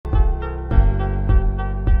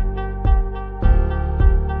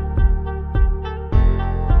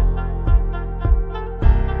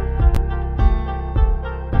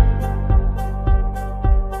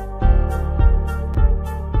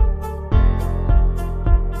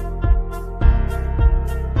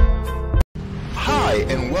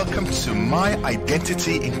to My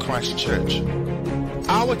Identity in Christ Church.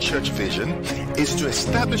 Our church vision is to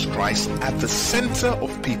establish Christ at the center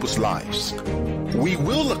of people's lives. We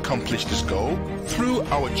will accomplish this goal through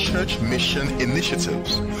our church mission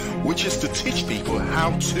initiatives, which is to teach people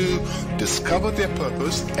how to discover their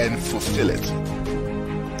purpose and fulfill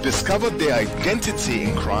it. Discover their identity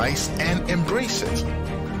in Christ and embrace it.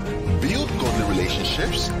 Build godly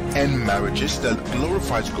relationships and marriages that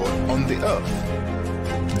glorifies God on the earth.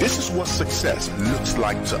 This is what success looks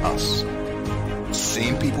like to us.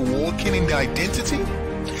 Seeing people walking in their identity,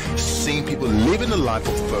 seeing people living a life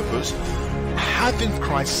of purpose, having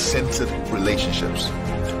Christ-centered relationships.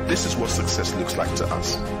 This is what success looks like to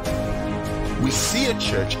us. We see a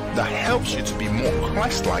church that helps you to be more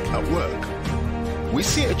Christ-like at work. We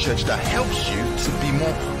see a church that helps you to be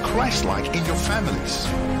more Christ-like in your families.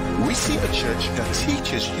 We see a church that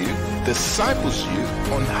teaches you, disciples you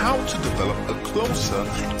on how to develop a closer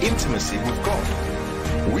intimacy with God.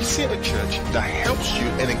 We see a church that helps you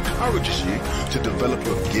and encourages you to develop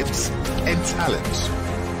your gifts and talents.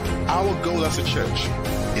 Our goal as a church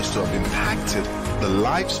is to have impacted the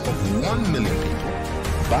lives of 1 million people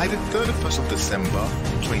by the 31st of December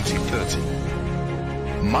 2030.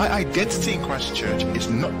 My Identity in Christ Church is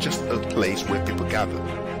not just a place where people gather.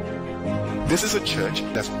 This is a church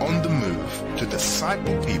that's on the move to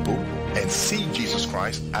disciple people and see Jesus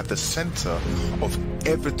Christ at the center of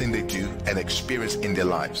everything they do and experience in their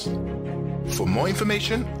lives. For more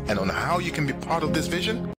information and on how you can be part of this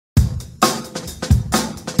vision,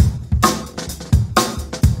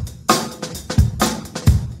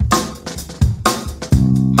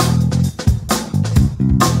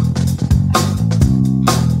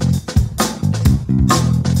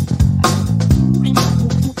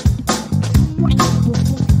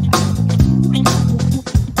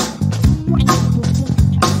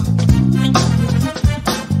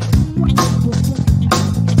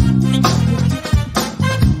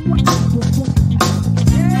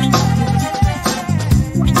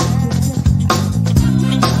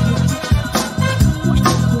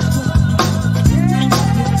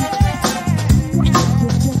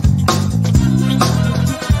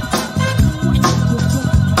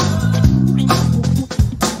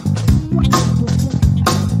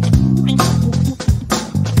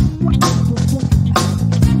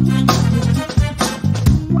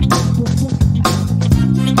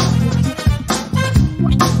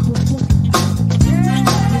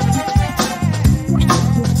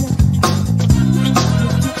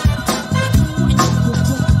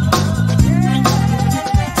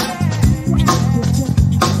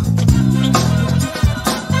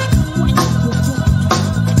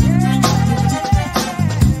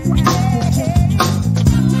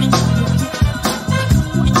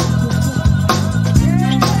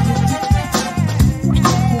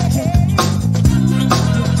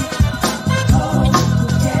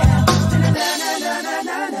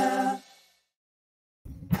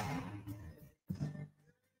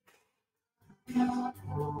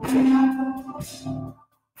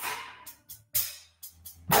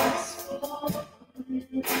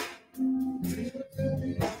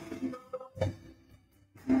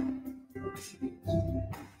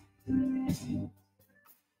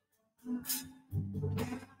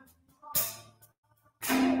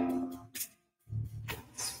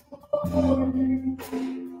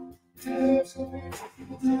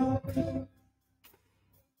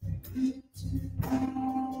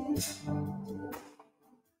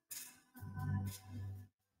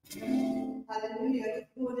 Hallelujah.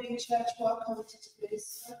 Good morning, church. Welcome to today's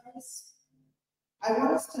service. I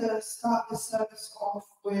want us to start the service off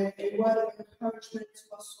with a word of encouragement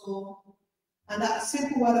to us all. And that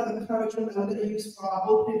simple word of encouragement I'm going to use for our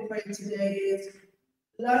opening prayer today is,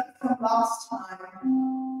 learn from last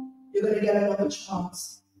time, you're going to get another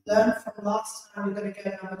chance. Learn from last time, you're going to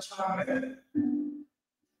get another chance.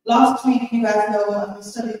 Last week, you guys know, I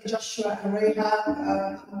was studying Joshua and Rahab.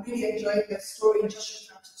 I'm really enjoying the story in Joshua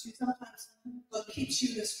chapter 2. Sometimes God keeps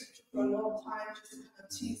you in the scripture for a long time just to kind of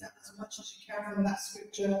tease out as much as you can from that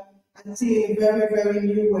scripture and see it in a very, very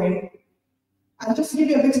new way. And just to give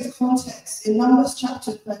you a bit of context, in Numbers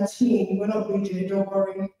chapter 13, we're not reading it, don't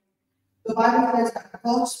worry. The Bible says that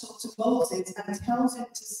God spoke to Moses and tells him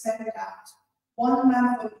to send out one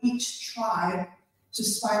man from each tribe to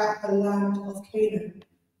spy out the land of Canaan.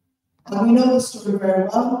 And we know the story very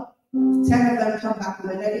well. 10 of them come back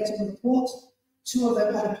with a negative report. 2 of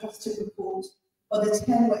them had a positive report. But the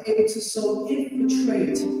 10 were able to so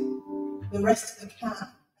infiltrate the rest of the camp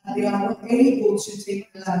that they are not able to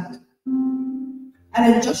take the land.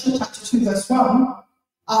 And in Joshua chapter 2 verse 1,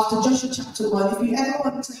 after Joshua chapter 1, if you ever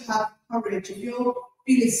want to have courage, if you're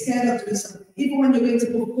feeling scared of doing something. Even when you're going to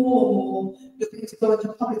perform or you're going to go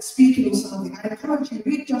into public speaking or something, I encourage you,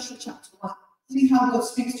 read Joshua chapter 1. See how God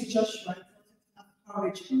speaks to Joshua and have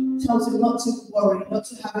courage. Tells him not to worry, not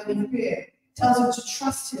to have any fear. Tells him to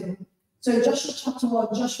trust him. So in Joshua chapter 1,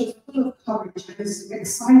 Joshua is full of courage and is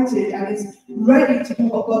excited and is ready to do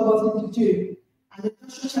what God wants him to do. And in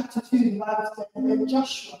Joshua chapter 2, the Bible says, and then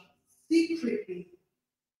Joshua secretly,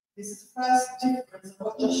 this is the first difference of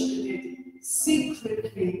what Joshua did,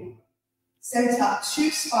 secretly sent out 2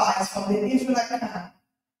 spies from the Israelite camp at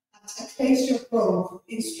Acacia Grove,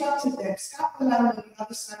 instructed them, scout the land on the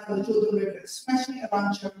other side of the Jordan River, especially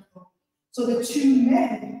around Jericho. So the 2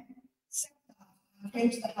 men set out and came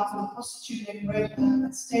to the house of a prostitute named Rahab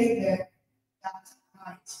and stayed there that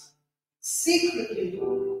night. Secretly,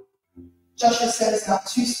 Joshua sends out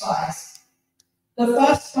 2 spies. The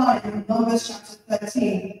first time in Numbers chapter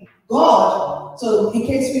 13, God, so in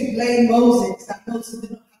case we blame Moses, that Moses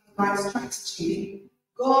did not have the right strategy,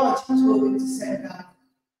 God told him to send out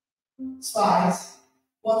spies,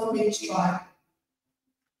 one from each tribe.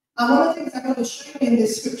 And one of the things I'm going to show you in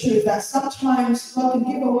this scripture is that sometimes God can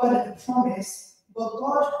give a word and a promise, but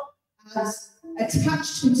God has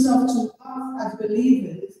attached himself to us as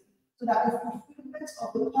believers so that the fulfillment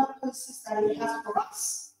of the purposes that he has for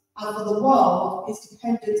us and for the world is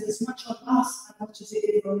dependent as much on us as much as it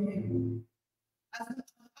is on him.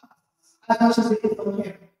 As much as it is on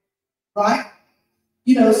him. Right?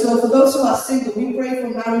 You know, so for those who are single, we pray for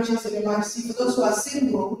marriages in M.I.C. For those who are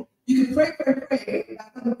single, you can pray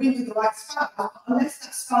that God will bring you the right spouse, but unless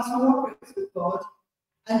that spouse cooperates with God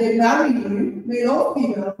and they marry you, male or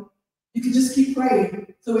female, you can just keep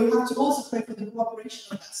praying. So we have to also pray for the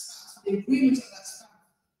cooperation of that spouse, for the agreement of that spouse.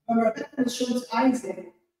 When Rebecca was shown to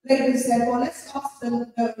Isaac, Laban said, well, let's ask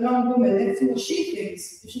the young woman, let's see what she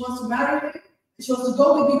thinks. If she wants to marry him, if she wants to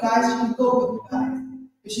go with you guys, she can go with you guys.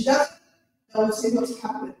 If she doesn't, then we'll see what's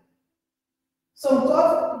happened. So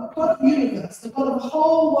God, the God of the universe, the God of the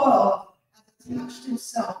whole world, has attached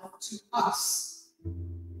himself to us and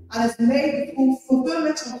has made the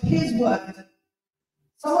fulfillment of his word.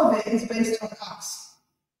 Some of it is based on us.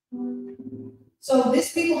 So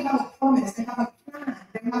these people have a promise, they have a plan,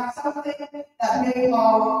 they have something that they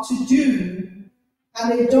are to do,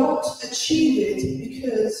 and they don't achieve it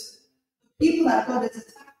because the people that God has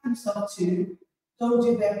attached himself to don't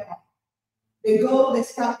do their part. They go, they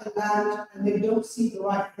scout the land, and they don't see the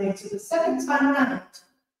right thing. So the second time around,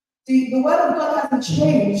 the word of God hasn't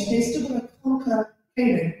changed, they're still going to conquer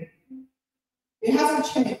Canaan. It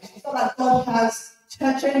hasn't changed. It's not like God has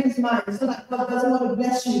changed his mind. It's not like God doesn't want to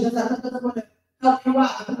bless you. It's not like God doesn't want to help you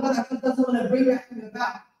out. It's not like God doesn't want to bring that thing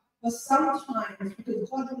about. But sometimes, because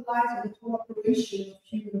God relies on the cooperation of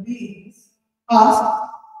human beings, us,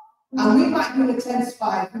 and we might be the 10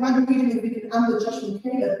 spies. We might be reading if we can handle Joshua and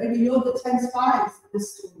Caleb. Maybe you're the 10 spies in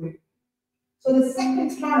this story. So the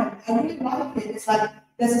second time, I really like it. It's like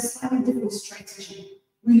there's a slightly different strategy.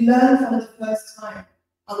 We learn from the first time,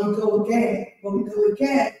 and we go again. When we go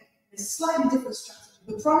again, it's a slightly different strategy.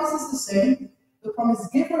 The promise is the same. The promise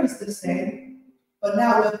giver is the same. But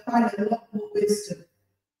now we're finding a lot more wisdom.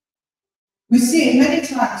 We see it many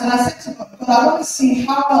times, and I said to God, but I want to see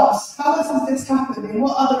how else has this happened, in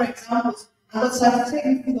what other examples, and God said to take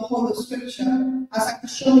me through the whole of Scripture, as I can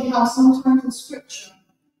show me how sometimes in Scripture,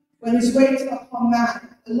 when He's waiting upon man,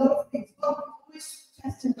 a lot of things, God always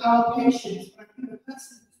testing our patience, but I think the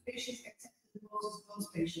person whose patience gets tested the most is God's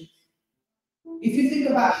patience. If you think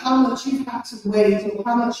about how much you've had to wait, or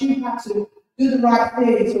how much you've had to do the right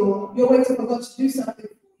things, or you're waiting for God to do something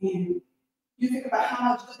for you, you think about how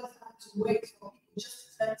much God has had to wait for people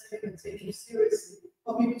just to turn to Him and take Him seriously,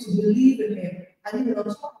 for people to believe in Him, and even on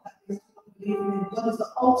top of that, they still believe in Him. God is the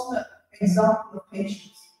ultimate example of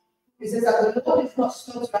patience. He says that the Lord is not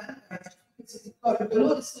slow to anger, the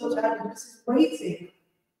Lord is slow to anger because He's waiting.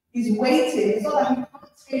 He's waiting. It's not like He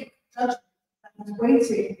can't take judgment, He's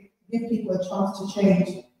waiting to give people a chance to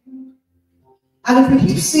change. And if we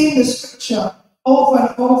keep seeing the Scripture over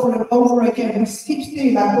and over and over again, we keep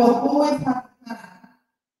seeing that God always has a plan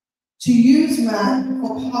to use man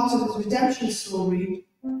for part of His redemption story,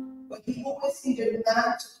 but He always needed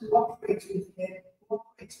man to cooperate with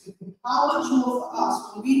Him. How much more for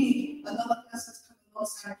us when we need another person to come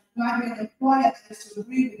alongside? You might be an employer that needs to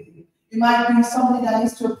agree with you. You might be somebody that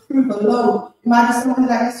needs to approve a loan. You might be somebody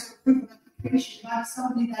that needs to approve an application. You might be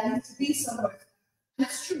somebody that needs to be somewhere.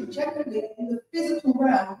 It's true, generally, in the physical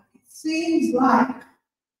realm, it seems like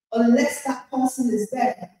unless that person is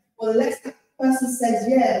there, or unless that person says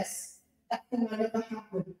yes, that thing might never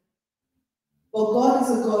happen. But God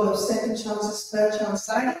is a God of second chances, third chances.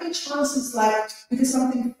 I don't mean chances like because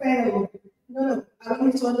something failed. No, I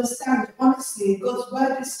want you to understand, honestly, God's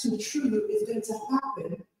word is still true, it's going to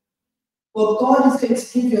happen. But God is going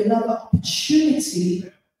to give you another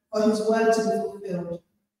opportunity for his word to be fulfilled.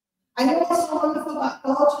 I know what's so wonderful about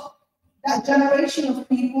God? That generation of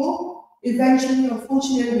people, eventually,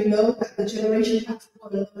 unfortunately, we know that the generation had to go,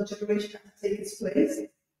 another generation had to take its place.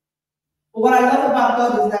 But what I love about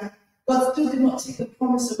God is that God still did not take the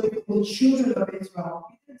promise away from the children of Israel.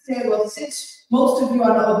 He didn't say, well, since most of you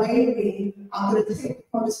are not obeying me, I'm going to take the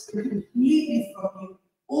promise away completely from you.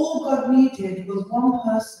 All God needed was one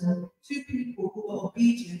person, two people who were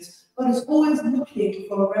obedient. God is always looking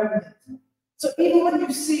for a remnant. So even when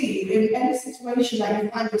you see in any situation that you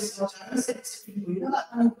find yourself, I always say this to people, you know,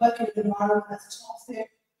 like when you work in an environment that's toxic,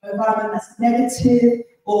 an environment that's negative,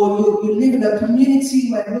 or you live in a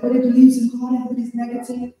community where nobody believes in God, everybody's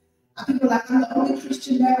negative, and people are like, I'm the only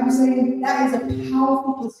Christian there. I'm saying that is a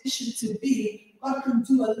powerful position to be. God can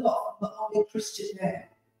do a lot from the only Christian there.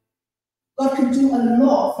 God can do a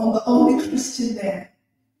lot from the only Christian there.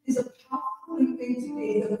 It's a powerful thing to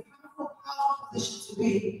be. It's a powerful position to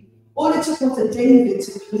be. All it took was a David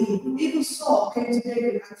to believe. Even Saul came to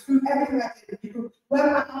David and threw everything at him. People, where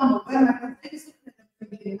my armor, where my things,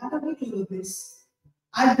 thinking, I don't need all of this.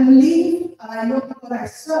 I believe and I know God I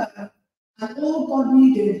serve, and all God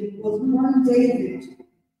needed was one David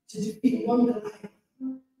to defeat one Goliath.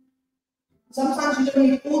 Sometimes you don't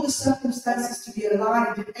need all the circumstances to be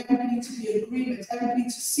aligned, and everybody to be in agreement, everybody to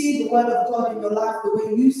see the word of God in your life the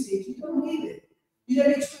way you see it. You don't need it. You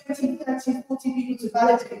don't need 20, 30, 40 people to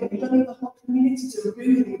validate you. You don't need the whole community to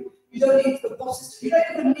agree with you. You don't need the bosses to, you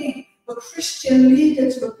don't even need the Christian leader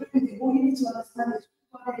to agree with you. All you need to understand is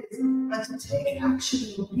who God is and to take action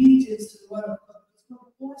in obedience to the word of God. Because God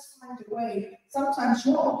will always find a way. Sometimes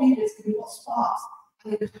your obedience can be what sparks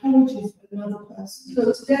and encourages another person.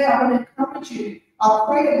 So today I want to encourage you. Our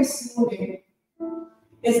prayer this morning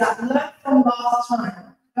is that learn from last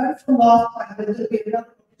time. Learn from last time. There's going to be another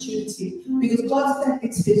opportunity. Because God said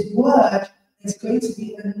it's his word, there's going to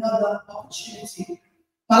be another opportunity.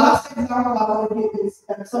 My last example I want to give is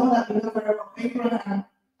someone that we know very well, Abraham.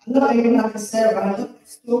 I love Abraham and Sarah. I love their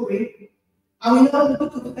story. And we know the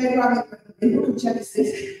book of Abraham, the book of Genesis,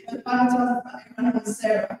 when the Bible tells us about Abraham and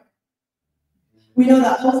Sarah. We know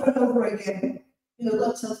that over and over again, you know,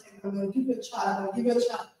 God tells Abraham, I'm going to give you a child, I'm going to give you a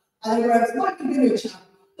child. And Abraham says, why can I give you a child?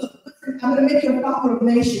 Look, I'm going to make you a father of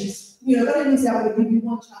nations. You know, God didn't say I'm going to give you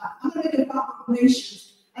one child. I'm going to make you a father of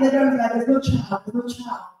nations. And Abraham's like, there's no child, there's no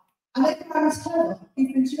child. And Abraham is clever.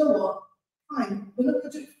 He thinks, you know what? Fine, we're not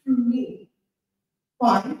going to do it through me.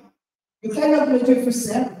 Fine. You're clearly not going to do it for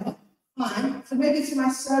Sarah. Fine. So maybe it's my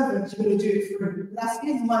servant you're going to do it through. That's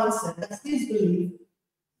his mindset. That's his belief.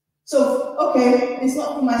 So, okay, it's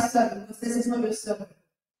not for my servant, because this is not your servant.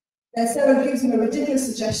 Then Sarah gives him a ridiculous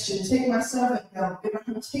suggestion, take my servant girl.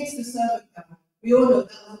 Abraham takes the servant girl. We all know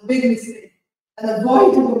that was a big mistake, an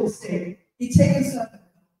avoidable mistake. He takes the servant girl.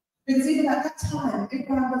 Because even at that time,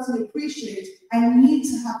 Abraham doesn't appreciate, I need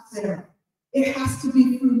to have Sarah. It has to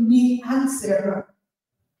be through me and Sarah.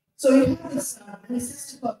 So he has the son, and he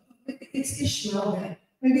says to God, it's Ishmael then.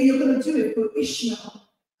 Maybe you're going to do it for Ishmael.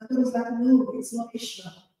 And God was like, no, it's not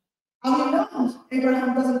Ishmael. And we know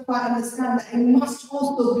Abraham doesn't quite understand that it must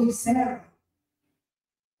also be Sarah.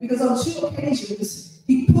 Because on 2 occasions,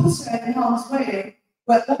 he puts her in harm's way,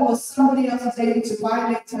 where almost somebody else is able to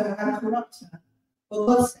violate her and corrupt her. But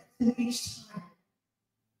God steps in each time.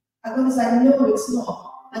 And God is like, no, it's not.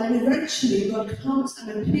 And then eventually, God comes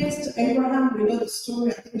and appears to Abraham. We know the story,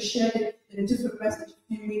 I think we shared it in a different message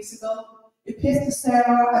a few weeks ago. He appears to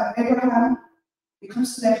Sarah and Abraham. He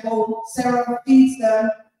comes to their home. Sarah feeds them.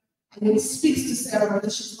 And then he speaks to Sarah, and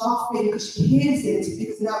she's laughing because she hears it,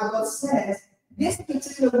 because now God says, this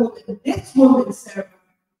particular woman, this woman, Sarah,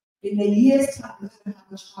 in a year's time is going to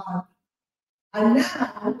have a child. And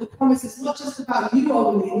now the promise is not just about you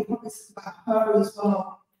only, the promise is about her as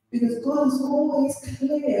well. Because God is always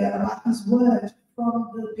clear about his word from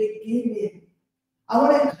the beginning. I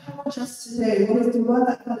want to encourage us today. What is the word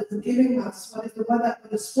that God is giving us? What is the word that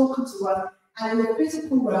God has spoken to us? And in the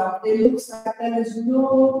physical world, it looks like there is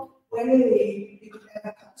no way it could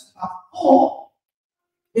ever come to pass. Or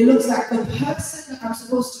it looks like the person that I'm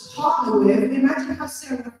supposed to partner with, imagine how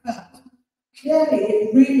Sarah felt. Clearly,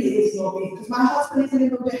 it really is not me, because my husband isn't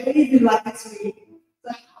even behaving like it's me.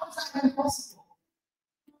 So how is that even possible?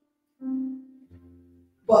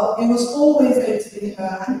 But it was always going to be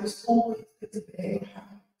her, and it was always going to be Abraham.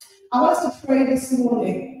 I want us to pray this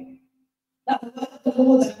morning that the word of the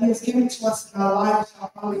Lord that he has given to us in our lives, our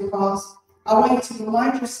family past, I want you to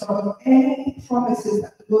remind yourself of any promises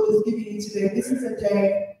that the Lord is giving you today. This is a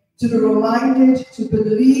day to be reminded, to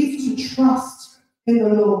believe, to trust in the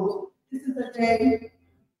Lord. This is a day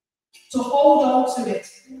to hold on to it.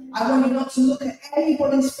 I want you not to look at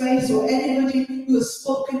anybody's face or anybody who has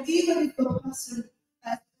spoken, even if the person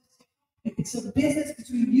has, if it's a business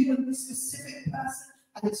between you and this specific person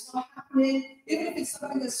and it's not happening, even if it's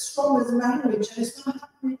something as strong as marriage and it's not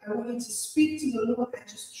happening, I want you to speak to the Lord and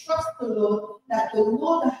just trust the Lord that the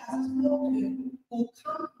Lord that has spoken will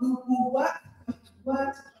come, will work to come to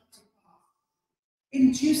pass.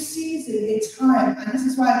 In due season, in time, and this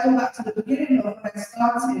is why I go back to the beginning of when I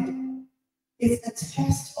started. It's a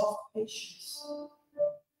test of patience.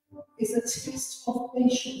 It's a test of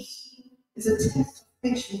patience. It's a test of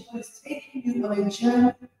patience. God is taking you on a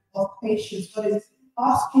journey of patience. God is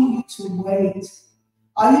asking you to wait.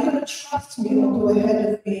 Are you going to trust me or go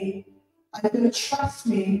ahead of me? Are you going to trust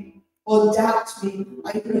me or doubt me?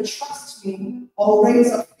 Are you going to trust me or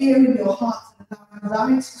raise up fear in your heart and have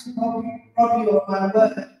anxiety to rob you of my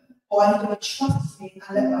word? Or are you going to trust me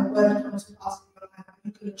and let my word come to pass in your life? Are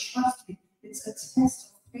you going to trust me? It's a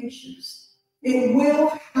test of patience. It will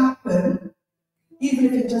happen, even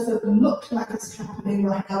if it doesn't look like it's happening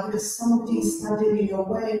right now, because somebody is standing in your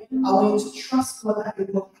way. I want you to trust God that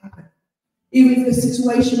it will happen. Even if the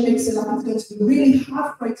situation makes it like it's going to be really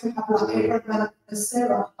hard for it to happen, like Abraham and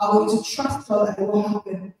Sarah, I want you to trust God that it will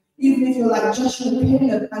happen. Even if you're like Joshua and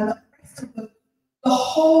Caleb and the rest of the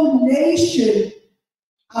whole nation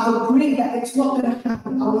have agreed that it's not going to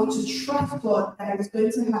happen, I want you to trust God that it's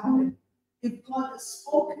going to happen. If God has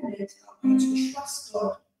spoken it, I want you to trust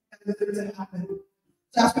God that it's going to happen.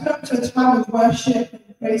 So as we come to a time of worship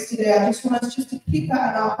and praise today, I just want us just to keep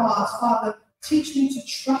that in our hearts. Father, teach me to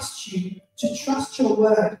trust you, to trust your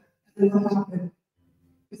word, and it will happen.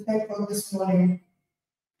 We thank God this morning.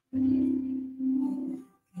 Amen.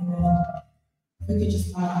 We could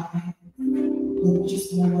just bow our heads. We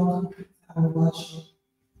just want to welcome our worship.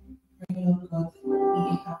 Pray, Lord God, that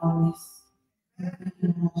we have on this. That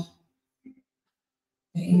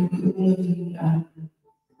it will be all of you and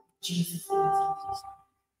Jesus.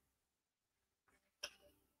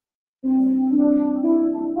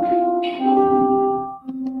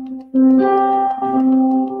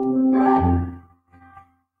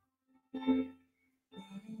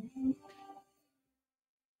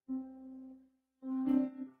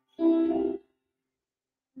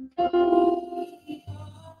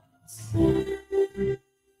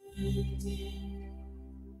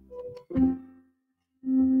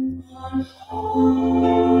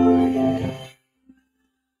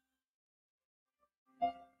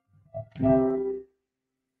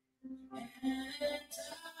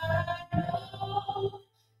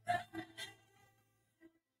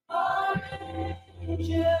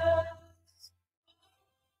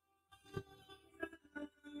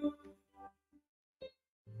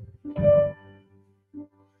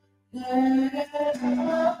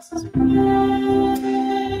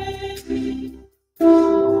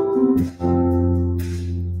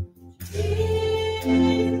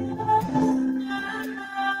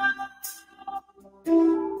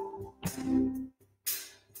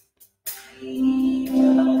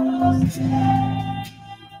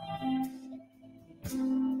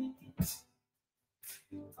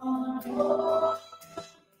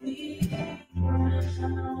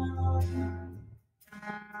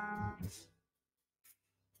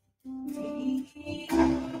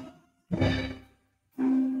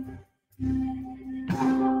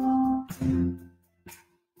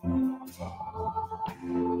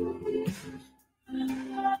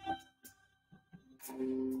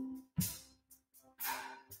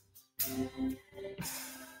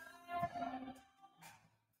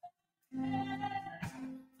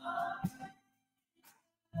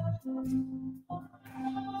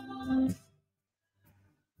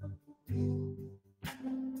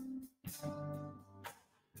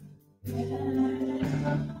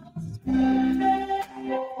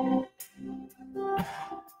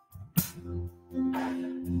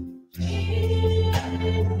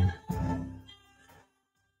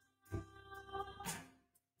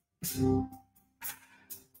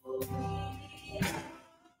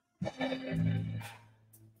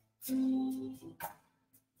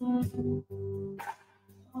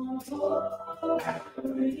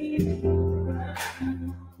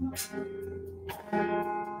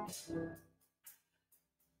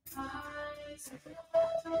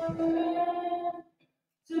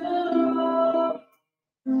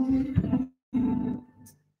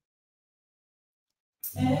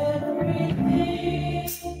 Everything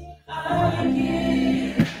I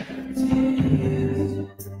give to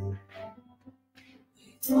you,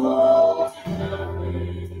 it's all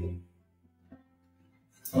away.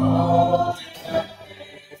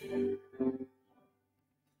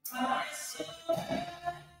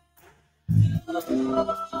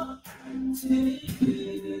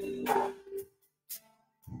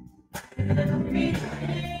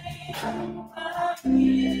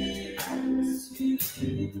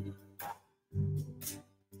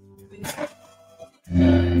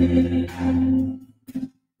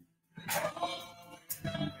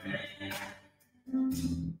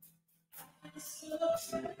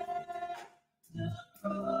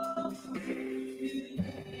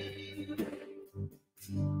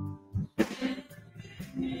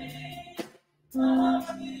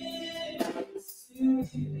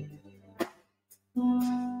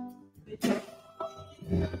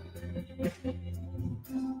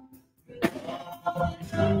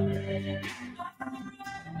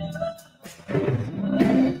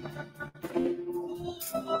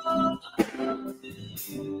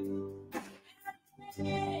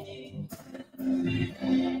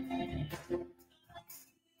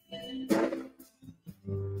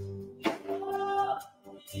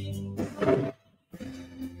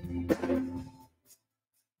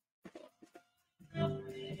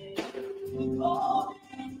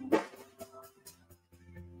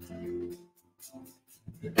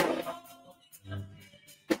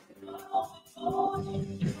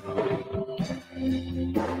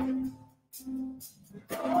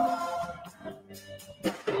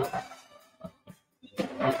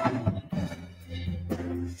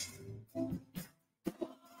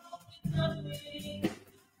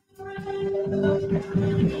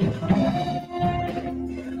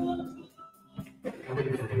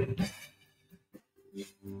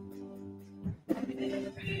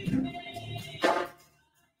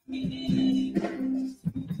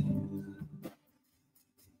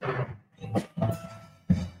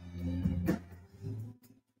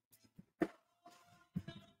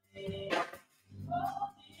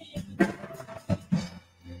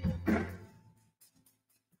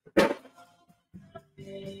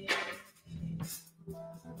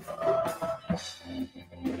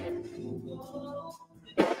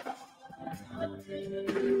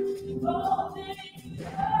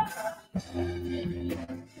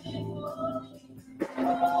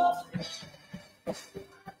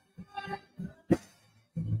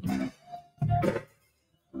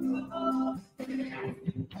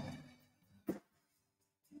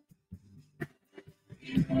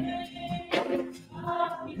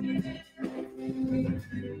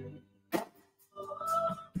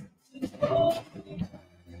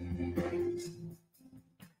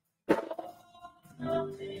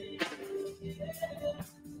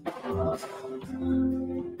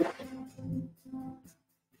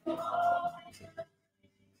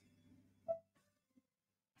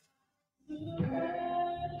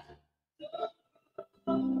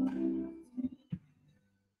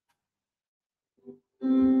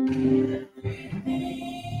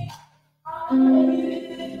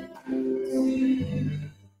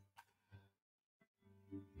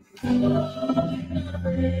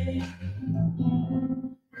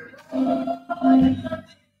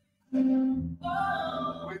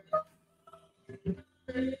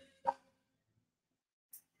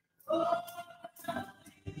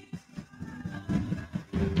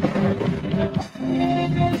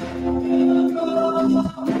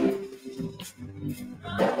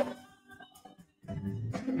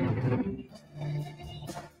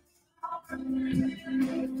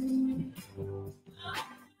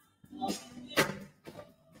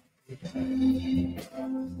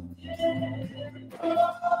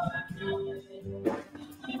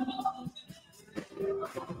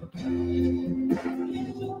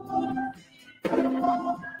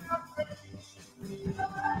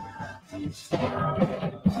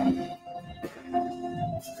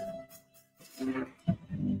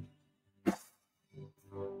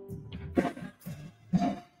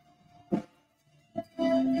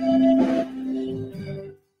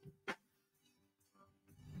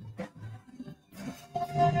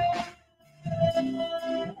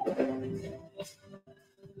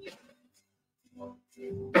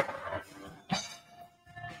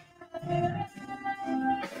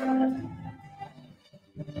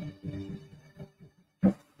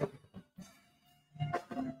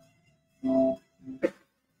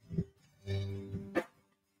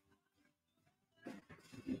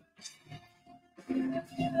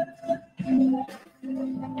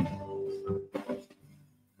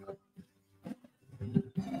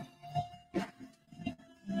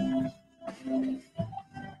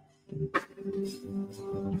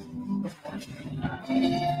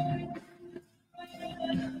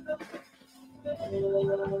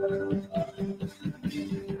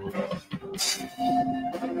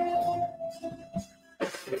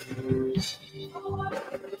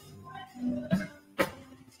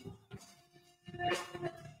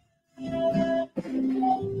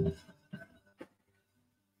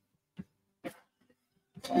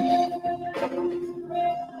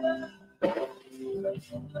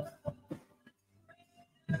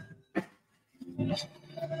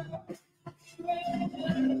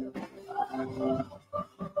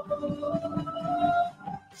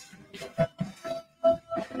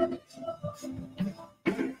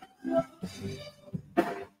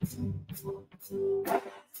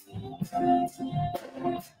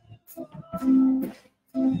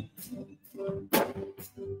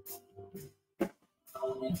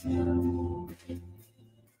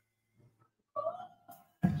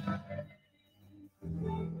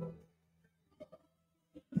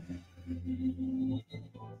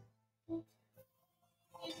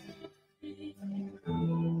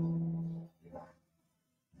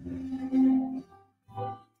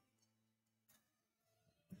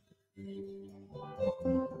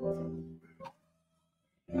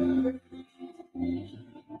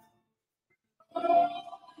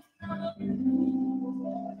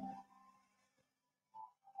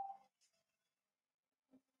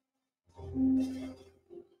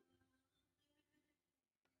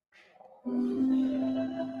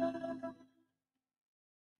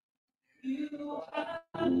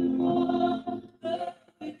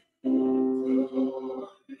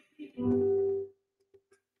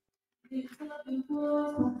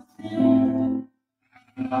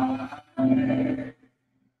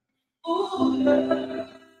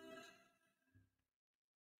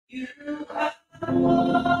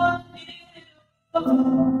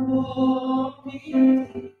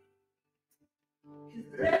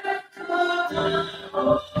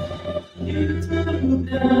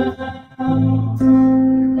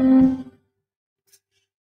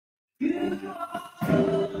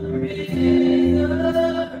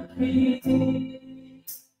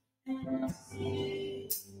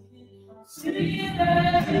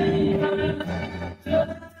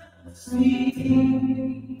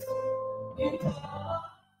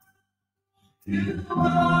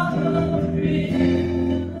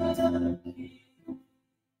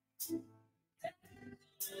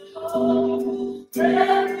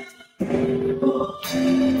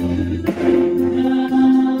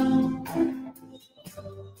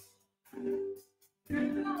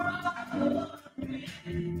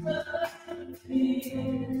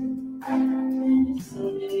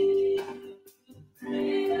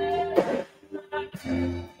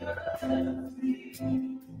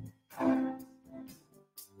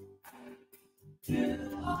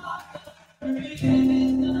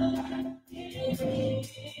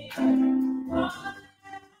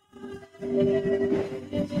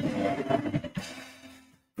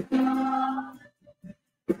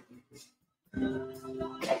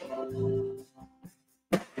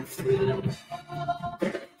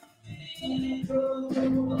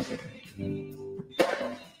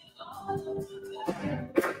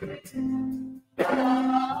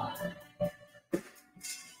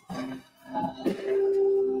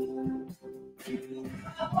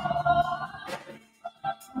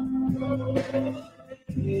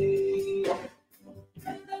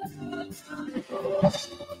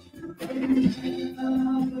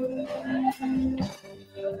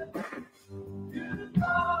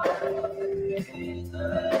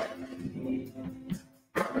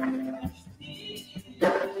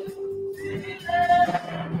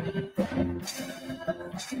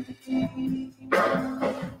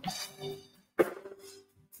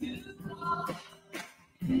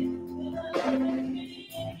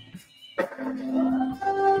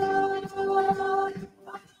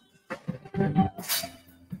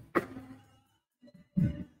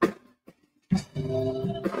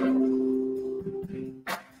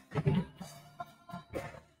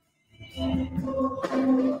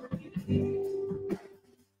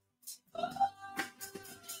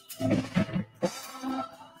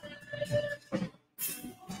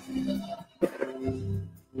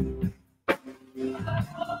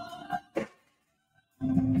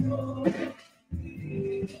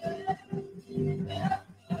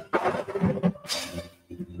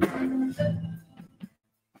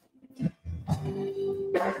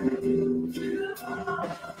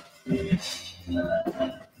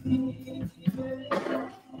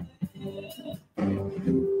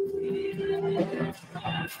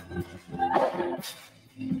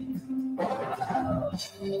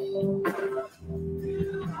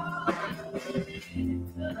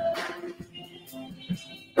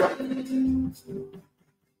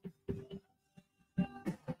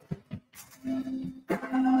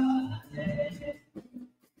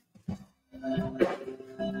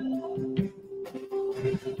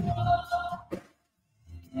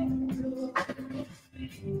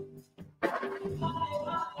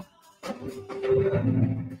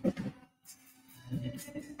 You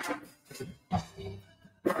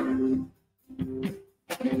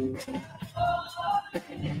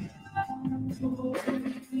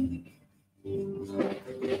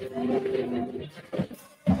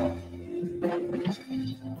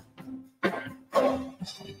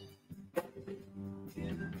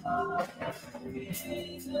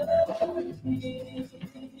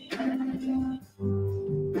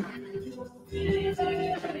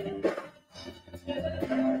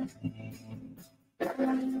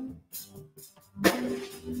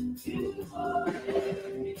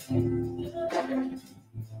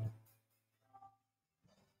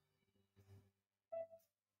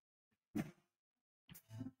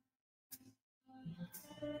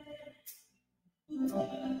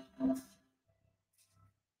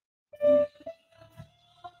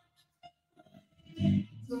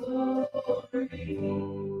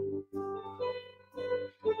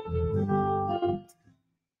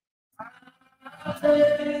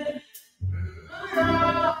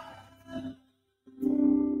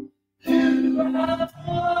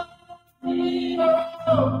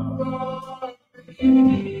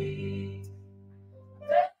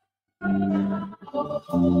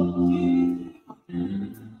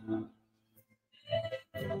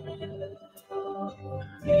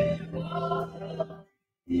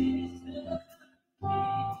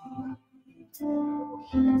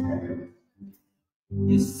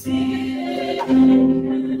see,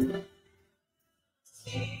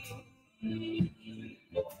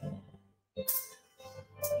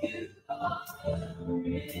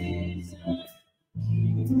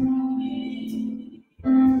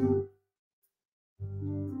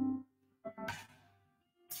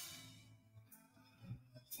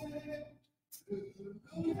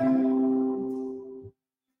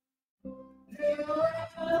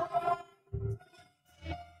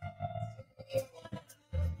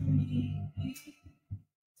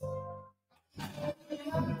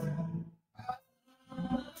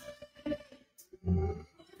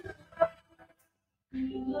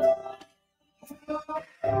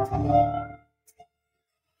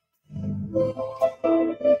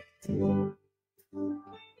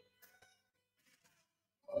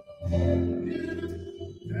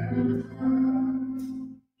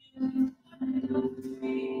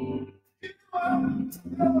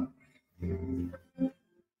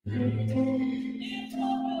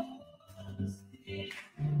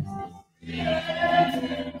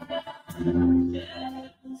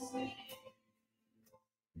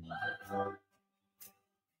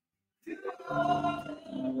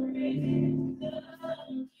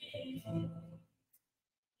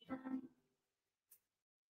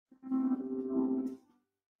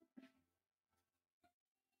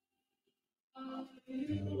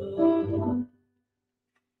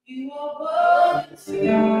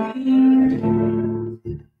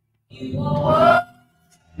 you are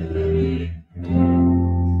the reason.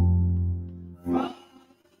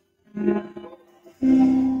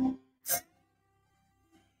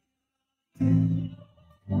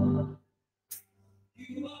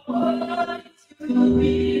 You are worth it. You are worth to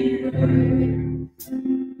be heard.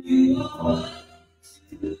 You are worth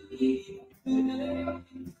to be heard.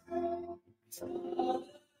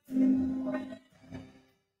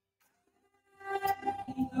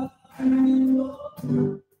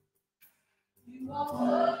 You are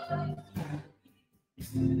worth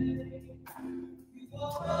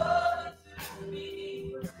to be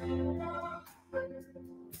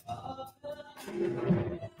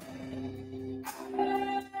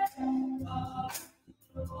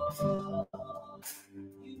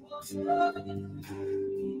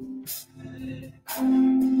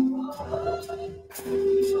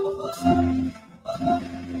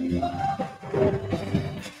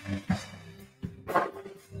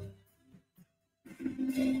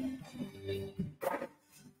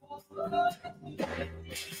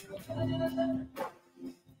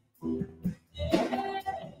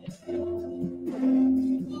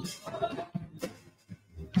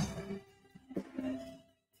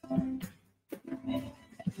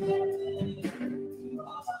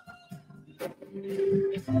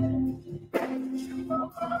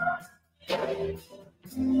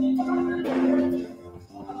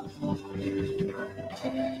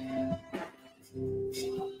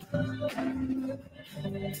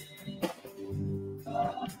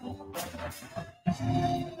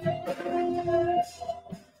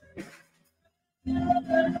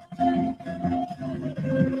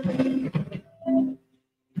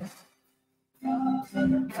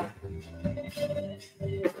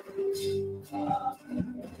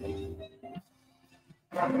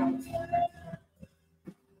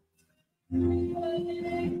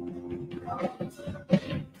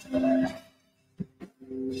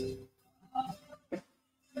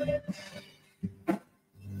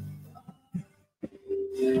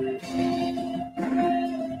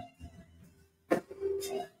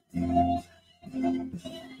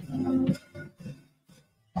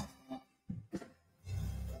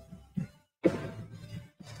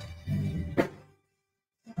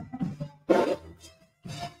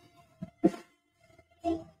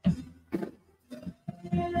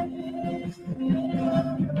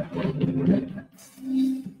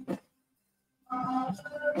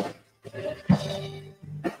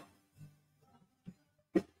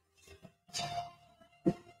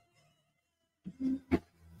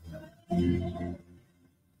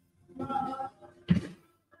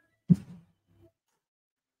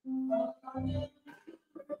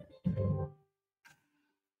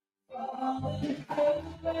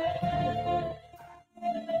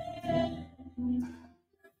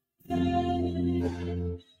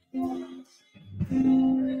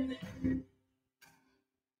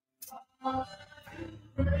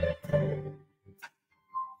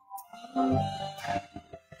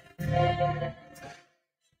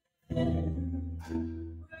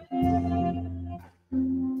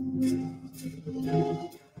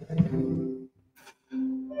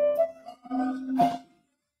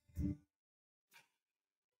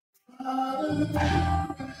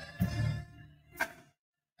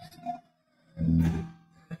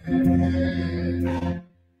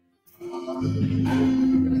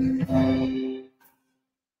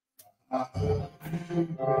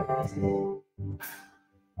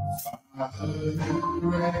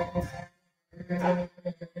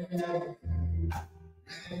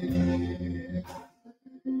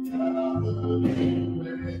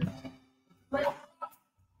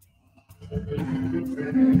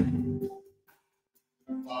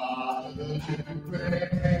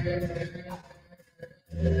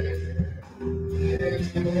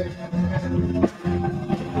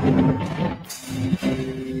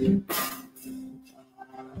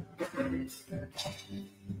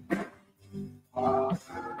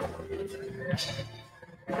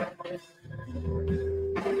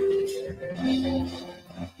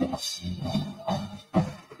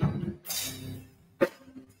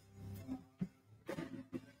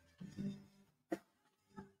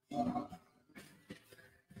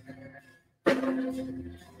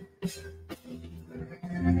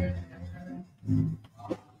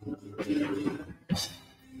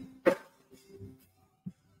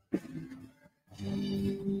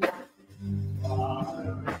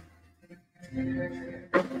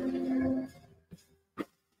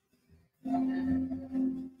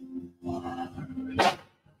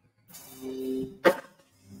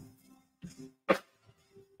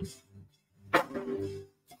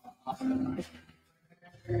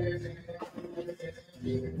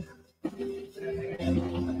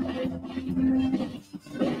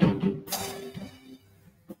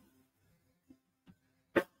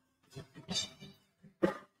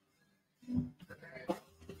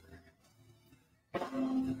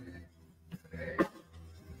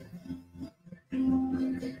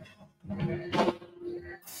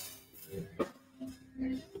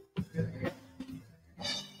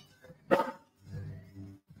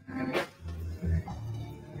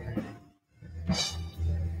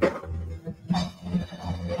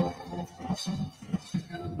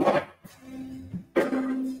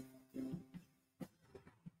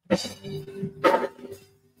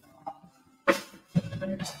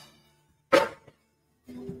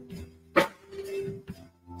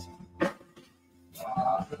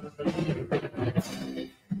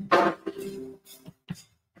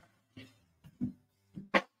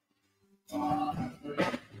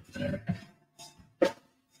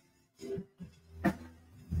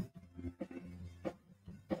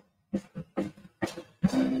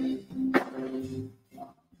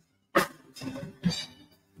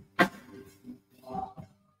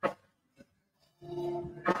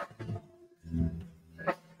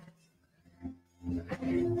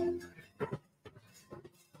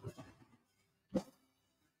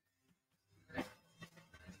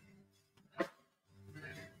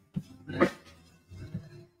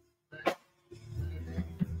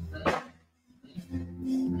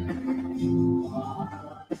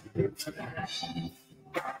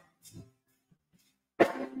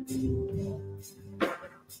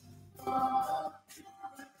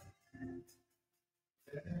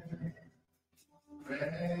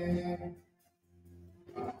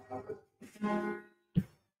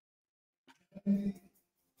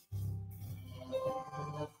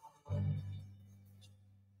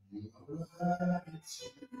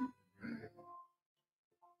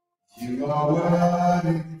You are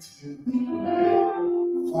worthy to be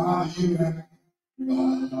praised. Father, you reign.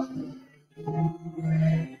 Father, you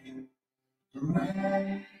reign.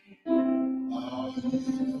 Great are you,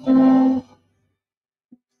 Lord.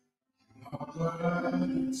 You are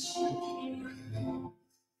worthy to be praised.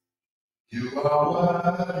 You are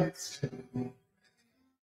worthy to be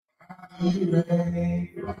praised. You reign.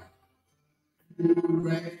 You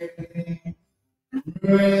reign.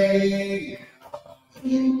 Great are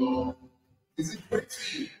you, Lord. Is it great to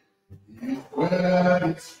you? You are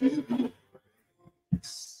worthy to be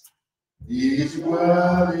praised. He is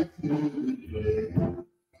worthy to be praised.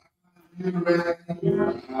 You reign.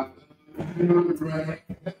 You reign.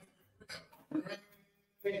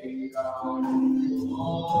 Great are you,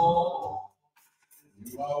 Lord.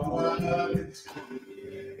 You are worthy to be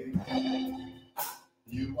praised.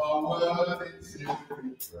 You are worthy to be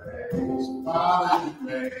praised. Father, you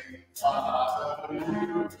reign. Father, you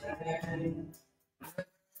reign.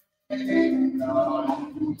 Great are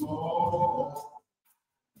you, Lord.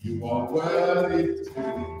 You are worthy to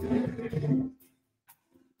be praised.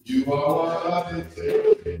 You are worthy to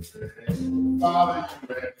be praised. Father, you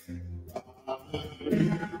reign. Father, you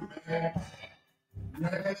reign.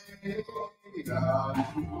 Great are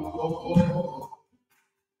you, Lord.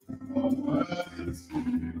 You are worthy to be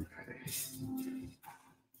praised.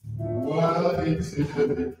 Worthy to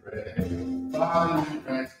be praised. Father, you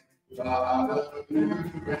reign. Father, you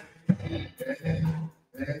reign. Father,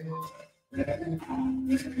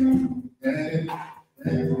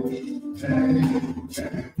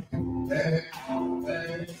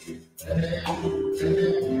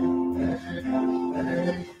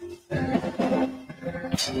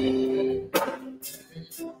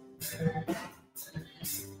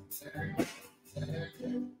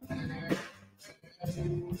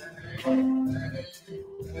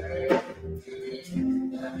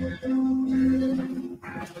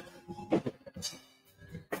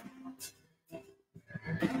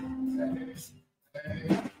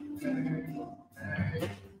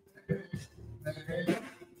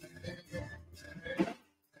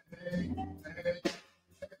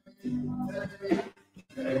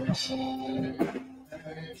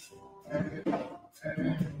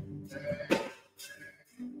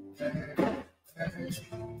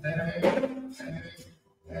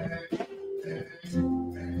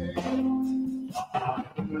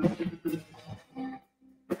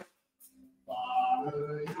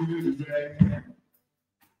 you reign.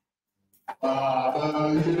 Father,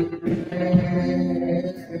 you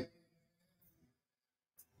reign.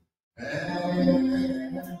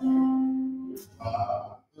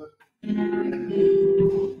 Father,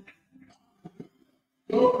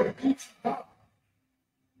 glory be to God.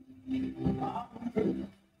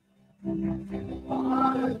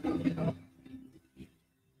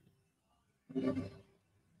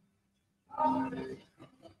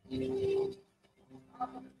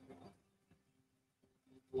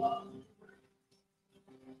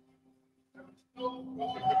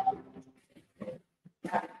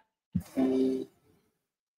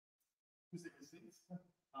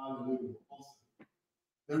 Hallelujah. Awesome.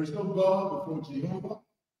 There is no God before Jehovah.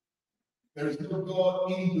 There is no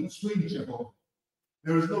God in between Jehovah.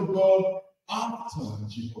 There is no God after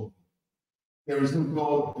Jehovah. There is no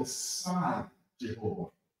God beside Jehovah.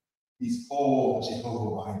 He's all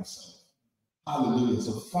Jehovah by himself. Hallelujah.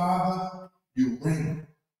 So, Father, you reign.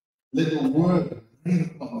 Let the word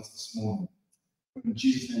reign upon us this morning. In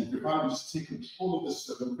Jesus' name, if I just take control of this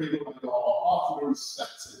service, pray that our hearts will be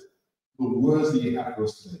receptive to the words that you have for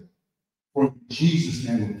us today. For in Jesus'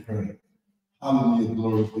 name we pray. Hallelujah.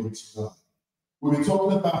 Glory be to God. We've been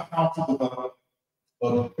talking about how to develop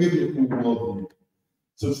a biblical worldview.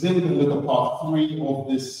 So today we're going to look at part 3 of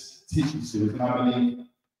this teaching series, and I believe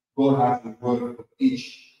God has a word for each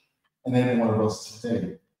and every one of us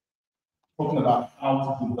today. Talking about how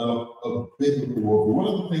to develop a biblical worldview. One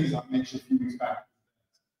of the things I mentioned a few weeks back,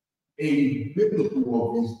 a biblical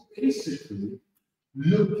worldview is basically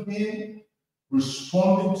looking,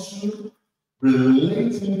 responding to,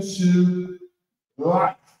 relating to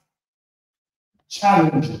life,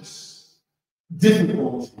 challenges,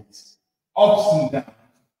 difficulties, ups and downs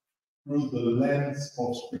through the lens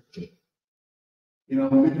of Scripture. You know,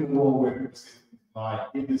 we live in a world where people say things like,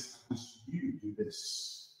 if this happens to you, do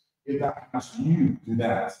this. If that happens to you, do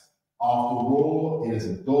that. After all, it is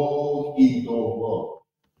a dog-eat-dog world.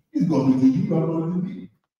 It's going to do you, not going to do me.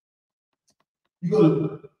 You got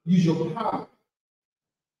to use your power.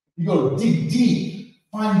 You got to dig deep,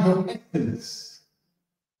 find your essence.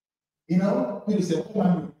 You know, people say all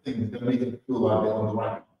kinds of things that make them feel like they're on the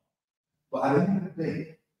right path. But at the end of the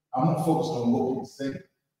day, I'm not focused on what people say.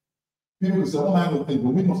 People can say, oh man, will think,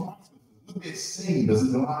 but we must ask them, look at saying, does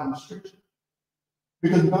it align with scripture?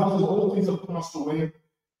 Because the Bible says all things have passed away,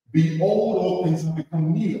 behold, all things have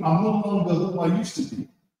become new. I'm no longer who I used to be.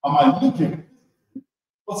 Am I looking?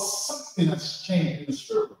 But something has changed in the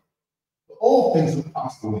spirit. All things have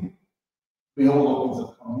passed away. Behold, all things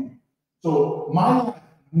have come new. So my life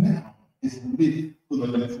now is lived through the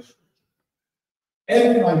lens of scripture.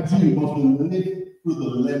 Everything I do must be lived through the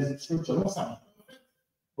lens of scripture. Not sound perfect,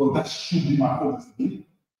 but that should be my focus.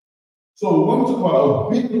 So when we talk about a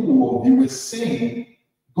biblical worldview, we're saying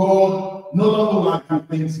God no longer will I do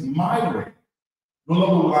things my way, no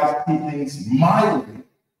longer will I see things my way,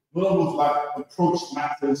 no longer will I approach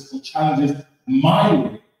matters or challenges my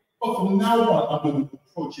way. But from now on, I'm going to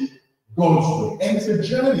approach it God's way. And it's a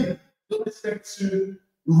journey. Don't expect to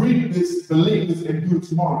read this, believe this, and do it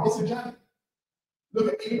tomorrow. It's a journey.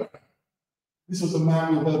 Look at Abraham. This was a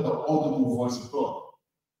man who heard the audible voice of God.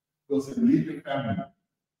 God said, leave your family,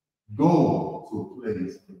 go to a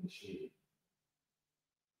place in the shade.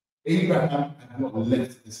 Abraham had not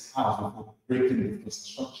left his house before breaking the first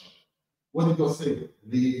instruction. What did God say?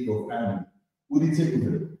 Leave your family. What did he take with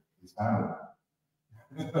him? His family.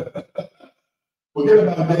 Forget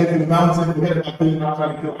about going to the mountain, forget about killing out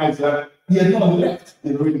trying to kill Isaac. He had not left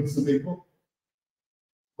the readings to make up.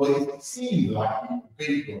 But it seemed like he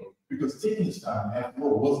obeyed God because taking his time, after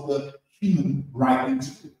all, was the human right thing to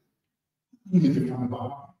do. Even if you're coming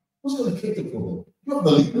back, who's going to cater for them? You're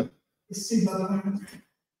the leader. It seems like the right thing to do.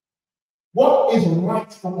 What is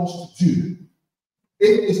right for us to do?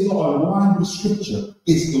 If it's not aligned with scripture,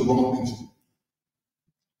 it's the wrong thing to do.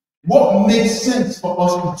 What makes sense for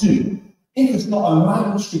us to do, if it's not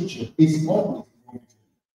aligned with scripture, it's always the wrong thing to do.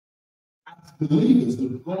 As believers, the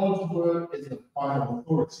God's word is the final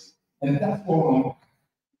authority. And that's what we're on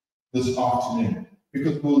this afternoon.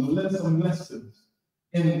 Because we'll learn some lessons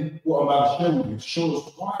in what I'm about to share with you, show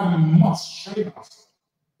us why we must train ourselves.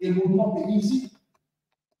 It will not be easy.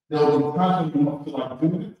 There will be times when you not feel like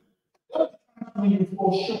doing it. There will be times when you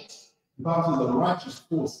fall short. The Bible says the righteous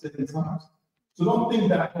fall 7 times. So don't think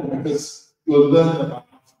that because you're learning about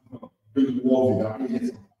big warfare, that really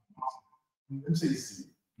is. Let me say this: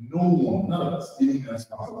 no one, none of us, even as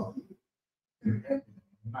possible, in every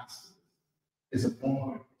master is an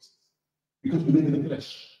ongoing process because we live in the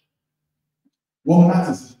flesh. What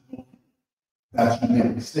matters is not that you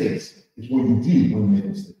make mistakes; it's what you do when you make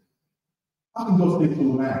mistakes. How can God say to a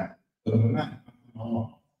man, but a man,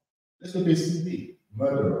 let's look at CV,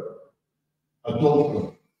 murderer,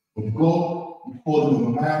 adulterer. But God, you call him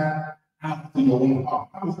a man after your own heart.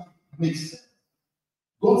 How does that make sense?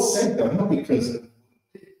 God said that not because of what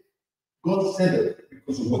he did. God said it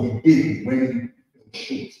because of what he did when he fell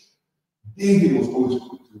short. David was always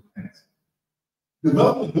quick to repent.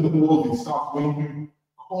 Developing the biblical worldview starts when you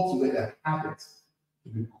cultivate a habit to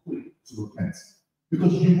be quick to repent.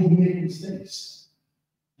 Because you will make mistakes.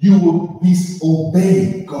 You will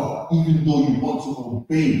disobey God, even though you want to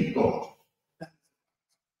obey God.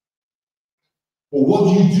 But what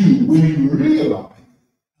do you do when you realize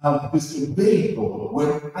I've disobeyed God,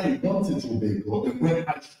 when I wanted to obey God, and when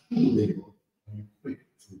I should obey God? And you quick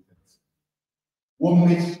to repent. What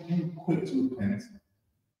makes you quick to repent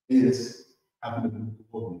is having a biblical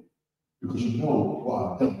worldview. Because you know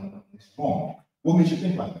what I've done is wrong. What makes you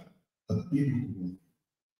think like that? A biblical worldview.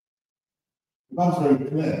 The Bible is very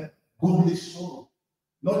clear. Godly sorrow.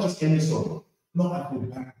 Not just any sorrow. Not like the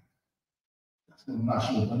bad. That's the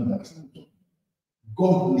national done.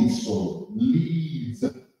 Godly sorrow leads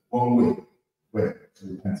one way. Where? To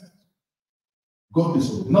repentance. Godly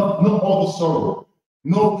sorrow. Not all the sorrow.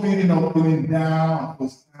 No feeling of feeling down. I feel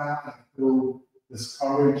sad. I feel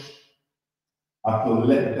discouraged. I feel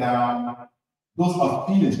let down. Those are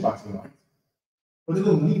feelings, Pastor, right? But they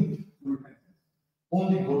don't lead to repentance.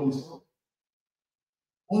 Only godly sorrow.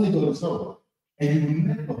 Only godly sorrow. And you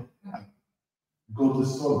will never have godly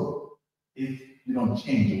sorrow if you don't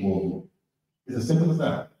change the worldview. It's as simple as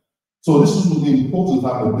that. So this is the importance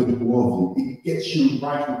of having a biblical worldview. It gets you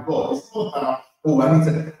right with God. It's not about, oh, I need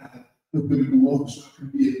to have a biblical worldview so I can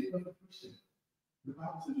be a perfect Christian. The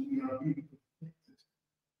Bible says we are being protected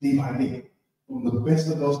day by day, from the best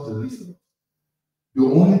of us to the least of us. The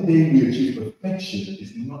only day we achieve perfection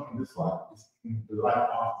is not in this life, it's in the life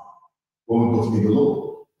after, when we go to be the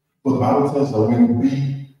Lord. But the Bible tells us that we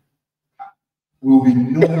will be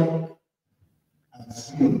known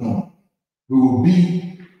as we are known. We will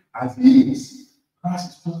be as He is. Christ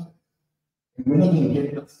is perfect. And we're not going to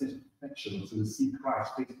get that stage of perfection until we see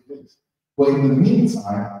Christ face to face. But in the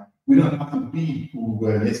meantime, we don't have to be who we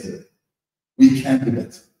were yesterday. We can be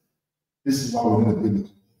better. This is why we're going to do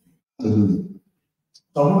it. Hallelujah.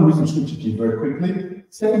 So I'm going to read some scripture to you very quickly.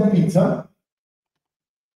 2 Peter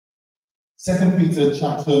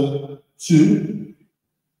chapter 2.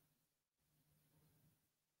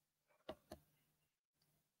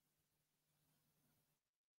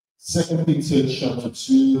 2 Peter chapter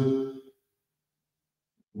 2.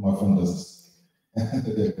 My phone does this.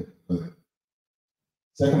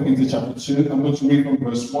 2 Peter chapter 2. I'm going to read from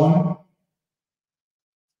verse 1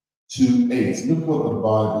 to 8. Look what the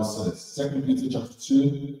Bible says. 2 Peter chapter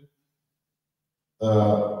 2.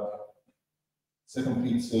 2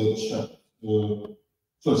 Peter chapter 1.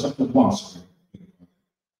 Sorry.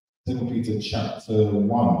 2 Peter chapter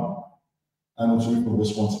 1. I'm going to read from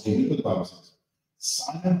verse 1 to 8. Look what the Bible says.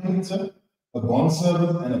 Simon Peter, a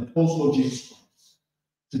bondservant and apostle of Jesus Christ,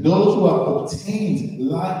 to those who have obtained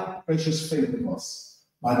like precious faith in us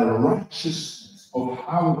by the righteousness of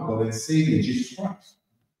our God and Savior Jesus Christ.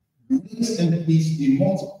 Grace and peace be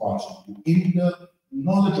multiplied to you in the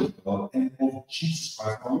knowledge of God and of Jesus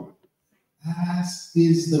Christ our Lord, as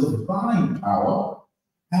his divine power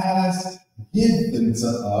has given to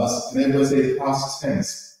us, and everyone say past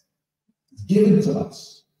tense, given to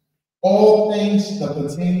us all things that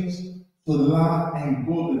pertains to life and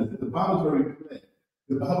godliness. The Bible is very clear.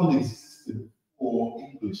 The Bible existed before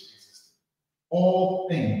English existed. All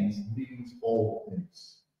things means all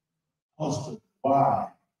things. Husband, wife,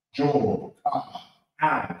 joy, car,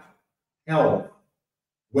 house, health,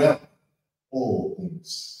 wealth, all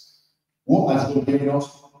things. What has God given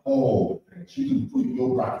us? All things. You can put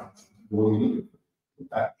your bracket the way you look at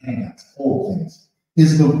that and that's all things.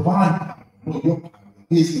 His divine power, not your power,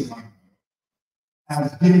 his divine power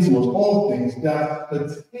has given to us all things that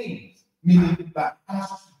pertains, meaning that has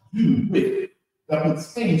to do with, that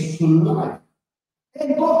pertains to life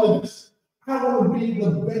and godliness. I want to be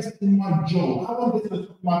the best in my job. I want to get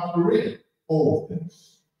to my career, all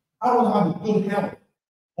things. I want to have a good health,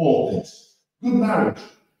 all things. Good marriage,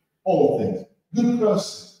 all things. Good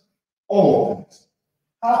person, all things.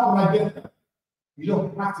 How can I get that? You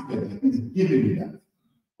don't have to get that. He's giving you that.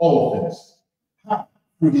 All things. How?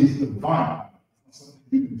 Through his divine power. It's not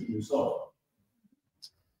something you can do yourself.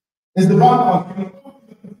 His divine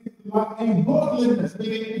power and godliness,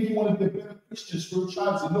 meaning if you want to be a better Christian,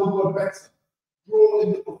 spirituality, know God better. Grow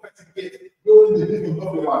in the prophetic gift, grow in the living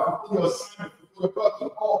of your life, fulfill your assignment, fulfill your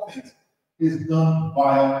purpose, all things is done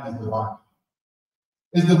via his divine power.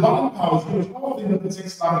 His divine power is given all things that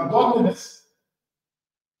pertains to life and godliness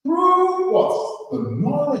through what? The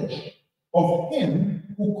knowledge of him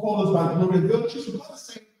who called us by glory and virtue. So God is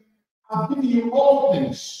saying, I've given you all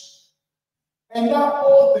things. And that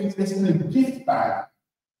all things is in a gift bag.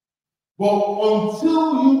 But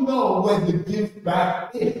until you know where the gift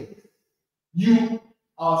bag is, you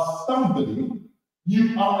are somebody,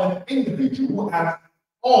 you are an individual who has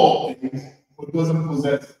all things, but doesn't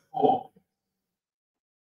possess all things.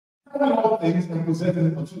 Having all things and possessing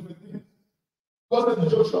it are two different things. God said to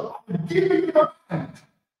Joshua, I'm giving you a hand.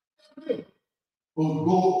 But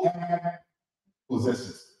go and possess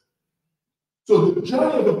it. So the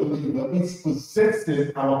journey of the believer is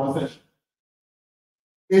possessing our possession.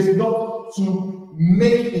 It's not to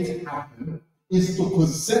make it happen, it's to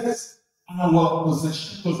possess our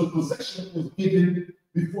possession. Because the possession was given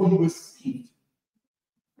before you were saved.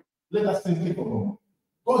 Let us think for a moment.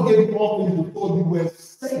 God gave you all things before you were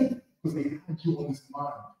saved, because he had you on his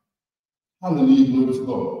mind. Hallelujah, glory to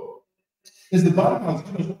God. It's the Bible has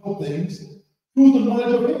given us all things through the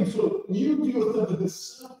knowledge of him. So you do yourself a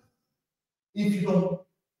disservice if you don't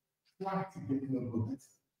try to get to know God better.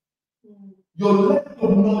 Your level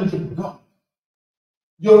of knowledge of God,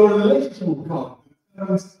 your relationship with God,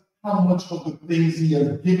 determines how much of the things he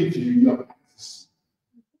has given to you have access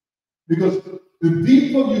to. Because the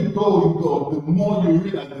deeper you go, the more you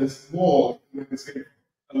realize there's more in the same.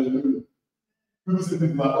 Hallelujah. People say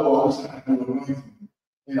things like, oh, I wish I had more anointing.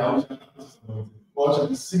 You know, I wish I had this anointing. Or I wish I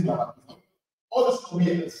could sing like that. All this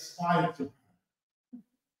we aspire to.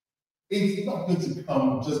 It's not going to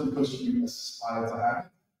come just because you aspire to have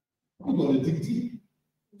it. We're going to dig deep.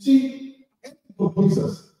 See, what gives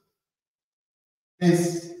us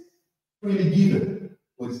is freely given,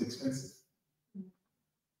 but it's expensive.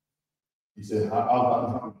 He said,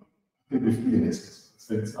 I'll be free and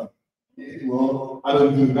expensive. Well, I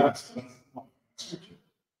don't do that. So that's not scripture.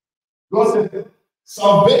 God said,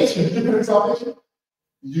 salvation, did you pick salvation?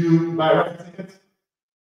 Did you buy a ticket?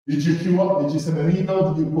 Did you queue up? Did you send an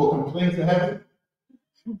email? Did you go complain to heaven?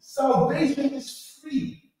 Salvation is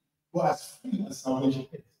free. But as free as salvation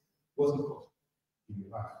is, what's the cost? Give your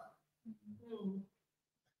life.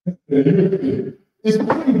 It's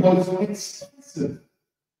free, but it's expensive.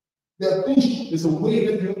 There are things, there's a way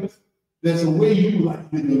that you live. There's a way you like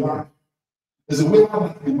to live your life. There's a way I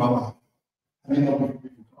like to live my life. I mean, not with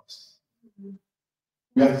Christ.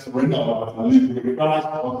 We have to surrender our life and live with Christ.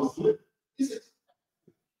 I want to live. Is it?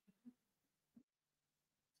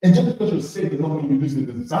 And just because you're saved does not mean you lose the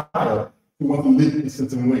desire to want to live in a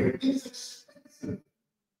certain way. It's expensive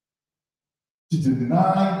to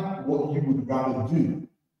deny what you would rather do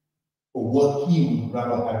or what He would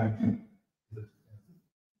rather have you do.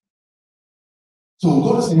 So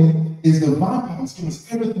what God is saying is the divine power has given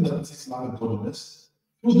us everything that protects life and godliness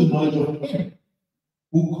through the knowledge of Him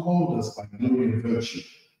who called us by glory and virtue,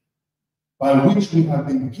 by which we have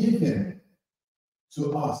been given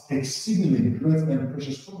to us exceedingly great and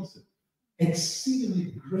precious promises.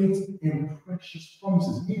 Exceedingly great and precious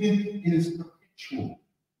promises, meaning it is perpetual.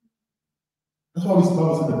 That's why we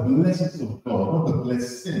start with the blessings of God, not the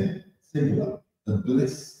blessing, singular. The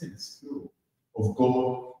blessings, plural, of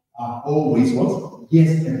God are always what?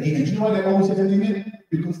 Yes and amen. Do you know why they're always yes and amen?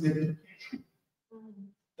 Because they're perpetual.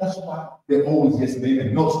 That's why they're always yes and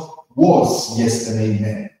amen, not was yes and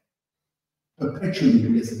amen. Perpetually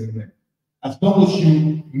yes and amen. As long as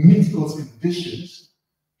you meet God's conditions,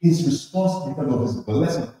 His response in terms of His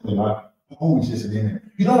blessing in your life are always yes and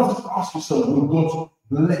amen. You don't have to ask yourself, will God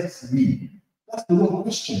bless me? That's the wrong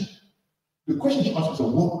question. The question you ask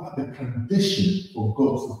yourself, what are the conditions for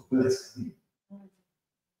God to bless me?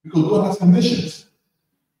 Because God has conditions.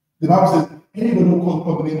 The Bible says, anybody who calls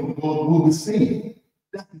upon the name of God will be saved.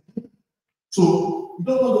 So you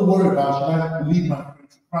don't want to worry about, should I lead my friend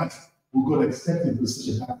to Christ? Will God accept him for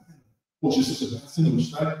such a bad thing? Or should such a bad sin? Or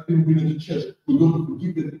should I bring him to church? Will God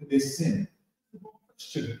forgive them for their sin?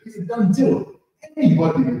 It's a done deal.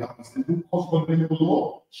 Anybody who calls upon the name of the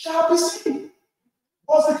Lord shall be saved.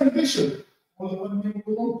 What's the condition? Call upon the name of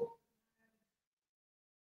the Lord.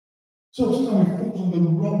 So sometimes we focus on the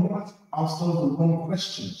wrong, ask ourselves the wrong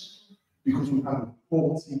questions because we have a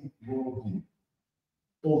faulty worldview,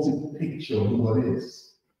 faulty picture of who God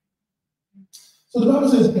is. So the Bible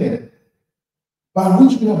says here, by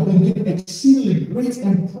which we have been given exceedingly great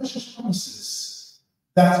and precious promises,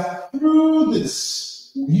 that through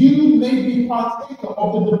this you may be partaker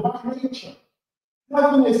of the divine nature,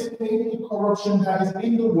 having escaped the corruption that is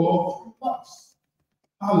in the world through us.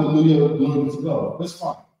 Hallelujah, glory to God. That's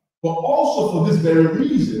fine. But also for this very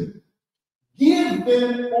reason, give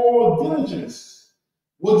them all diligence.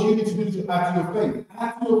 What do you need to do to add to your faith?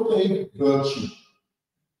 Add to your faith virtue.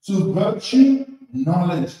 To virtue,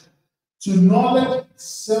 knowledge. To knowledge,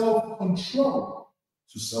 self-control.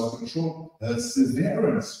 To self-control,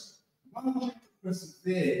 perseverance. Why would you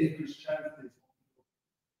persevere if Christianity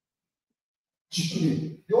is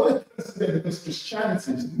you only persevere because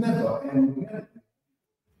Christianity is never and never.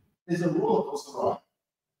 It's a roller coaster ride.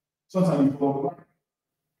 Sometimes you fall back.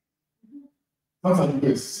 Sometimes you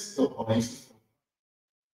get sit up on a system.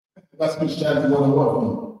 That's Christianity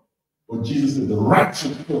 101. But Jesus said the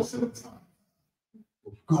righteous fall 7 times.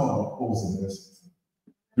 But God holds the mercy.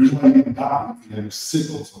 The reason why you didn't die if you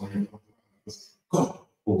sit up on you because God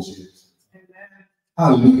holds you.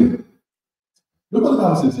 Hallelujah. Look what the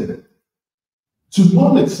Bible says here. To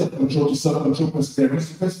knowledge, self-control, to self-control,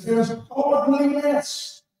 perseverance, to perseverance,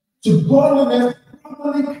 godliness, to godliness,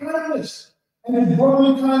 brotherly kindness, and in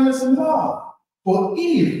brotherly kindness and love. For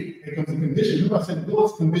if there comes a condition, remember I said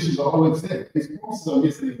God's conditions are always there. His promises are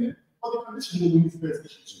yes and amen. But the conditions we need to pay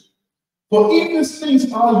attention to. For if these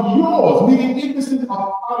things are yours, meaning if these things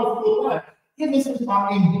are part of your life, if these things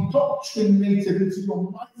are indoctrinated into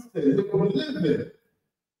your mindset, that you're living,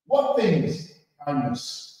 what things?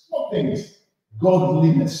 Kindness. What things?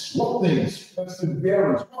 Godliness. What things?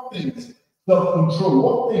 Perseverance. What things? Self-control.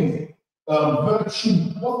 What things? Virtue.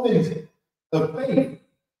 What things? Faith.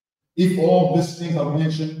 If all these things I've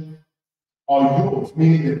mentioned are yours,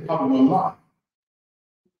 meaning they're part of your life.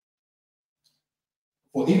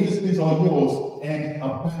 For if these things are yours and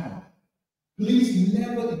abound, please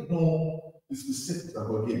never ignore the specifics that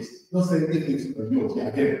God gives. Don't say if things are yours. Yeah,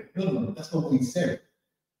 I get it. No, that's not what He said.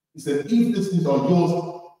 He said, if these things are yours,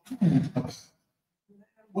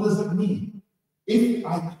 what does that mean? If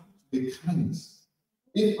I come to the kindness,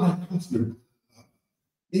 if I come to the love,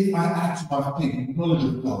 if I add to my faith knowledge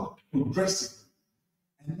of God, progressively,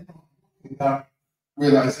 and then with that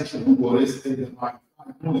realization of who God is in my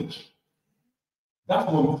knowledge,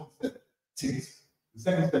 that's one step takes. The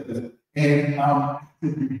second step is, and I'm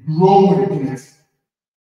actively growing in it.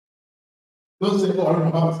 Don't say, oh, I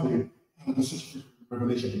don't know how to say, the such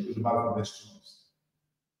revelation is about the next 2 months.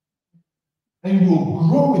 And you're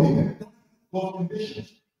growing in it. That's God's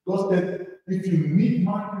conditions. God said, if you meet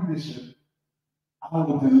my condition, I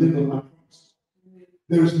will deliver my promise.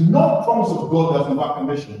 There is no promise of God that's without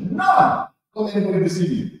condition. None. Don't let anybody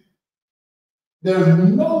deceive you. There is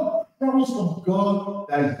no promise of God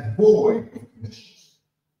that is void of conditions.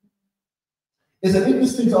 It's an if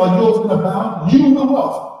these things are yours and abound, you will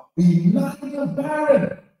what? Be neither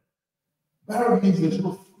barren. Barren means there's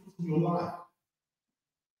no fruit in your life.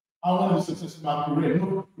 I want to be successful in my career,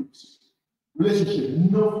 no fruits. Relationship,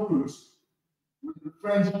 no fruits.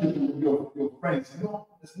 Friendship with your friends, no,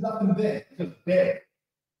 there's nothing there. It's just dead.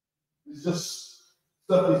 It's just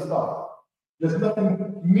stuffy stuff. There's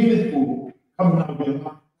nothing meaningful coming out of your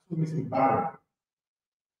life. It makes me barren.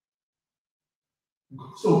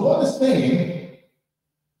 So God is saying,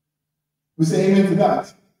 we say amen to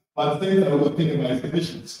that, but the thing that we're thinking about is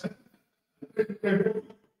conditions.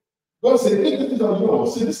 God said, if the things are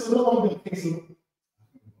yours, see, this is no longer a case of,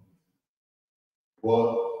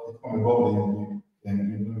 well, if I'm involved in you, and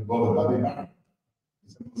you're involved by being married.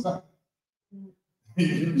 It's simple as that.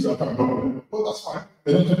 You say, I'm involved. Well, that's fine.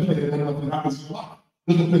 They don't complain when nothing happens in your life.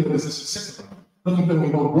 Don't complain when there's a success around. Don't complain when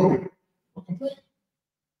you're not growing. Don't complain.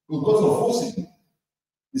 Because God's not forcing you.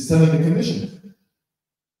 He's telling you the condition.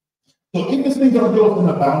 So if these things are yours and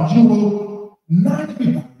abound, you will neither be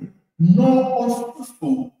barren nor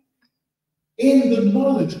unfruitful in the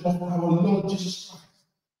knowledge of our Lord Jesus Christ.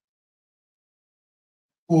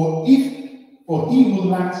 For he who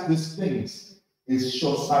lacks these things is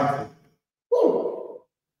short-sighted,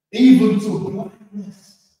 even to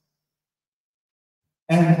blindness,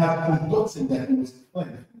 and has forgotten that he was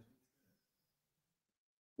cleansed.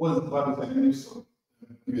 What is the Bible saying? So,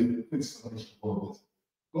 give you a quick explanation of this.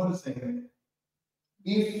 God is saying,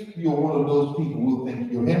 if you're one of those people who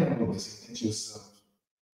think you're hearing all this and think to yourself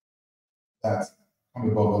that I'm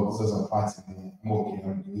above God, this doesn't apply to me, I'm okay,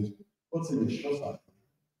 I'm good. God said it's short-sighted.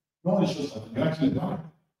 No one is short-sighted, you're actually blind.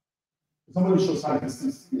 If somebody is short-sighted, you can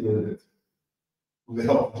still see a little bit with the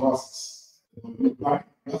help of glasses. You're blind.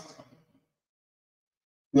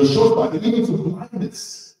 You're short-sighted, even to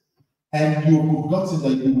blindness. And you've forgotten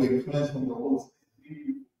that you were cleansed from the old state.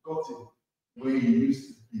 You've forgotten where you used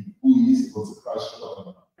to be, who you used to go to Christ.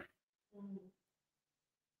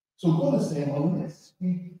 So God is saying, unless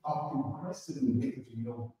we are progressively getting to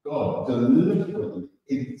know God deliberately,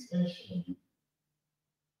 intentionally,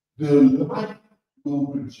 the life will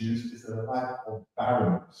produce is a life of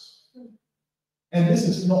barrenness. And this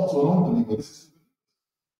is not to an unbeliever, this is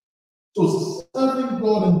so serving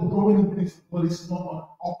God and growing in this, but it's not an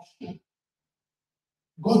option.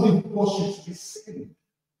 God didn't force you to be saved.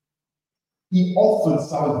 He offered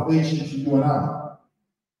salvation to you and I.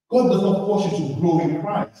 God does not force you to grow in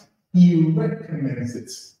Christ. He recommends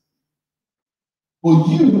it. But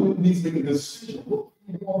you need to make a decision.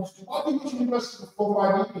 Why did you go to university for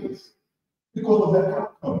 5 years? Because of the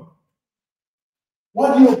outcome.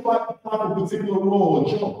 Why do you apply for a particular role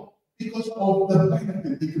or job? Because of the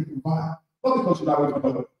benefit it can provide. Not because you like waking up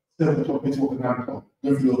at 7 o'clock, it's walking around the clock,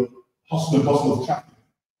 going through the hustle of traffic.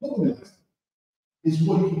 Nobody likes that. It's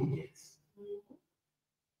what you can get.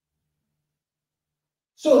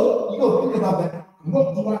 So you got to think about that.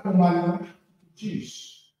 What do I want my life to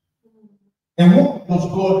produce? And what does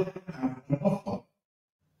God have to offer?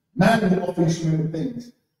 Man will offer you so many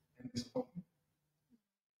things.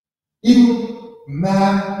 Even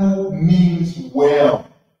man who means well,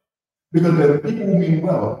 because there are people who mean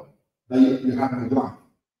well that you have in life,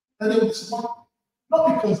 and they will disappoint.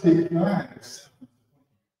 Not because they plan,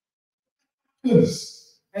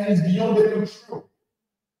 because and it's beyond their control.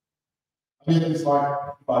 I mean, it's like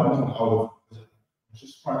if I wasn't out of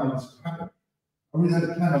just trying this to happen. I really had a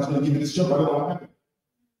plan. I was going to give you this job. I don't know what happened.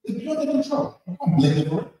 It's beyond their control. I can't blame them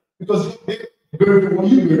for it because they're going through what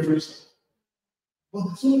you're going through. But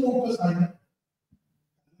there's only one person I know.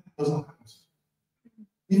 It doesn't happen.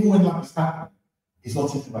 Even when life is happening, it's not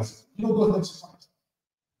taken by myself. You know, God next time.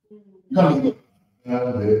 You can't look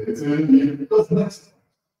it's God's next time.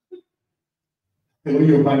 When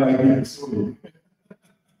you're my idea, sorry.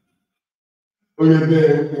 When you're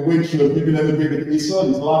there, the wait you're giving everybody the son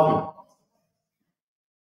is laughing.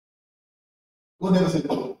 God never said,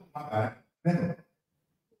 oh, my bad. Never.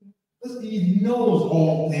 Because he knows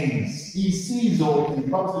all things. He sees all things.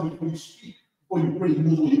 The Bible says before you speak, before you pray, he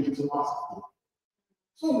knows what you're going to ask for.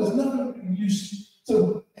 So there's nothing you see.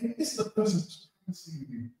 So, and this is the person promising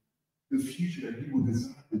you the future that you will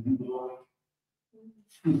desire, that you will like.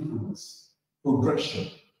 Fruitfulness, progression,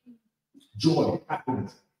 joy,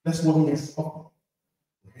 happiness. That's what he has offered.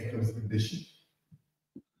 Here comes the condition.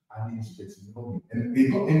 I need to get to know him.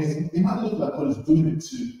 And it might look like God is doing it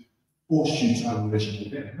to force you to have a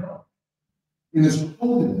relationship with him. No. In his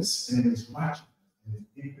holiness and in his righteousness and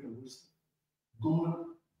his infinite wisdom, God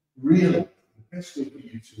realized best way for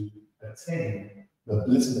you to attain the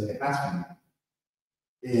blessing that He has for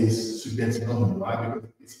you is to get to know Him, right? Because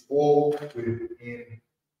it's all within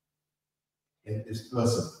in this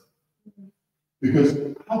person.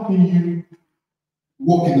 Because how can you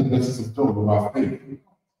walk in the blessings of God without faith?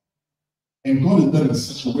 And God has done it in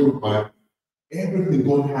such a way whereby everything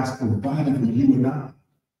God has provided for you and I,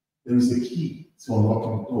 there is a key to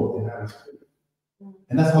unlocking the door, and that is faith.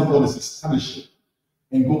 And that's how God is establishing.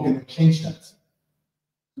 And God can change that.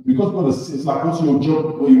 Because God is, it's like, what's your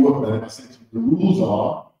job where you work at? And I said, the rules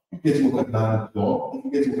are, you get to work at 9 o'clock. If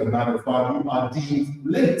you get to work at 9 to 5, you are deemed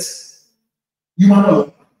late. You might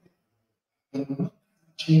not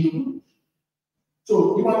change the rules.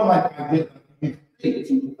 So you might not like idea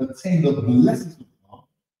to attain the blessings of God,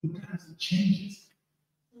 you have to change it.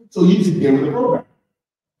 So you need to get with the program.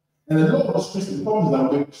 And a lot of us Christian problems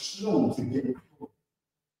that we're slow to get with the program.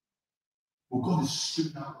 But God is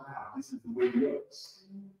strict out loud. This is the way it works.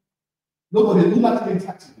 Nobody would like to be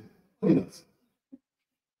taxed. Look at us.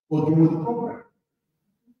 Or get with the program.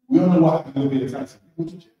 We all know what happens when we get taxed.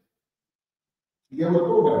 People teach it. You get with the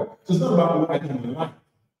program. So it's not about what I do in life.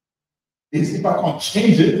 It's if I can't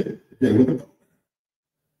change it, get with the program.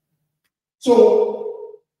 So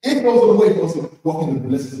it goes a way for us to walk in the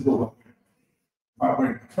blessings of God. While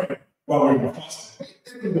we're in prayer, while we're in fasting,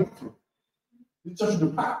 everything goes through. The church will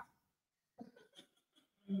be packed.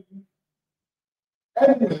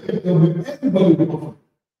 Everybody will be offered.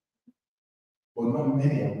 But not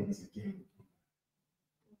many are willing to give.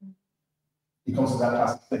 It comes to that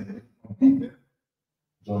last thing.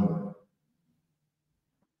 Join them.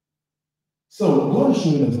 So God is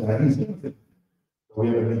showing us that He's going to take we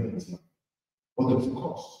ever need in this life. But there's a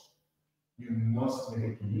cost. You must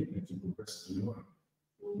make a commitment to progress through life.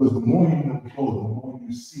 Because the more you know God, the more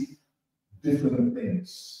you see different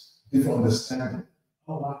things, different understanding.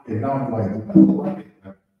 Oh, okay, now I'm like,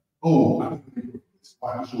 oh, I can do this.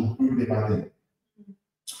 I should bring it by day.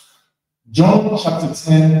 John chapter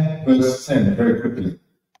 10, verse 10, very quickly.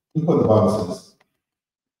 Look what the Bible says.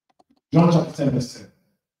 John chapter 10, verse 10.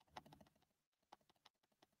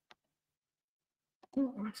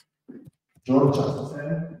 John chapter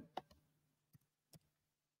 10.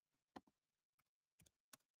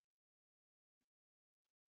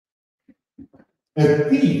 A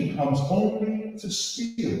thief comes only to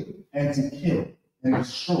steal and to kill and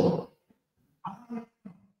destroy. I come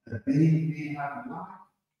that they may have life,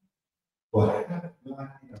 but have life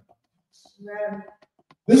in abundance.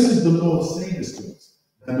 This is the Lord saying this to us.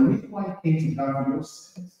 That the reason why He came to die for your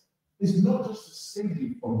sins is not just to save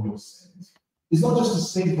you from your sins. It's not just to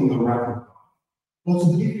save you from the wrath of God, but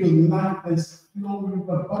to give you a life that's flowing with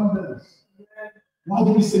abundance. Why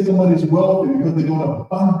do we say somebody is wealthy? Because they got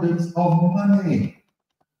abundance of money.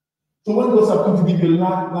 So when God says, come to give you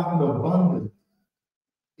life in abundance,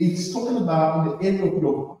 it's talking about in the area of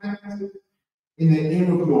your finances, in the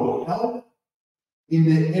area of your health, in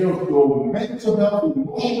the area of your mental health,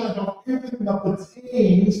 emotional health, everything that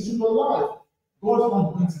pertains to your life. God is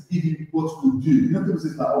not going to give you what to do. Nothing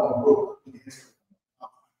says that, oh, I'm broke. It's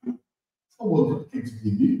not what God came to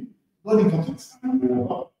give you. God didn't come to time you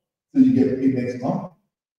up so you get paid next month.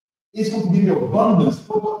 It's going to give you abundance.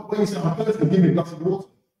 When you say, I'm going to give you a glass of water,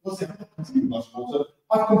 God said, I'm not going to give you a glass of water.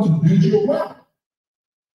 I've come to build you a well.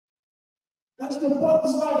 That's the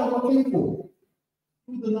purpose of that I'm looking for.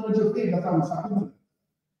 Through the knowledge of faith, that's how it's happening.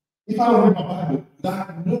 If I don't read my Bible,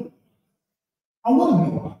 that no. I want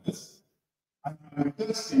to know about this. I'm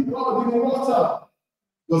thirsty. God, give me water.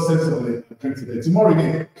 God sends somebody to drink today. Tomorrow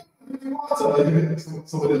again, give me water.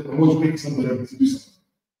 Somebody, I'm going to make somebody to do something.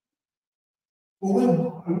 But when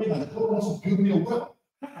I realize God wants to build me a well,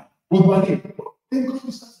 what do I need? Then God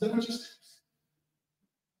starts the righteous steps.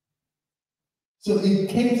 So it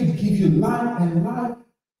came to give you life and life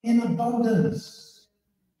in abundance.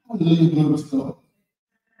 Hallelujah, glory to God.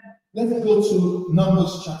 Let's go to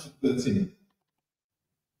Numbers chapter 13.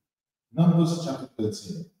 Numbers chapter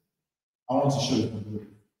 13. I want to show you something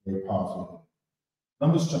very powerful.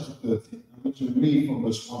 Numbers chapter 13. I'm going to read from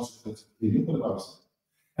verse 1 to 33. Look what the Bible says.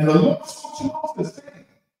 And the Lord spoke to Moses, saying,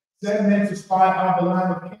 send men to spy out the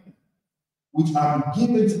land of Canaan, which I am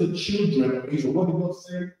given to the children of Israel. What did God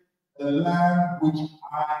say? The land which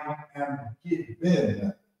I am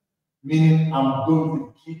given. Meaning I'm going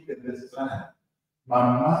to keep in this land.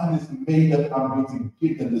 My mind is made up, I'm going to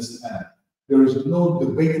give them this land. There is no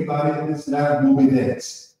debate about it, this land will be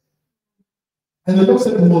theirs. And the Lord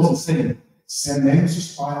said to Moses, saying, send men to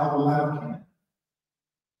spy out the land of Canaan,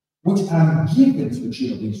 which I am given to the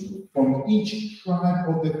children of Israel. From each tribe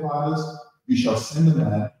of their fathers, you shall send a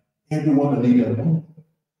man, everyone a leader among them.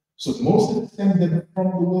 So Moses sent them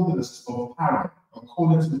from the wilderness of Paran,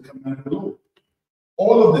 according to the command of the Lord.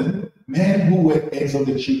 All of them, men who were heads of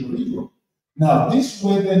the children of Israel. Now, these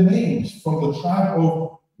were their names from the tribe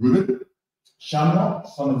of Reuben, Shammah,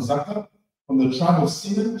 son of Zakkar; from the tribe of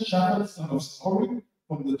Simeon, Shaphat, son of Sori;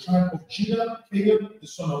 from the tribe of Judah, Caleb, the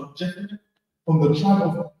son of Jephunneh; from the tribe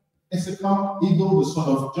of Issachar, Edo, the son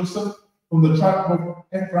of Joseph; from the tribe of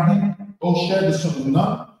Ephraim, Osher, the son of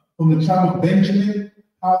Nun; from the tribe of Benjamin,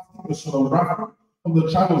 Palti, the son of Rapha; from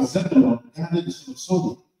the tribe of Zebulun, Gad, the son of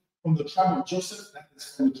Sodi; from the tribe of Joseph, that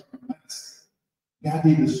is from the tribe of Manasseh,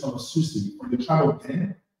 Gadi, the son of Susi; from the tribe of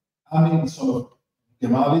Ben, Ami, the son of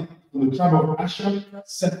Gemali; from the tribe of Asher,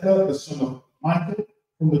 Sethur, the son of Michael;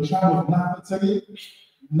 from the tribe of Naphtali,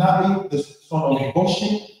 Nabi, the son of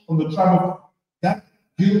Boshi; from the tribe of Gad,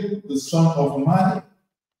 Gil, the son of Mani.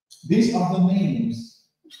 These are the names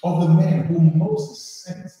of the men whom Moses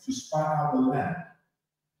sent to spy out the land.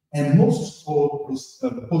 And Moses called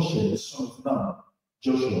Hoshea, the son of Nun,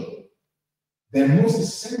 Joshua. Then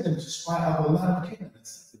Moses sent them to spy out the land of Canaan and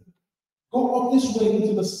said to them, "Go up this way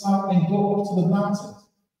into the south and go up to the mountains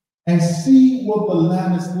and see what the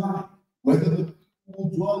land is like, whether the people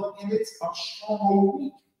who dwell in it are strong or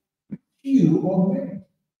weak, few or many,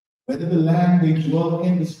 whether the land they dwell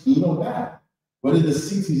in is good or bad, whether the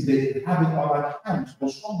cities they inhabit are like camps or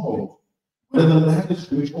strongholds, whether the land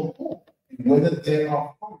is rich or poor, and whether there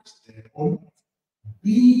are forests there or not.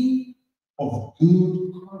 Be of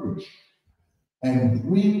good courage and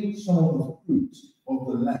bring some of the fruit of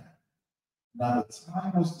the land." Now the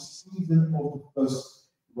time was the season of the first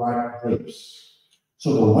ripe grapes.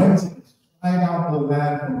 So they went and spied out the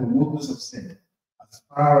land from the wilderness of Sin, as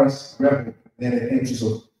far as Rebel, near the edges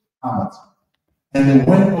of Hamath. And they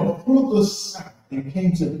went up through the south and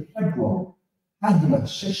came to Hebron, Hagmah,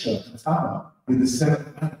 Shesha, and Tamar, with the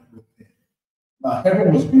seventh man with them. Now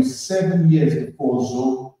Hebron was built 7 years before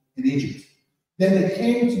Zoar in Egypt. Then they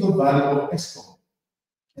came to the valley of Eshcol,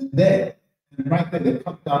 and right there, they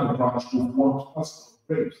cut down a branch to one cluster of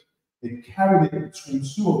grapes. They carried it between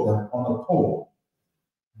two of them on a pole.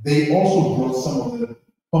 They also brought some of the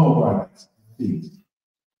pomegranates and figs.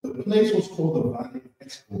 The place was called the Valley of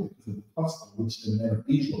Eshcol because of the cluster which the men of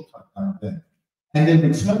Israel cut down then. And they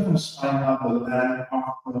returned from spying out the land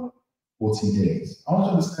after 40 days. I want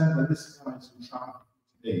to understand that this is coming to travel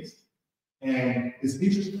for 40 days. And it's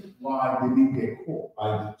interesting why they didn't get caught by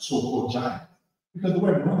the so-called giants. Because they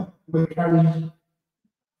weren't running. They were carrying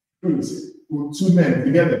fruits with two men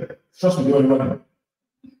together. Trust me, they weren't running.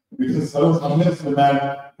 Because I'm never seen a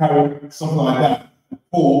man carry something like that.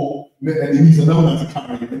 Or and he needs another man to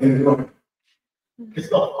carry it and then run.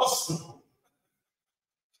 It's not possible.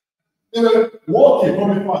 They were walking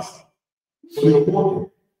very fast. So they were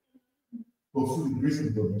walking. But through the grace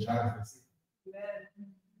of God, the giants.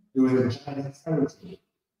 They were in the giant's territory.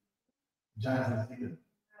 Giants had taken.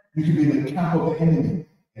 You could be in the camp of the enemy,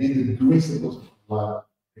 and in the grace of God,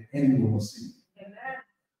 the enemy will not see.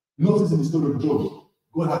 Notice in the story of Job,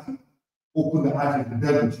 God had to open the eyes of the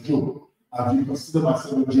devil to Job. Have you considered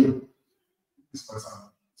myself Job? This person.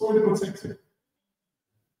 So we protected.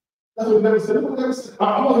 That's what we never said. We never said.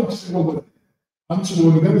 I'm not interested in what I'm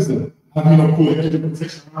sure we never said. Have you not put any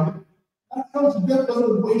protection around it? That tells you God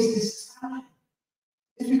doesn't waste his time.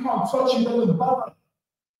 If you can't touch him, doesn't bother.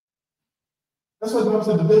 That's why the Bible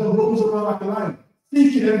said the devil roams around like a lion,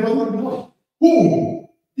 seeking everybody to know whom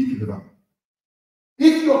he can devour.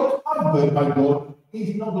 If you're covered by God,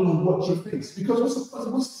 he's not going to watch your face. Because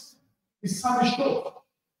what's his time is short.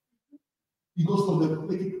 He goes for the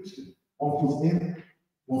wicked Christian. One foot in,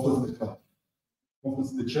 one foot in the club. One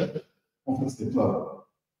foot in the church, one foot in the club.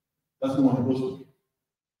 That's the one he goes to.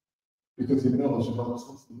 Because he knows you're not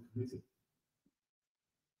supposed to be committed.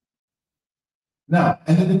 Now,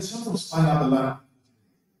 and then the temple spied out the land.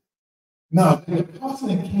 Now, they departed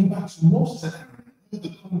and came back to Moses and Aaron,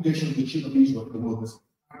 the congregation of the children of Israel in the wilderness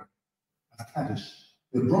at Kadesh.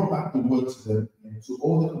 They brought back the word to them and to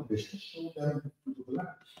all the congregation, showed them the fruit of the land.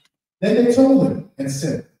 Then they told them and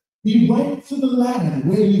said, "We went to the land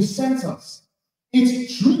where you sent us. It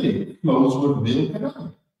truly flows with milk and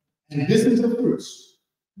honey, and this is the fruits.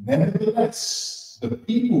 Nevertheless, the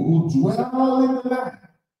people who dwell in the land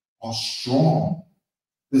are strong.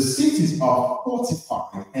 The cities are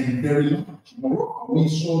fortified and very large. Moreover, we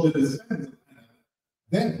saw the descendants of Anak.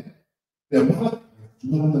 Then the Amalekites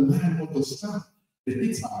dwell in the land of the south, the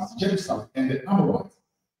Hittites, Jebusites, and the Amorites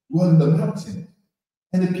dwell in the mountains,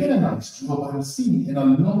 and the Canaanites dwell by the sea and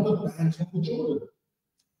along the banks of the Jordan."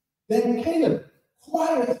 Then Caleb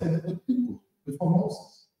quieted the people before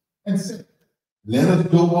Moses and said, "Let us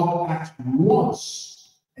go up at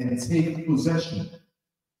once and take possession.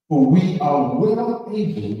 for we are well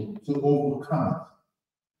able to overcome it.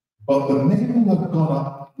 But the men who have gone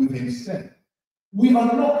up with him said, we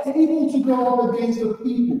are not able to go up against the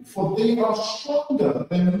people, for they are stronger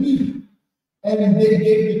than we. And they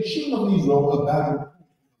gave the children of Israel a bad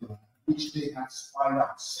report, which they had spied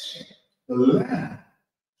out, saying, the land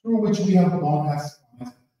through which we have gone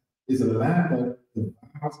is a land that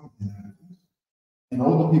devours the inhabitants, and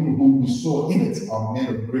all the people whom we saw in it are men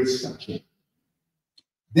of great stature.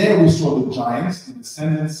 There we saw the giants, the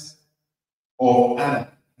descendants of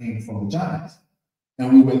Anak came from the giants,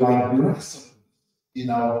 and we were like grasshoppers in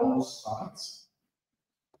our own sight,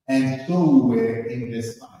 and so we were in their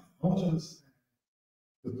sight. I want you to understand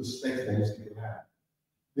the perspective that these people had.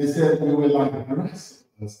 They said we were like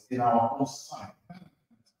grasshoppers in our own sight,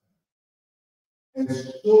 and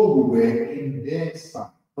so we were in their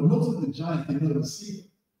sight. But notice the giants did not see it,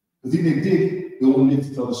 because if they did, they wouldn't live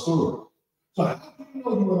to tell the story. So how do you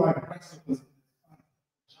know you were like grasshoppers?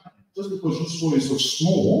 Just because you saw it so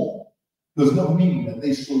small does not mean that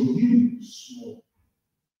they saw you small.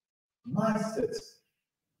 Mindset.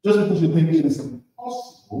 Just because you think it is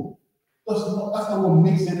impossible, that's not what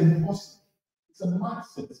makes it impossible. It's a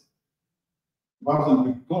mindset. Rather than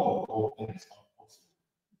with God, all things are possible.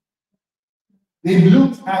 They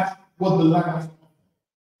looked at what the land was,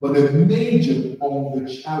 but they majored on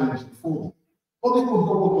the challenge before them. But they could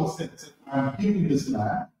go what God said, I'm giving this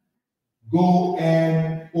land, go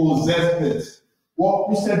and possess this. Well,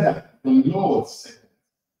 who said that? The Lord said that,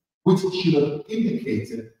 which should have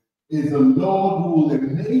indicated is the Lord who will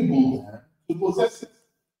enable them to possess it.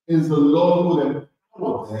 Is the Lord who will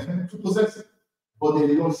empower them to possess it. But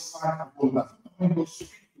they lost sight of all that. When God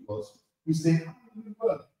speaks to us, we say, how do we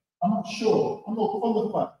work? I'm not sure. I'm not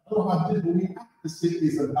qualified. I don't have this, but we have to say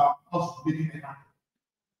this about us making it happen.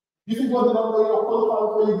 You think God did not know you're qualified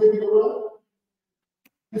before you give the word?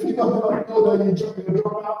 You think God did not know that you're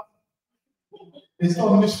drop out? It's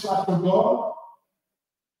not a misflash from God.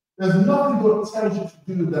 There's nothing God tells you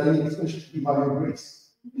to do that He expects you to do by your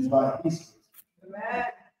grace. It's by His grace. Amen.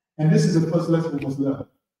 And this is the first lesson we must learn.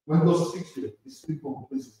 When God speaks to you, He speaks from a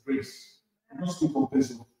place of grace. He doesn't speak from a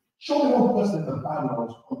place of. Show me one person in the Bible that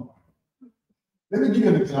was qualified. Let me give you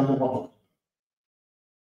an example of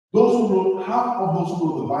those who wrote, half of those who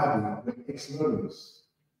wrote the Bible were ex-murderers.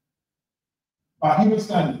 By human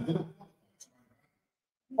standards, they don't qualify.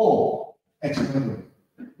 Paul, ex-murderer.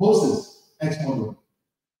 Moses, ex-murderer.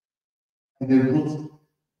 And they wrote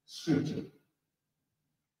scripture.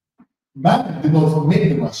 Man did not make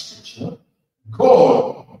them write scripture.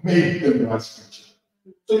 God made them write scripture.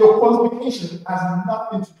 So your qualification has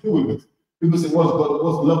nothing to do with it. People say, what's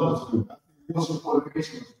love to do? What's your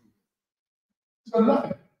qualification to do? It's got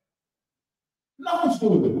nothing. Nothing to do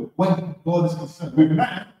with it. When God is concerned with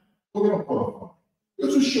man, we're not qualified. You're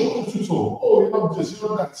too short, you're too tall. Oh, you're not this, you're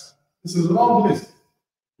not that. This is a long list.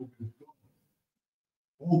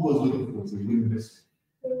 All God's looking for is a willing vessel.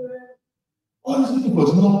 All He's looking for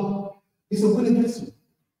is not, it's a willing vessel.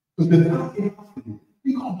 Because the last thing has to do,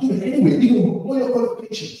 you can't do it anyway, even with all your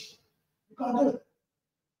qualifications. You can't do it.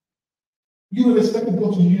 You would expect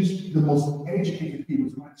God to use the most educated people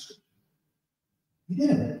to write scripture. He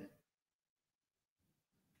didn't.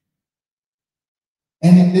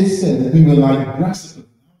 And they said that we were like grasshoppers,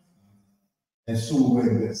 and so we were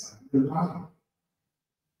in this. You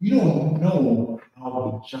don't know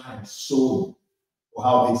how the giants saw or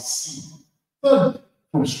how they see. But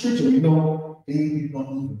from scripture, we know they did not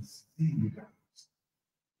even see you guys.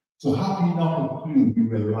 So how can you now conclude we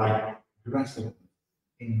were like grasshoppers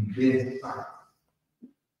in their sight?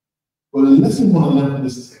 Well, the lesson we want to learn from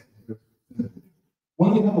this text is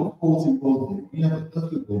when you have a faulty worldview, you have an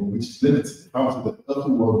earthly worldview which is limited. How the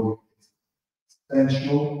earthly worldview is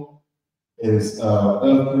essential, is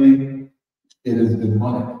earthly, it is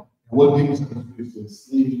demonic. And what demons can do is to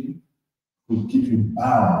enslave you, to keep you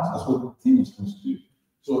bound. That's what demons can do.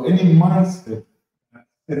 So any mindset that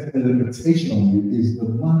sets a limitation on you is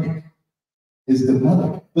demonic. It's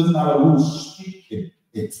demonic. Doesn't matter who's speaking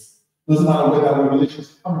it. Doesn't matter where that revelation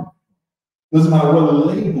is coming from. Doesn't matter what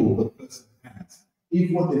label the person has.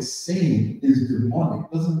 If what they're saying is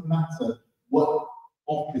demonic, doesn't matter what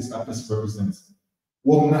office that person represents.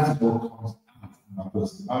 What matters what comes out from that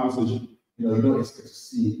person. The Bible says, you don't expect to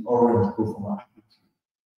see orange grow from an apple tree.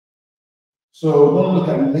 So don't look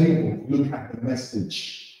at label, look at the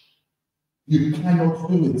message. You cannot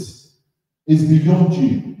do it. It's beyond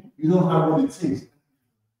you. You don't have what it takes.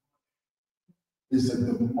 It's a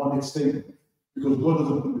demonic statement. Because God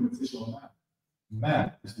doesn't put limitation on man.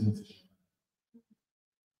 Man is the limitation.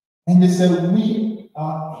 And they said, we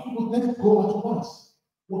are able, let's go at once.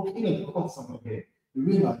 What kind of call someone here? You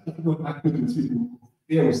realize that people act with people,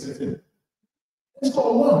 fear will set in. It's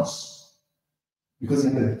got once. Because he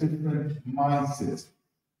had a different mindset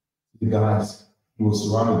to the guys he was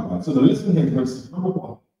surrounded by. So the lesson here is number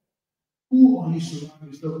one, who are you surrounding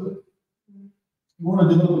yourself with? You want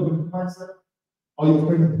to develop a good mindset? Are your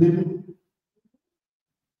friends living?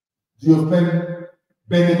 Do your friend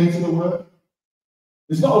bend into the word?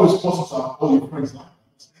 It's not always possible to have all your friends like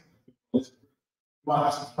that. You might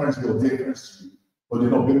have some friends who are dear friends to you, but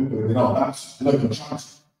they're not biblical, they're not even trying to.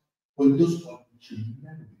 But those ones should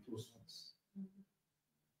never be close friends.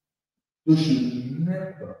 Those should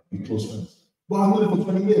never be close friends. Well, I've known them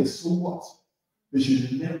for 20 years, so what? They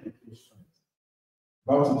should never be close friends.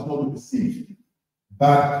 The Bible says, not be deceived.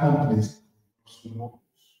 Bad companies corrupt morals.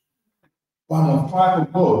 But I'm on fire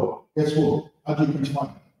for God. Guess what? How do you preach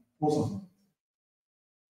fire? For something.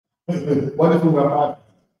 Why do you think we're fire?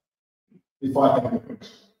 If I can be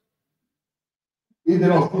preached. If they're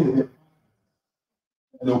not saved, and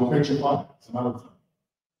they will preach your fire. It's a matter of time.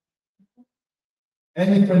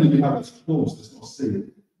 Any friend that you have that's close that's not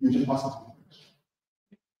saved, you just ask them to be preached.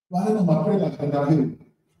 But I don't know, my prayer life went downhill.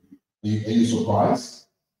 Are you surprised?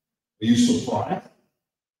 Are you surprised?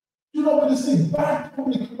 Do not be the same. Bad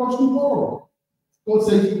company corrupts good moral. God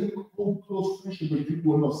says if you hold close friendship with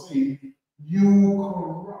people who are not saved, you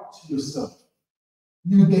corrupt yourself.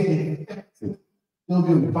 You get infected. There'll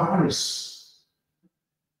be a virus.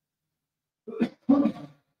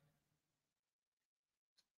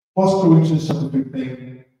 First Corinthians chapter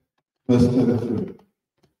 15, verse 33.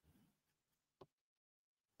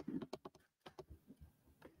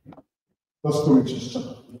 First Corinthians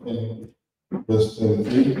chapter 15, verse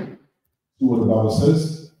 33. See what the Bible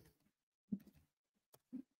says.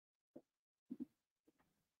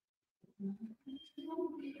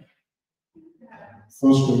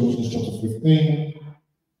 First Corinthians chapter 15,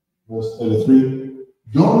 verse 33.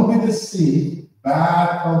 Don't be deceived.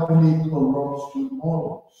 Bad company corrupts good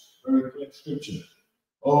morals. Very clear scripture.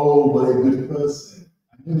 Oh, but a good person.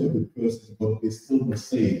 I know they're a good person, but they're still not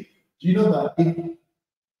saved. Do you know that if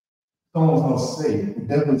someone's not saved, the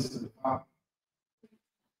devil is still the power?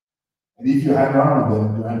 And if you hang around with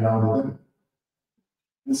them, you hang around with them.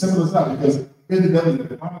 It's simple as that, because if the devil is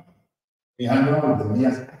the power, you hang around with them, he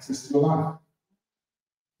has access to your life.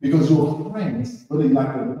 Because your friends, whether you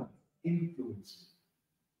like it or not, influence you,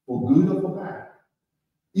 for good or for bad,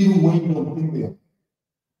 even when you don't think they are.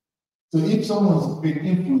 So if someone's being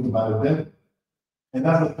influenced by the devil, and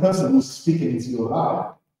that's the person who's speaking into your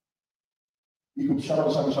life, you can shout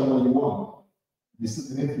what you want. This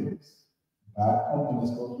is an influence. Bad company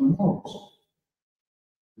is called good morals.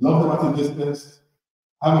 Love them at a distance,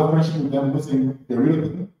 have a friendship with them, listen, they're real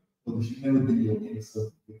with them, but they should never be your inner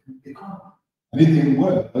circle. They can't. And if they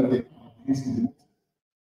were, but they can't.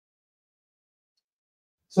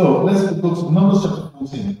 So let's go to Numbers chapter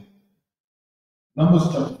 14. Numbers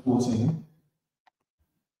chapter 14.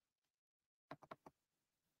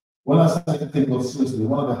 When I started to take God seriously,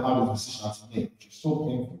 one of the hardest decisions I had to make, which was so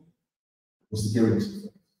painful, was to get rid of some things.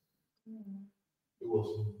 It was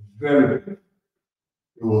very big.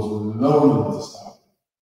 It was lonely to start.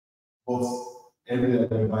 But every day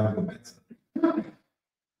I went by the better.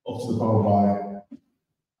 Up to the point where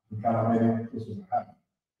the kind of many Christmas I have.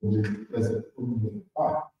 There's a only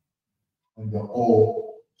 5. And they're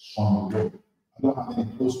all strong in the Lord. I don't have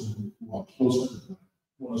any close friends who are close friends with me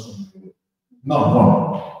who are strong in the Lord. Not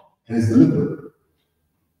one. And it's deliberate.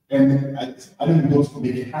 And I didn't go to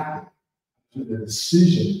make it happen. To the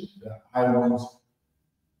decision that I want to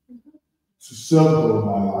serve God in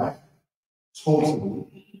my life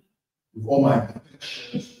totally, with all my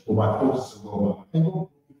affections, or my focus to God, and God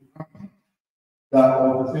that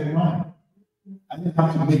all the same mind. I didn't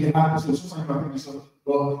have to make it happen. So sometimes I think myself,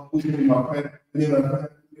 well, who's going to be my friend?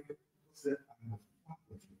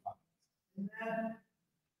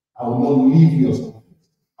 I will not leave you as orphans.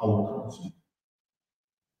 I will come to you.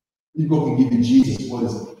 If God can give you Jesus, what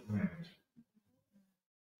is it?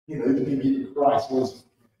 You know, if you can give you Christ, what is it?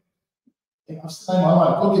 And I've spent my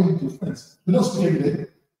life, God gave me good friends. We don't speak every day.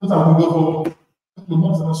 Sometimes we go for a couple of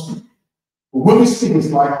months and not speak. But when we speak,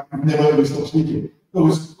 it's like we've never ever stopped speaking. So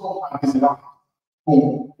it's God and His life. But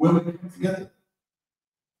when we come together,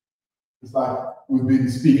 it's like we've been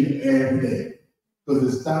speaking every day. Because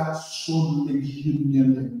there's that solid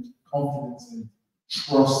union and confidence and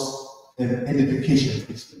trust and edification that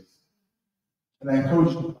takes place. And I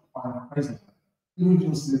encourage you to find friends like that. Even if you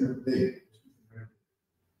don't see them every day,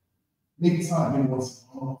 make time, maybe once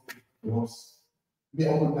a month, once. Get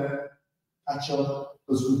over there, catch up,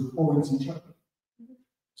 because we pour into each other.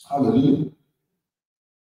 Hallelujah.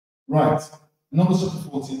 Right. Numbers chapter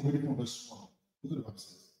 14, reading from verse 1. Look at the Bible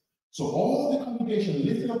says. So all the congregation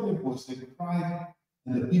lifted up their voice, they cried,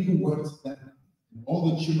 and the people wept that night. And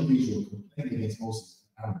all the children of Israel complained against Moses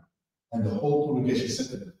and Aaron. And the whole congregation said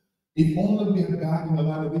to them, if only we had died in the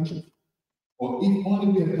land of Egypt, or if only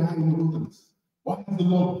we had died in the wilderness. Why has the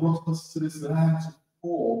Lord brought us to this land to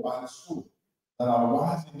fall by the sword, that our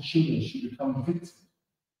wives and children should become victims?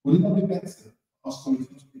 Would it not be better for us to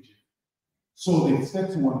return to Egypt? So they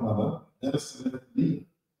said to one another, let us select a leader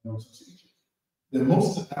and return to Egypt. Then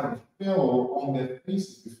Moses and Aaron fell on their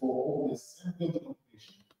faces before all the assembly of the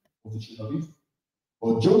congregation of the children of Israel.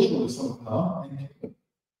 But Joshua the son of Nun and Caleb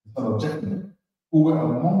the son of Jephunneh, who were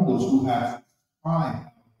among those who had spied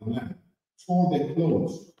out the land, tore their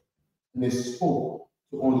clothes, and they spoke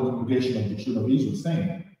to all the congregation of the children of Israel,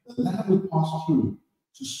 saying, the land we pass through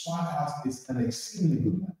to spy out is an exceedingly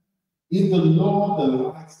good land. If the Lord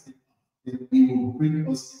delights in us, then he will bring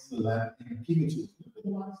us into the land and give it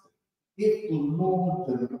to us. If the Lord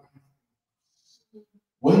delights in us,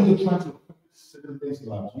 when you're trying to accomplish certain things in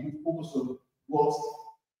life, you focus on what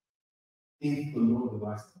if the Lord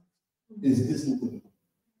delights in us. Is this the will?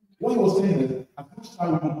 What he was saying is, as much as I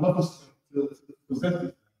would love us to possess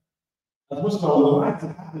this, as much as I would like to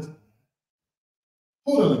have this,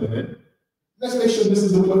 hold on a minute. Let's make sure this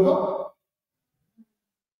is the will of God.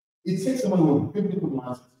 It takes someone with biblical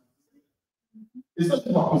mindset. It's not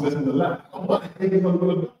about possessing the land. I want to take it on the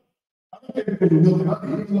will of God. I don't care if people will not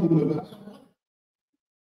be. It's not the will of God.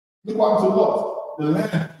 Look what happened to Lot. The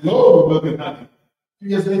land, Lord, will look at 2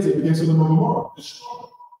 years later, it became Sodom and Gomorrah. Destroyed.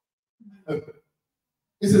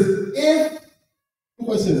 It says,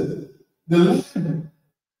 it says, the land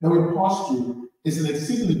that we pass through is an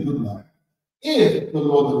exceedingly good land. If the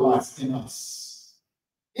Lord delights in us,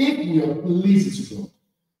 if we are pleasing to God,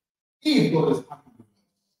 if God is happy with us,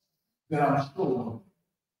 then I'm sure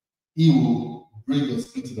he will bring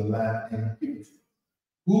us into the land and give it to us.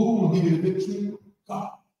 Who will give you the victory? God.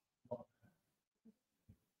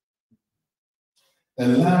 The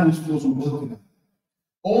land which flows with milk and honey.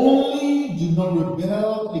 Only do not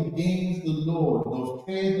rebel against the Lord, nor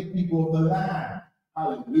fear the people of the land.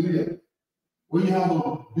 Hallelujah. When you have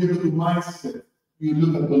a biblical mindset, you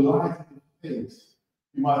look at the life of the face,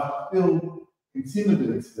 you might feel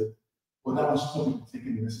intimidated, but that will stop you from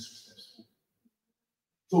taking the necessary steps forward.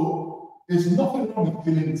 So there's nothing wrong with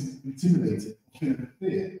feeling intimidated, feeling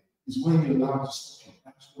fear. It's when you allow it to stop you.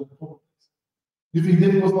 That's what the problem is. You think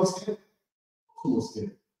David was not scared? He was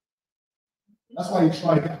scared. That's why he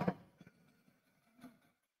tried out.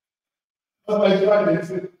 That's why he tried it and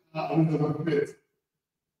said, I'm going to quit.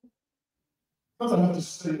 Sometimes you have to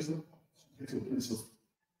say yourself, get to a place of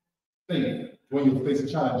faith when you're facing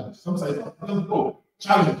challenges. Sometimes it doesn't go.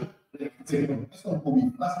 Challenge. That's not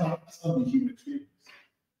the human experience.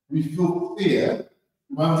 We feel fear.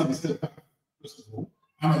 We might take a step back, first of all,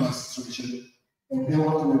 analyze the situation, and then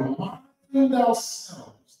what to remind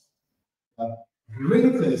ourselves that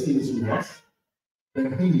greater is he is with us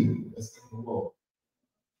than he is in the world.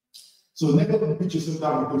 So never beat yourself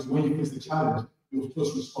down because when you face the challenge, your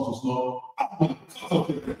first response is not, I'm going to cut off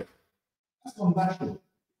your head. That's not natural.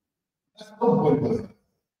 That's nobody does that.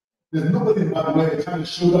 There's nobody in the Bible where the challenge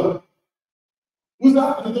showed up. Who's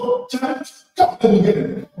that? The Lord challenge? Come let me get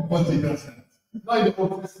it. Nobody does that. Not in the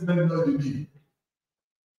Old Testament, not in the New.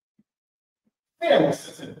 Fear was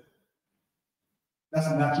certain. That's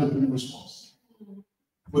a natural human response.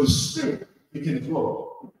 But the Spirit became as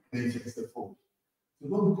well. Then you take a step forward. So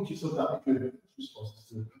don't put yourself that big response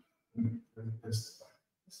to testify.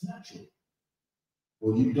 It's natural.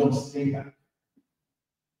 Well, you don't stay back.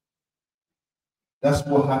 That's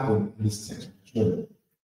what happened in this text.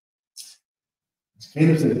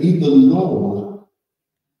 Caleb said, if the Lord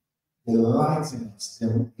delights in us,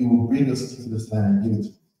 then he will bring us into this land and give it to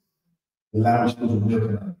us. The land which flows with milk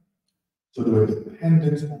and honey. So they were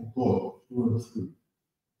dependent on God through and through.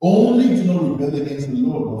 Only do not rebel against the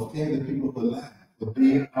Lord or fear the people of the land, for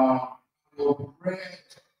they are our bread.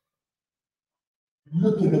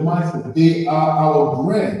 Look at the mindset. They are our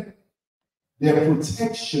bread. Their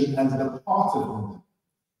protection has departed from them.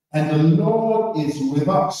 And the Lord is with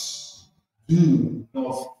us. Do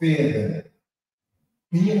not fear them.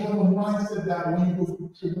 Can you have a mindset that when you go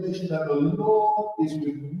through tribulation, that the Lord is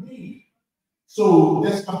with me? So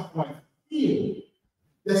despite what I feel,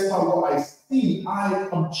 despite what I see, I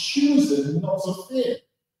am choosing not to fear.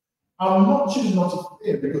 I'm not choosing not to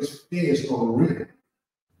fear because fear is not real.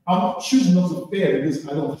 I'm not choosing not to fear because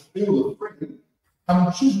I don't feel afraid.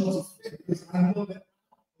 I'm choosing not to fear because I know that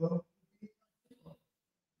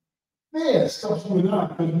fear stops you and I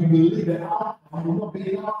because we believe that our outcome will not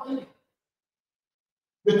be in our favor.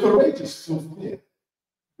 The courageous feel fear.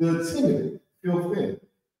 The timid feel fear.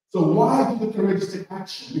 So why do the courageous take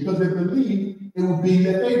action? Because they believe it will be in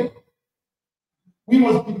their favor. We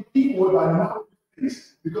must be people by not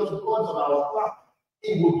face because God's on our side.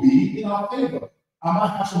 It will be in our favor. I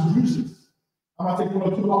might have some bruises. I might take 1 or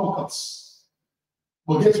 2 uppercuts.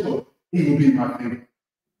 But guess what? It will be in my favor.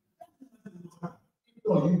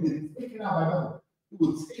 You've been taken out by God. It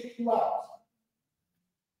will take you out.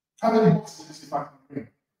 How many boxes if I can bring?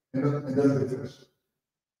 It doesn't get touched.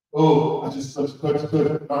 Oh, I just touched.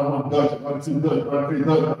 Round 1, dodge. Round 2, dodge. Round 3,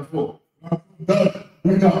 dodge. Round 4, dodge.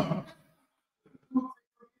 We're done.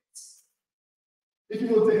 If you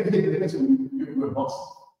don't take a hit, that's what you're a boxer.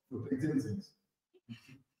 You're things.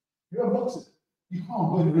 You're a boxer. You can't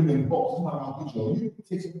go in the ring and box, no matter how good you are. You can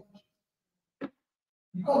take some punches.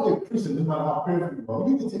 You can't be a Christian, no matter how perfect you are.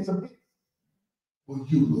 You can take some hits.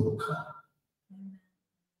 But you will come.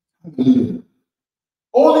 Hallelujah.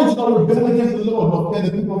 All these are rebel against the Lord, not fear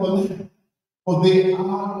the people of the land. For they are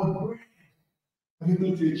our bread. And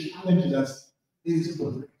people to challenge us is the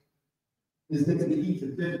bread. It's there to be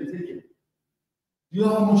eaten, there to be taken. You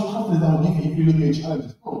know how much confidence that will give you if you look at your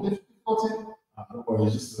challenges? Oh, they've got it. Don't worry,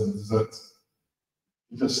 it's just a dessert.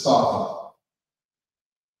 You just start.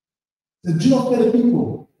 So do not fear the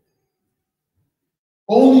people.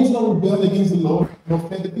 Only do not rebel against the Lord, nor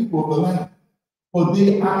fear the people of the land. For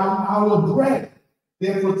they are our bread.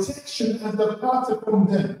 Their protection has departed from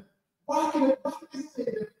them. Why can they say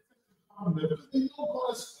that from them? Because they know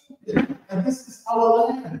God is stupid, and this is our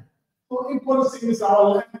land. So if God is saying it's our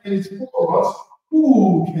land and it's for us,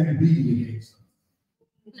 who can be against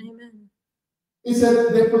us? Amen. He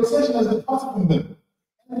said their protection has departed from them.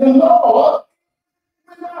 And the Lord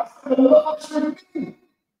is with us. The Lord is with me.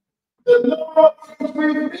 The Lord is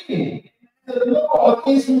with me. The Lord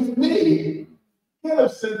is with me.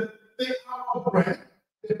 Caleb said, they are our bread.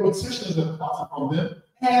 Their protection has departed from them.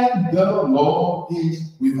 And the Lord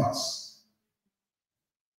is with us.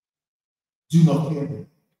 Do not fear them.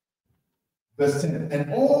 Verse 10.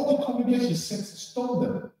 And all the congregation sent to stone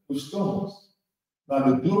them with stones.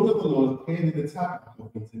 Now the glory of the Lord appeared in the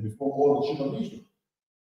tabernacle before all the children of Israel.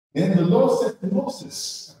 Then the Lord said to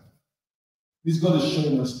Moses, this God is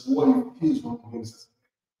showing us what he feels when he gives us.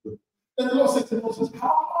 Then the Lord said to Moses, how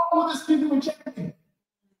long will this people reject me?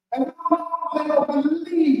 And how long will they not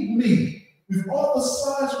believe me with all the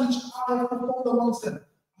signs which I have performed amongst them?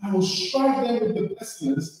 I will strike them with the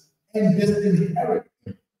pestilence and disinherit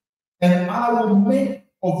them. And I will make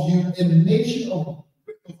of you a nation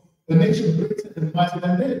greater and mightier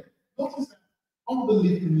than they. Notice that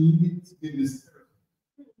unbelief can lead to this territory.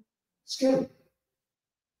 Scary.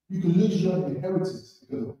 You can lose your inheritance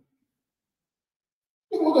because of it.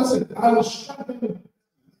 Look what God said, I will strike them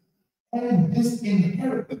and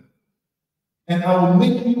disinherit them. And I'll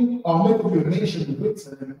make of you a nation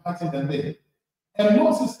greater and mightier than they. And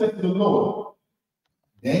Moses said to the Lord,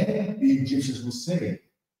 then the Egyptians will say,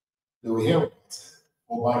 they will hear it,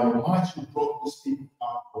 for by your might you brought this people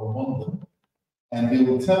out from among them, and they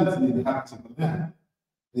will tell it to the inhabitants of the land.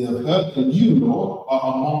 They have heard that you, Lord,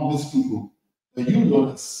 are among this people, that you, Lord,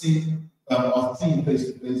 are seen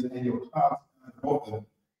face to face, and your clouds are above them,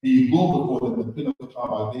 and you go before them, the pillar of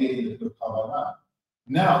cloud by day and the pillar of cloud by night.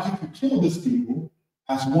 Now, if you kill this people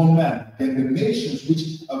as one man, then the nations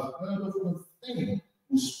which have heard of your fame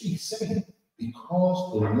will speak, saying,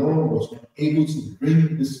 because the Lord was not able to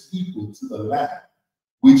bring this people to the land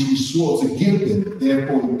which he swore to give them,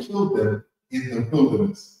 therefore he killed them in the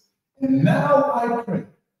wilderness. And now I pray,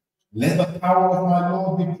 let the power of my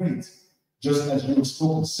Lord be great, just as you have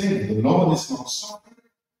spoken, saying, the Lord is long suffering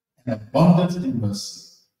and abundant in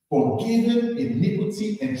mercy, forgiving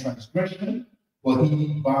iniquity and transgression, but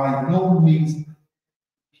he by no means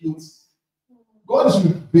kills. God is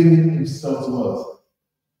revealing himself to us.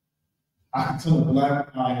 I can turn a blind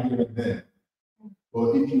eye here and there.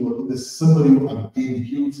 But if there's somebody who has been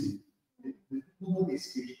guilty, nobody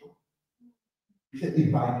escapes from. He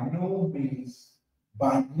said, by no means,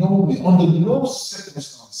 under no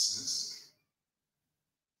circumstances,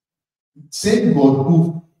 same God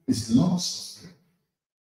who is long suffering,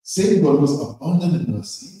 same God who is abundant in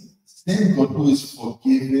mercy, same God who is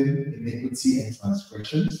forgiving iniquity and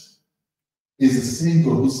transgressions, is the same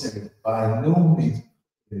God who said, by no means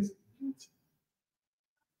is guilty.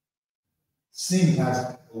 Sin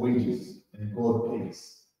has wages and God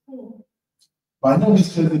pays. By no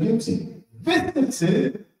means is the guilty.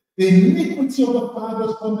 Visited the iniquity of the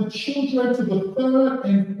fathers on the children to the third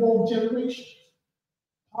and fourth generation.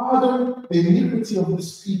 Pardon the iniquity of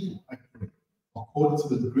this people, I pray, according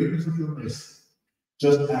to the greatness of your mercy,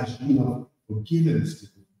 just as you have forgiven this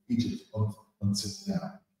people of Egypt until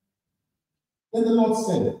now. Then the Lord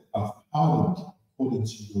said, I've pardoned according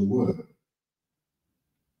to your word.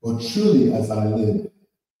 But truly as I live,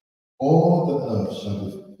 all the earth shall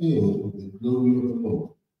be filled with the glory of the Lord,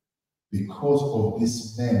 because of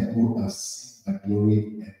these men who have seen my glory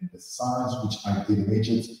and the signs which I did in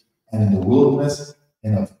Egypt and in the wilderness,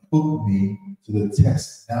 and have put me to the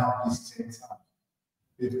test now these 10 times.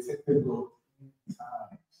 They've tested God 10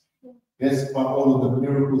 times. That's why all of the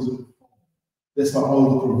miracles of the that's why all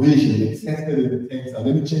the provision they tested it in 10 times.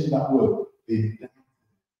 Let me change that word. They did 10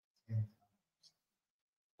 times.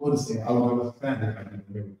 What is saying? I will understand if I did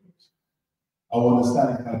miracles. I will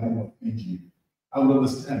understand if I did not feed you. I will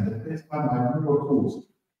understand that that's why my miracles,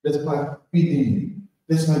 that's why feeding you,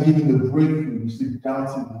 that's why giving the breakthrough, you still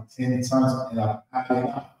doubting me 10 times and I'm happy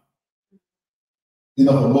enough. You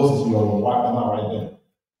know, for Moses, you are wiping out right there.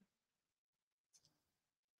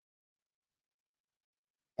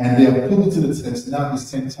 And they have put me to the test now these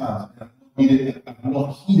 10 times. And I've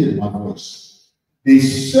not heeded my voice. They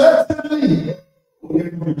certainly will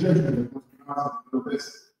get the judgment because of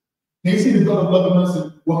this. Can you see the God of love and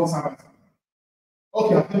mercy working side by side?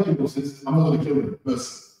 Okay, I've killed you, Moses. I'm not going to kill you.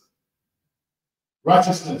 Mercy.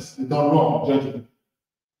 Righteousness, they've done wrong, judgment.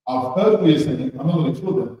 I've heard what you're saying. I'm not going to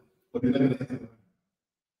kill them, but they're never going to kill them.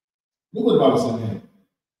 Look what the Bible says here.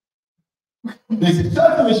 They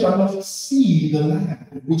certainly shall not see the land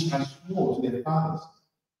of which I swore to their fathers,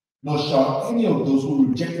 nor shall any of those who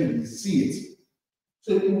rejected me see it.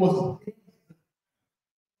 So it was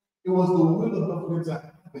the will of God for them to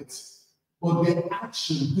have it, but their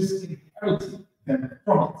action disinherited them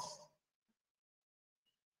from it.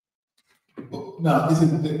 Now,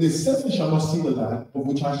 they certainly shall not see the land of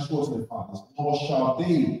which I swore to their fathers, nor shall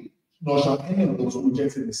any of those who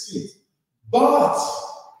rejected me see it. But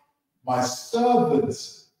my servant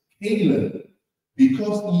Caleb,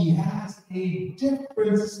 because he has a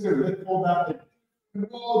different spirit, let's call that a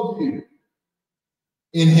different worldview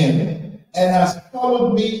in him, and has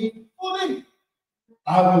followed me fully,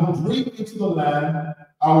 I will bring into the land,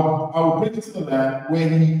 I will bring into the land where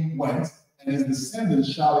he went, and his descendants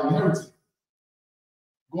shall inherit it.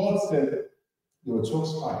 God said, there were 12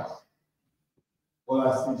 spies. All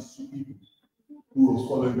I see is 2 people who was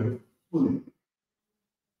following him fully.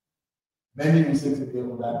 Many will say to me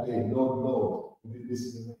on that day, Lord, Lord, we did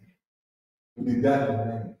this in the name. We did that in the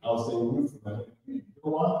name. I'll say, we from my name. You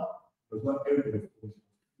know what? But not everybody.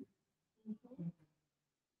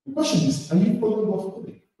 The question is, are you following God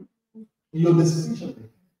fully? In your decision making,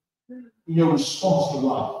 in your response to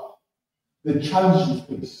life, the challenges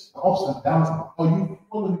you face, the ups and downs, are you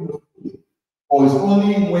following God fully? Or is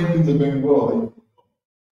only when things are going well that you follow?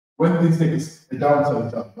 When things take a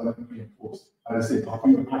downturn, but I'm being enforced, I say, I'll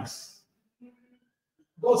be nice.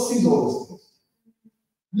 God sees all those things.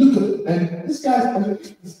 Look at it, and this guy's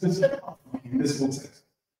in this whole text.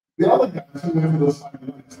 The other guys who went to those 5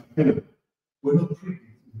 minutes and killed him were not privy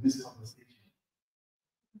to this conversation.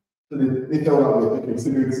 So they felt like, okay, we're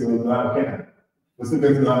still going to the land of Canaan. We're still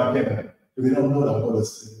going to the land of Canaan. But they don't know that God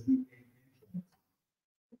has said.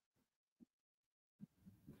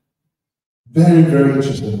 Very, very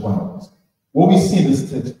interesting point. What we see in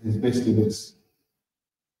this text is basically this.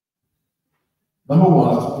 Number one,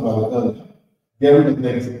 I talked about it earlier. Get rid of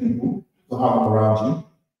negative people to have them around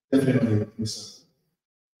you. Definitely listen.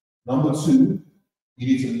 Number two, you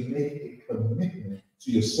need to make a commitment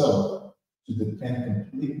to yourself to depend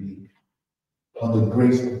completely on the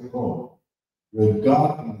grace of God,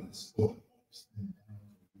 regardless of ups and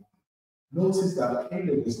downs. Notice that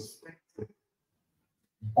Caleb was affected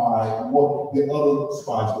by what the other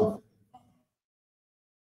spies were.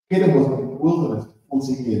 Caleb was in the wilderness for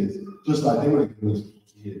 40 years, just like they were in the wilderness for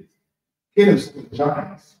 40 years. Caleb saw the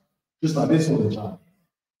giants, just like they saw the giants.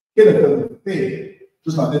 Caleb felt the fear,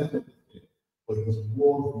 just like they felt the fear. But his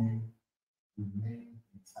worldview remained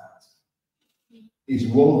intact. His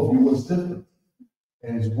worldview was different.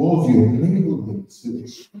 And his worldview enabled him to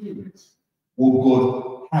experience what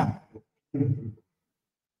God had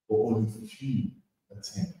for only few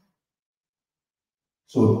attain.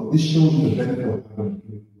 So this shows you the benefit of having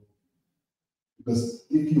a worldview. Because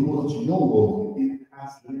if you hold on to your worldview, it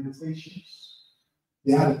has limitations.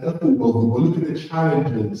 They had an earthly worldview, but look at the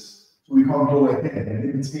challenges so we can't go ahead and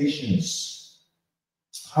limitations.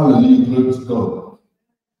 Hallelujah, glory to God.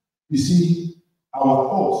 You see, our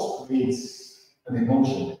thoughts create an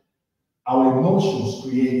emotion. Our emotions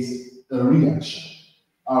create a reaction.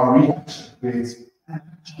 Our reaction creates an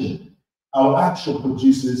action. Our action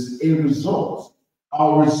produces a result.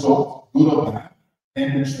 Our result, good or bad,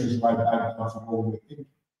 demonstrates right back to what we're thinking.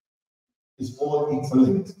 It's all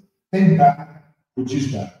interlinked. Think bad,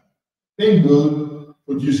 produce bad. Think good,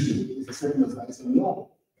 produce good. It's the same as that. It's a law.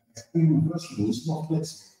 It's irreversible. It's not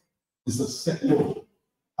flexible. It's a set law.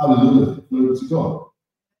 Hallelujah. Glory to God.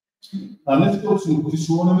 Now let's go to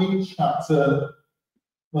Deuteronomy chapter.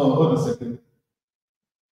 No, hold on a second.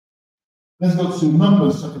 Let's go to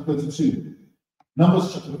Numbers chapter 32.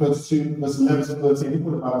 Numbers chapter 32, verse 11 to 13. Look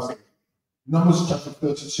what the Bible says. Numbers chapter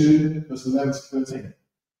 32, verse 11 to 13.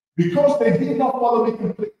 Because they did not follow me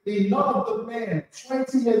completely, none of the men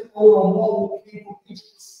 20 years old or more who came from Egypt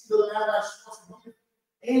to see the land I swore to give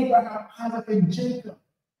Abraham, Isaac, and Jacob.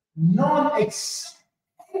 None except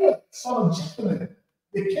Caleb, son of Jephunneh,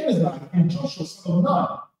 the Kenizzite, and Joshua, son of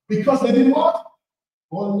Nun. Because they did what?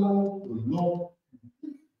 Follow the law.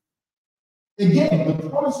 Again, the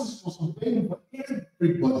promises was available for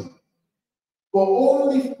everybody, but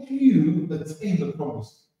only few attained the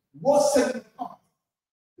promise. What set them apart?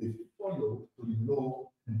 They followed the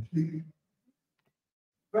law completely.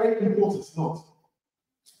 Very important note.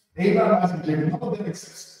 Abraham, Isaac, and Jacob, none of them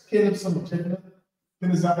except Caleb, son of Jephunneh,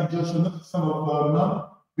 Kenizzite, and Joshua, son of Nun,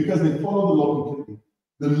 because they followed the law completely.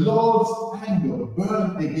 The Lord's anger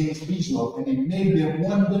burned against Israel, and he made them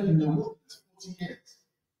wander in the wilderness 40 years.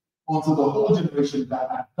 Unto the whole generation that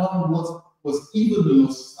had done what was even the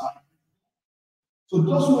Lord's sign. So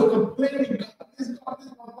those who were complaining, God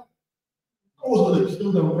was going to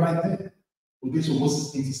kill them right there. But guess what?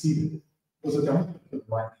 Moses interceded. Because I'm going to kill them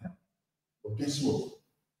right now. But guess what?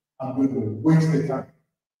 I'm going to waste their time.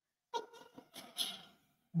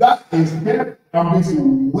 That is better. I'm going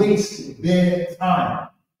to waste their time.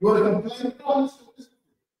 You want to complain? No,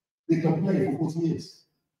 they complained for 40 years.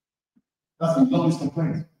 That's the longest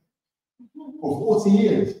complaint. For 40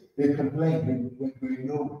 years, they complained, they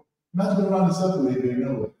know. Imagine around the circle, they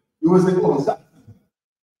know it. You always say, oh, is that?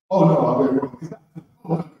 Oh, no, I'm very wrong. Is that?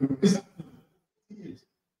 Oh, is that? Years.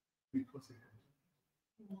 Because they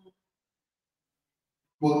complained.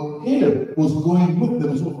 Well, Caleb was going with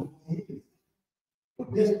them as well for 40 years.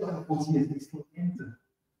 But despite 40 years, they still entered.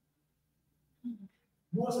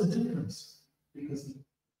 What's the difference? Because they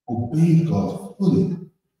obeyed God fully.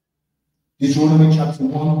 Deuteronomy chapter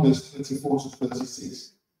 1, verse 34 to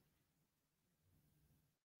 36.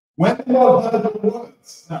 When the Lord heard the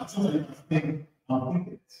words, now somebody might think, I'm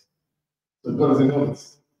thinking it. So God doesn't know it.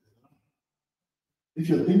 If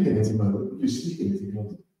you're thinking it, He knows it. If you're speaking it, He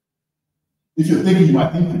knows it. If you're thinking you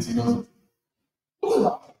might think it, He knows it. Look at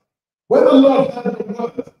that. When the Lord heard the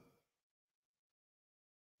words,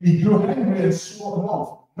 He grew angry and swore an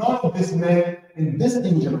oath. None of these men in this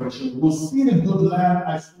new generation will see the good land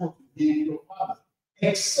I swore to give your fathers,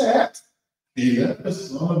 except Caleb, the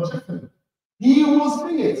son of Jephunneh. He will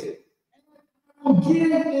see it. And will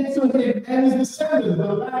give it to him and his descendants,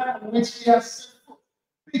 the land which he has set forth,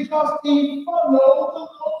 because he followed the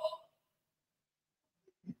law.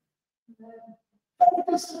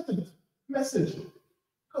 Consistent message.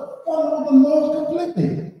 Follow the law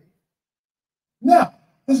completely. Now,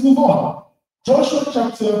 let's move on. Joshua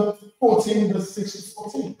chapter 14, verse 6 to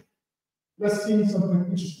 14. Let's see something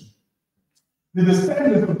interesting. The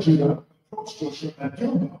descendants of Judah approached Joshua and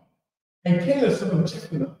Gilgal, and Caleb, son of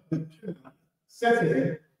Jephunneh, the Kenizzite, said to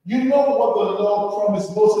him, you know what the Lord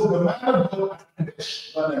promised Moses, the man of God, at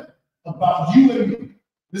Kadesh, about you and me.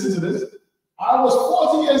 Listen to this. I was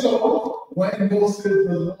 40 years old when Moses,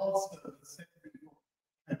 the Lord's servant, sent me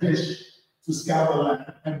to Kadesh to scour the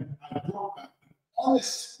land, and I brought back an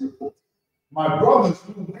honest report. My brothers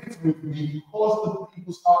who went with me caused the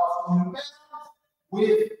people's hearts to melt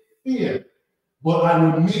with fear, but I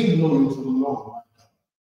remained loyal to the Lord my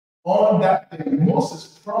God. On that day,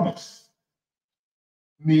 Moses promised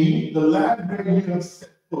me, the land where you have set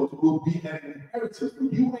foot will be an inheritance for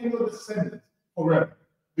you and your descendants forever,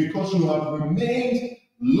 because you have remained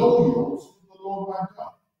loyal to the Lord my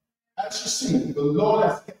God. As you see, the Lord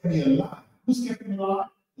has kept me alive. Who's kept me alive?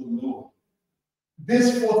 The Lord.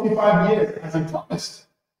 This 45 years, as he promised,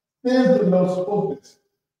 since the Lord spoke this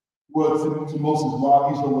word to Moses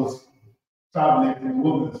while Israel was traveling in the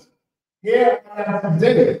wilderness. Here I am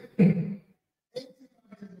today.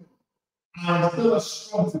 I am still as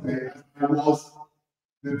strong today as I was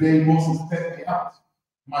the day Moses sent me out.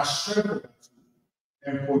 My strength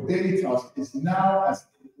and for daily tasks is now as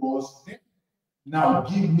it was then. Now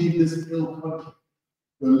give me this hill country.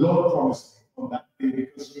 The Lord promised me on that day,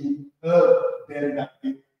 because you heard then that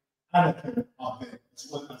the Anakim are there, as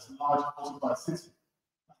well as large fortified cities.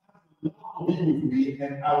 The Lord will be with me,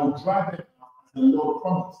 and I will drive them out as the Lord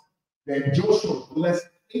promised. Then Joshua blessed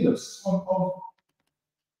Caleb, son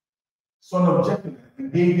of Jephunneh,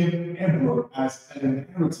 and gave him Hebron as an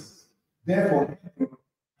inheritance. Therefore, Hebron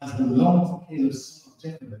has belonged to Caleb, son of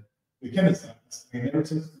Jephunneh, the Kenizzite, as an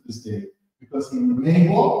inheritance to this day. Because he remained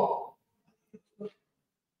what?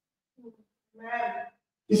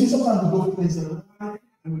 You see, sometimes we go through things in life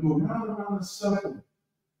and we go round and round in a circle.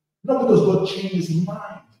 Not because God changed his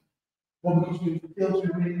mind, but because we fail to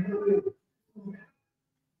remain loyal.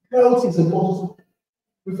 Loyalty is important.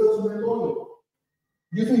 We fail to remain loyal.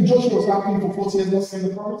 You think Joshua was happy for 40 years not seeing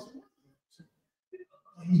the promise?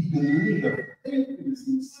 He believed that everything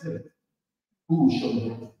he said, who shall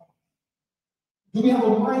know? Do we have a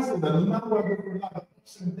mindset that no matter what we go through life, the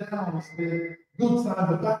ups and downs, the good times,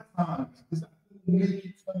 the bad times, is that make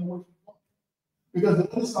you turn away from God? Because the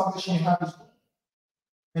only salvation you have is God.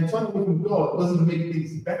 And turning away from God doesn't make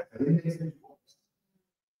things better, it makes things worse.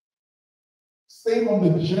 Staying on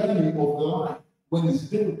the journey of life when it's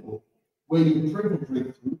difficult, where you pray for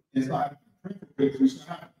breakthrough, it's like pray for breakthrough,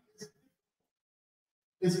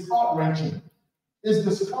 it's heart-wrenching. It's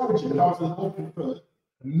discouraging. The Bible says, open first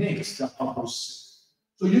makes the heart sick.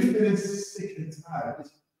 So you're feeling sick and tired.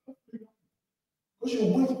 It's because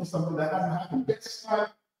you're waiting for something that hasn't happened. Let's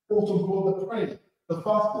start also for the prayer, the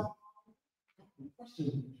fasting. The question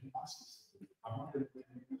you ask yourself,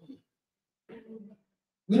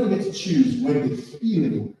 we don't get to choose when the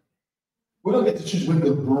healing. We don't get to choose when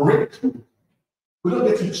the breakthrough. We don't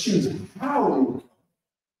get to choose how it will come.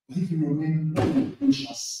 But if you remain loyal, you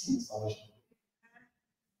shall see salvation.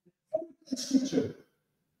 Scripture.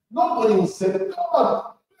 Nobody will say,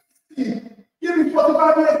 God, give me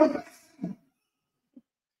 45 years for blessing.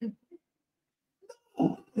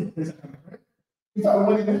 No. If I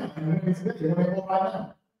want it now, I want it today, I want it right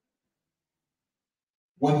now.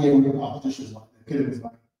 1 year we passed, this was like, the kid was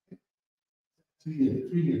like, 2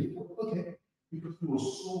 years, 3 years. Okay. Because he was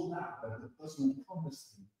so loud that the person who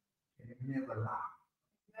promised him can never lie.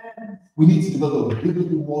 We need to develop a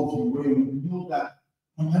biblical worldview where we know that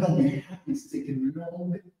I might not be happy it's taking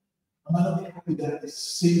long. I might not be happy that it's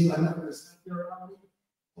safe, I never is happy around me.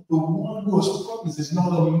 But the one who has promised is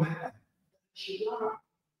not a man. He should lie.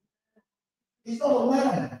 He's not a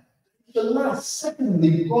man. He should lie.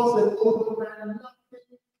 Secondly, God said, "Oh, man,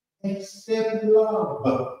 nothing except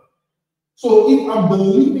love." So if I'm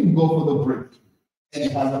believing God for the breakthrough and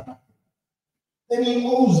it hasn't happened, then he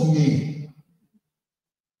owes me.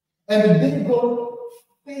 And the day God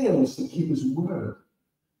fails to keep his word,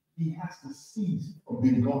 he has to cease from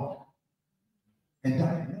being God. And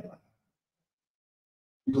that never happens.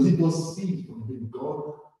 Because if God ceases from being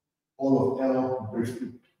God, all of hell breaks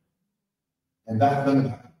through. And that doesn't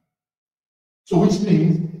happen. So which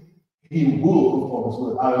means he will perform his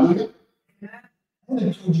word. Hallelujah. I want to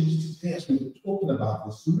encourage you today as we're talking about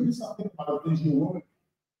this, to really start thinking about the things you're worrying.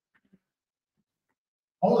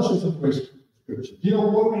 I want to show you some great scripture. Do you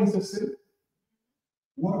know worrying is a sin?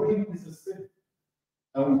 Worrying is a sin.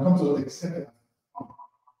 And we come to accept it.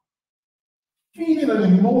 Feeling an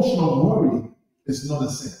emotional worry is not a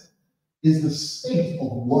sin. It's the state of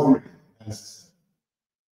worry that is a sin.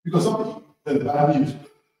 Because something that bad news,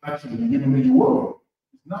 actually, even when you worry,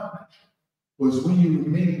 it's not natural. But it's when you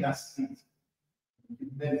remain in that state, you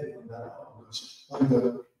meditate on that. Oh, gosh, that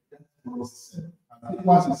was a sin. I think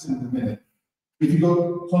why it's a sin in a minute. If you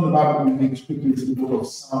go turn the Bible with me quickly to the book of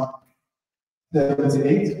Psalm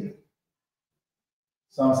 78.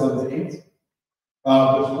 Psalm 78,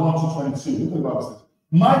 verse 1 to 22. Look at the Bible says.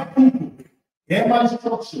 My people, hear my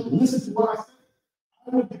instruction. Listen to what I say.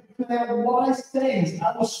 I will declare wise things.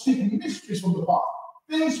 I will speak mysteries from the past.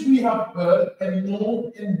 Things we have heard and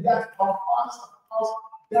known, and that our fathers have passed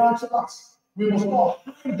down to us. We must not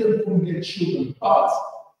hide them from their children, but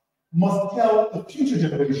must tell the future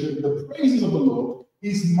generation the praises of the Lord,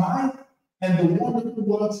 his might, and the wonderful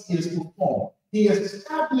works he has performed. He has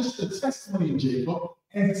established the testimony in Jacob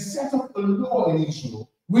and set up a law in Israel,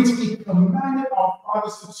 which he commanded our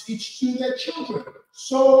fathers to teach to their children,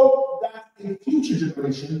 so that a future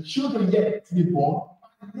generation, children yet to be born,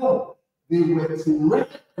 might know. They were to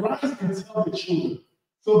rise and tell the children,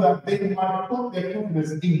 so that they might put their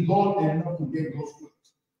confidence in God and not forget God's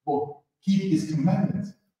words, but keep his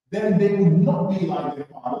commandments. Then they would not be like their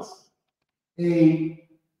fathers, a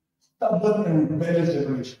stubborn and rebellious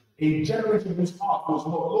generation, a generation whose heart was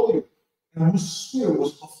not loyal and whose spirit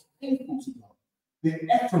was not faithful to God.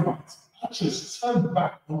 The Ephraimites, Archers, turned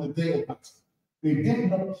back on the day of battle. They did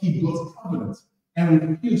not keep God's covenant and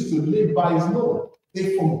refused to live by his law.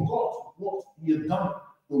 They forgot what he had done,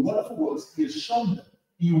 the wonderful works he had shown them.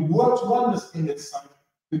 He worked wonders in their sight,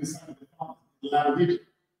 in the sight of the farmers, the land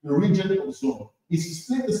the region of Zon. He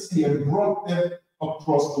split the sea and brought them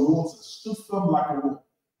across the waters, stood firm like a wall.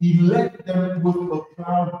 He led them with a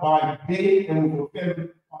cloud by day and with a very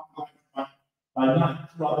by night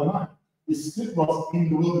throughout the night. He split rocks in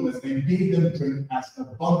the wilderness and gave them drink as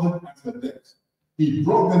abundant as the depths. He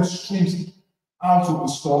brought them streams out of the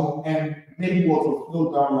storm and made water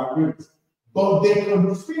flow down like rivers. But they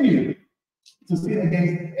continued to sin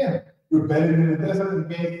against him, rebelling in the desert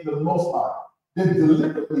against the Most High. They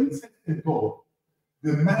deliberately tested God,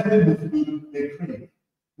 demanded the food they craved.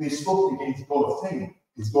 They spoke against God, saying,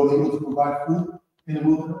 "Is God able to provide food in the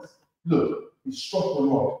wilderness? Look, he struck the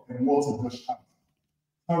rock and water gushed out.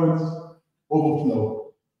 Currents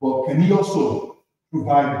overflow, but can he also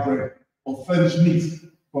provide bread or furnish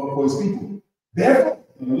meat for his people?" Therefore,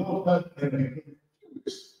 the Lord heard them and became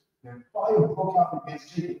furious. Then fire broke out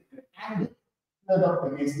against Jacob, and anger flared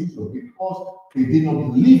up against Israel, because they did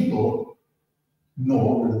not believe God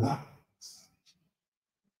nor rely on him.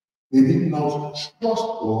 They did not trust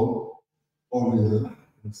God or rely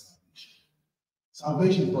on salvation.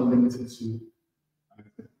 Salvation is not limited to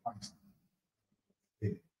Christ.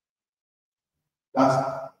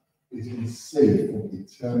 That is being saved from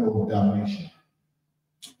eternal damnation.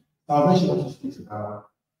 Salvation also speaks about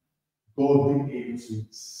God being able to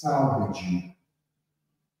salvage you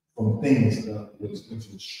from things that was going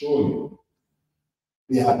to destroy you.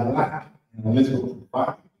 They had lack, and unless God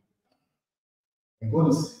provided, and God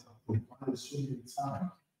has provided so many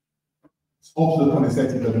times. It's up to the point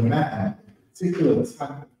that the man, a particular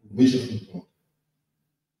type of provision from God.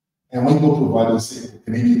 And when God provided, say,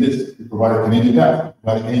 "Can you do this?" He provided, "Can you do that?" He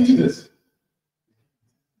provided, "Can you do this?"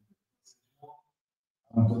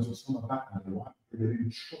 I'm going to some of that and why they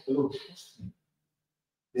didn't trust, they don't trust me.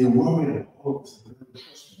 They worry about all this, they don't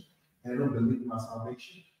trust me, and they don't believe in my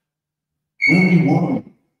salvation. When we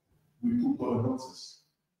worry, we put God on notice.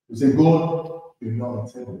 We say, "God, you're not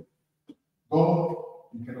intended. God,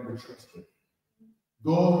 you cannot be trusted.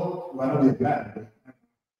 God, you might not be a bad."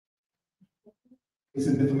 It's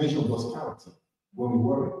a defamation of God's character when we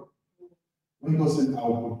worry. When God says, "I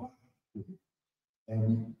will provide for you," and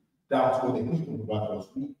we doubt what they think of about us,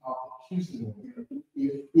 we are accusing him.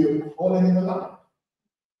 We are calling him a lie.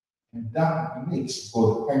 And that makes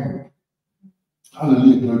God angry.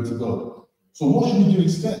 Hallelujah, glory to God. So what should we do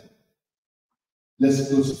instead? Let's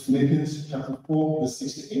go to Philippians chapter 4, verse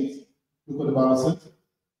 6 to 8. Look what the Bible says.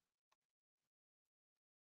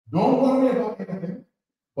 "Don't worry about anything,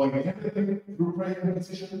 but in everything, through prayer and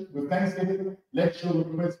petition, with thanksgiving, let your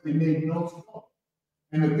requests be made known to God.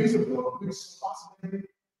 And the peace of God, which surpasses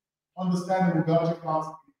understanding, regard your hearts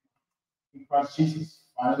in Christ Jesus."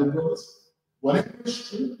 Finally, brothers, whatever is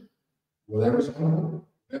true, whatever is honorable,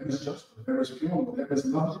 whatever is just, whatever is pure, whatever is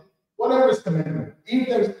lovely, whatever is commendable, if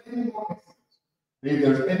there is any more excellence, if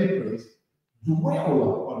there is any praise,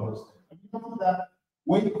 dwell on those things. And you know that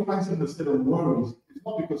when you find something instead of worries, it's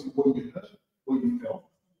not because of what you heard, what you felt,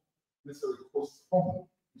 necessarily causes problem.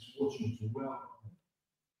 It's what you dwell on.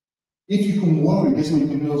 If you can worry, guess what you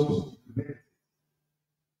can also meditate.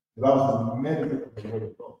 The Bible says, meditate on the word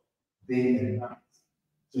of God day and night,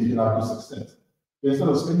 so you can have good success. So instead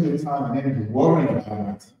of spending your time and energy worrying about a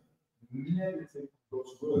matter, meditate on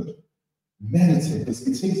God's word. Meditate, because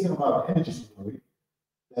it takes a lot of energy to worry,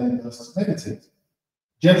 then let's meditate.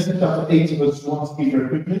 Genesis chapter 8, verse 1 to 8 very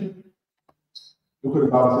quickly. Look what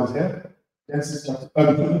the Bible says here.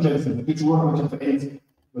 Deuteronomy chapter 8,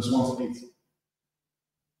 verse 1 to 8.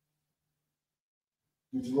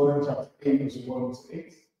 Deuteronomy chapter 8, verse 1 to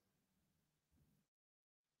 8.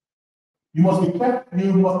 You must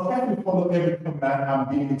carefully follow every command I'm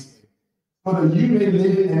giving to you, so that you may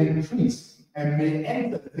live and increase, and may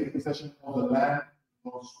enter and take possession of the land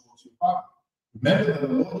God swore to your father. Remember that the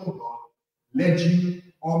Lord your God led you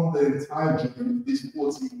on the entire journey these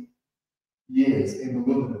 40 years in the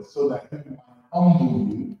wilderness, so that he might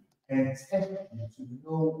humble you and test you to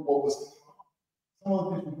know what was going on. Some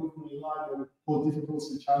of the things we go through in life are for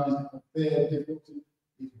difficulties, challenges, unfair difficulty,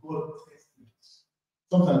 is God testing us.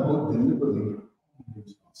 Sometimes God deliberately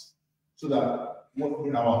humbles us, so that what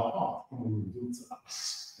in our heart can be revealed to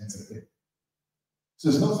us and to him. So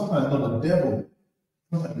it's not sometimes not the devil,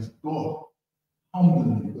 sometimes it's God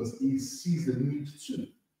humbling you because he sees the need to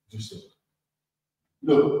do so.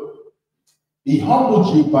 Look, he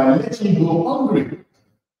humbled you by letting you go hungry.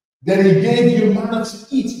 Then he gave you manna to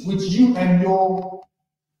eat, which you and your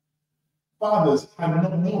fathers had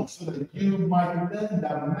not known, so that you might learn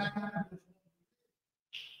that man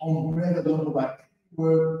on bread alone by every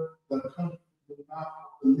word that comes from the mouth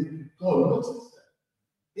of the living God. Notice that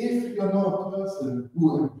if you're not a person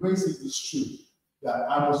who embraces this truth, that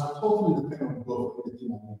I must totally depend on God for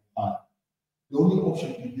everything I want, the only option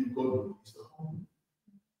you give God is to humble.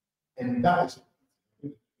 And that is,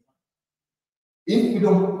 if we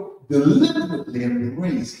don't deliberately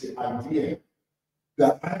embrace the idea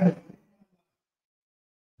that I am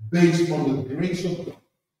based on the grace of God.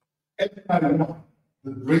 Everybody wants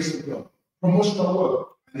the grace of God. Promotion at work,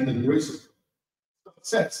 and in the grace of God.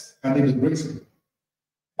 Success, and in the grace of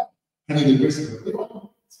God. And in the grace of God. If I don't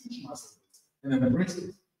teach myself this and embrace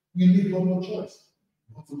it, you leave no choice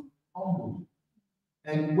but to humble you.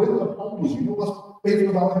 And when God humbles you, you know what's painful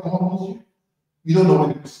about when He humbles you? You don't know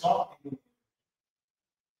when it starts.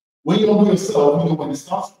 When you humble yourself, you know when it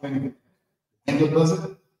starts, when God does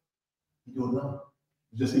it, you don't know.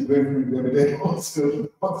 You just keep going through every day until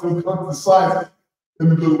God decides, let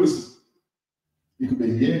me blow the whistle. It could be a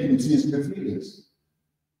year, it could be 2 years, it could be 3 years.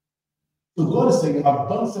 So God is saying, I've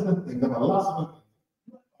done certain things, I've allowed certain things.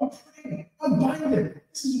 I'm praying, I'm binding.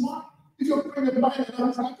 This is why. If you're praying and binding,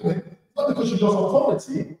 nothing's happening. It's not because you lost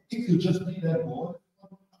authority, it could just be that God.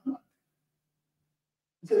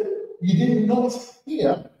 You did not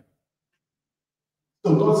hear.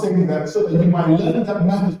 So God's saying that so that you might learn that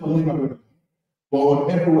man is not living, but on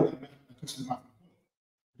every word that man is not.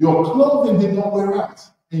 Your clothing did not wear out,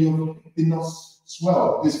 and your feet did not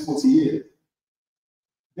swell this 40 years.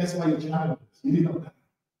 That's why you're trying. You did not die.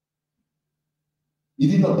 You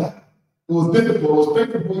did not die. It was difficult, it was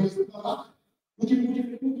painful, you did not die. Would you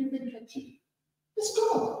think catch you? It's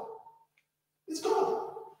God. It's God.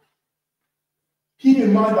 Keep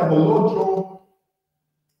in mind that the Lord your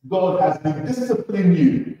God has been disciplining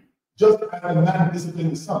you, just as a man disciplines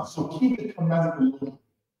his son. So keep the commands of the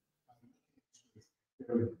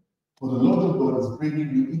Lord. For the Lord your God is bringing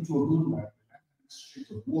you into a good land, a street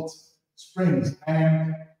of water, springs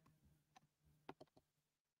and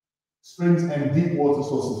deep water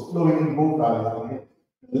sources flowing in both valleys and hills.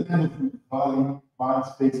 The land of fruit, valley, vines,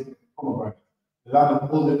 figs, and pomegranate. The land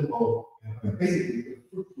of olive oil, and basically a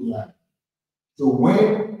fruitful land. So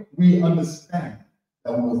when we understand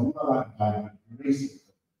that we was not allowed by the grace of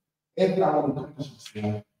God, every hour of accomplishments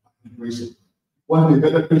by the grace of God. Want to be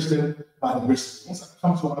a better Christian by the grace of God. Once I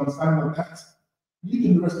come to an understanding of that, you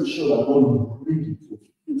can rest assured that God will bring you to a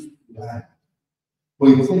fruitful land. But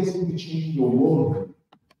it takes you to change your worldview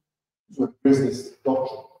to embrace this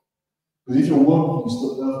doctrine. Because if your worldview is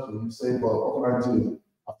still earthly, you say, well, what can I do?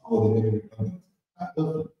 After all, they made me redundant. Not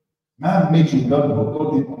earthly. Man made you redundant, but God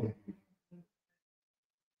did not make you.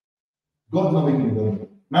 God did not make you redundant.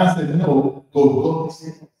 Man said, no, God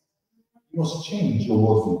said, you must change your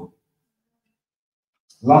worldview.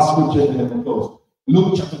 Last scripture and then we close.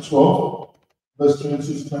 Luke chapter 12, verse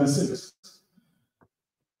 22 to 26.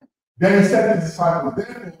 Then he said to his disciples,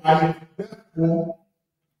 therefore,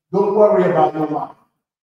 don't worry about your life,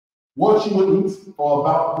 what you will eat, or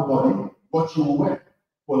about the body, what you will wear.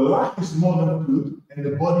 For life is more than food, and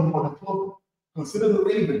the body more than clothing. Consider the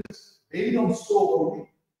ravens. They don't sow or reap.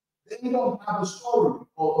 They don't have a storeroom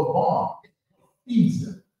or a barn. It feeds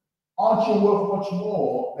them. Aren't you worth much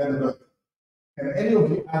more than the bird? Can any of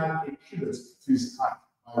you add a cubit to his height?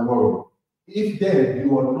 I worry. If then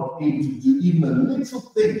you are not able to do even a little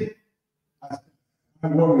thing, I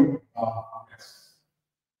worry about this.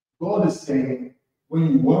 God is saying, when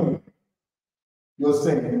you worry, you're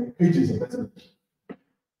saying pigeons are better.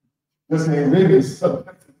 You're saying ravens are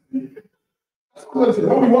better.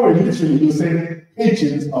 When we worry, literally, you're saying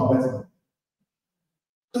pigeons are better.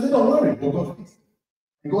 So they don't worry, but God thinks.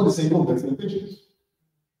 And God is saying, go better than pigeons.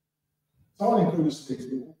 So I want to encourage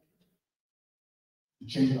you to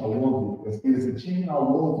change our worldview, because it is a change in our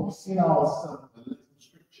worldview, seeing ourselves in the little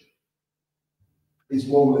scripture, is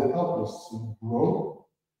what will help us to grow,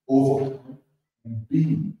 overcome, and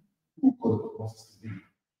be who God wants us to be,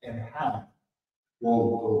 and have what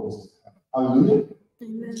God wants us to have. Hallelujah.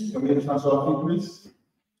 Amen. Can we transfer our feet, please?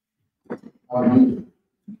 Hallelujah.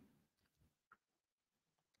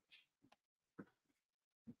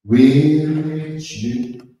 We reach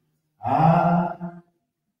you,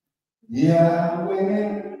 Yahweh,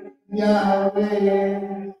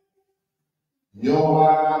 Yahweh, you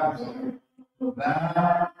are the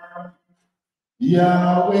man.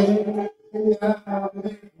 Yahweh,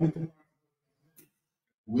 Yahweh,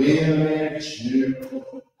 we lift you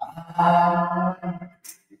high.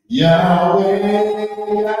 Yahweh,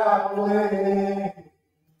 Yahweh,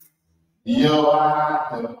 you are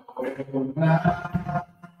the man.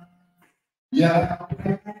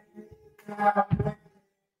 Yahweh, Yahweh,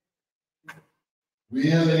 we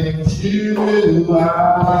lift you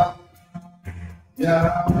high.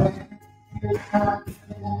 Yahweh, Yahweh,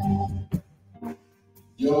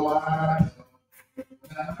 you are the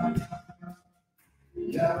man.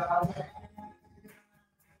 Yahweh,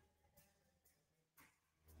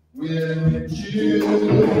 we lift you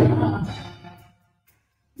high.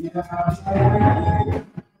 Yahweh,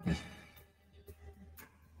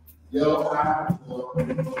 you are the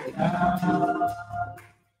man.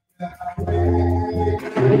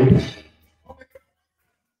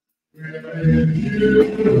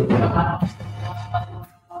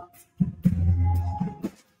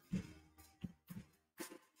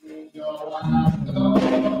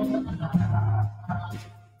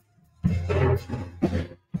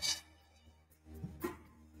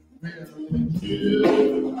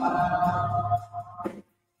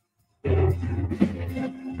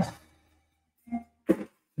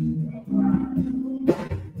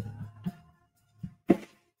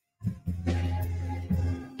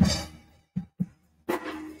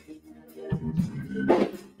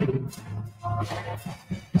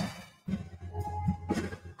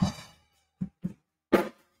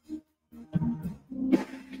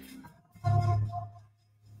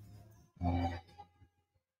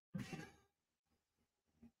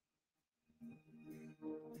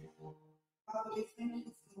 Father, we thank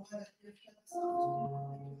you for the word that you have kept us up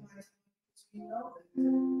to. We know that we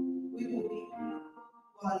will be people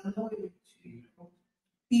who are loyal to you,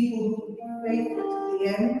 people who will be faithful to the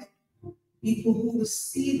end, people who will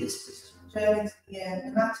see this Christian journey to the end,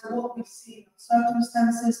 no matter what we see in our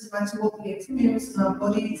circumstances, no matter what we experience in our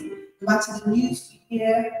bodies, no matter the news we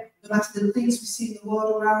hear, no matter the things we see in the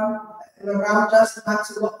world around us, no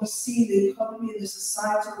matter what we see in the economy and the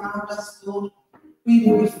society around us, Lord. We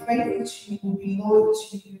will be faithful to you, we will be loyal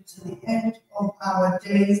to you to the end of our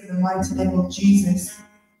days in the mighty name of Jesus.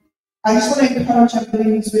 I just want to encourage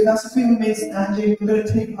everybody who's with us, if we remain standing, we're going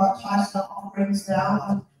to take our tithes and our offerings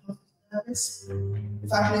down and service.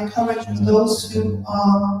 If I can encourage those who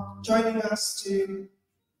are joining us to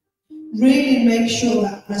really make sure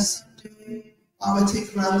that on a Sunday, I will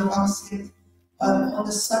take around the basket. On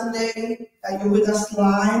the Sunday that you're with us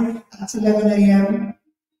live at 11 a.m.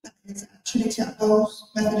 It's at Trinity at Both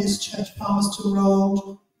Methodist Church, Palmerston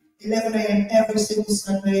Road, 11 a.m. every single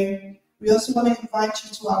Sunday. We also want to invite you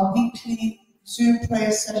to our weekly Zoom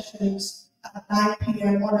prayer sessions at 9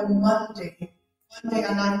 p.m. on a Monday. Monday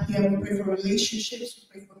at 9 p.m. we pray for relationships,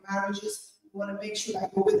 we pray for marriages. We want to make sure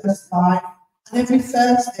that you're with us live. And every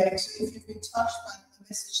Thursday, so if you've been touched by the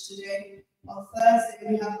message today, on Thursday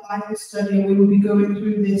we have Bible study and we will be going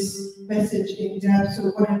through this message in depth. So we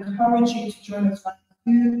want to encourage you to join us on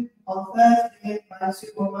Thursday by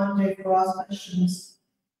Zoom on Monday for our sessions.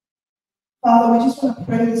 Father, we just want to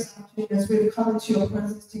pray this afternoon as we've come into your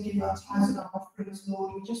presence to give our tithes and our offerings,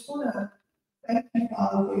 Lord. We just want to thank you,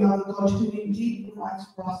 Father, for you are the God who indeed provides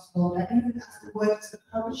for us, Lord. That even as the word has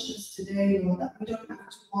encouraged us today, Lord, that we don't have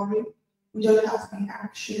to worry, we don't have to be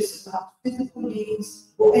anxious about physical needs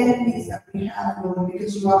or any needs that we have, Lord,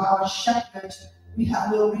 because you are our shepherd. We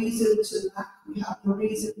have no reason to lack, we have no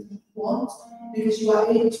reason to want, because you are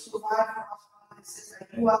able to provide for us. It says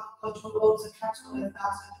that you are God who owns the cattle and 1,000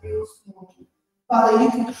 hills, Lord. Father, you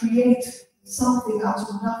can create something out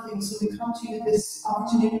of nothing, so we come to you this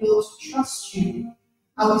afternoon, Lord, to trust you.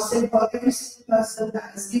 And we say for every single person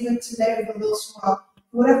that is given today, for those who are,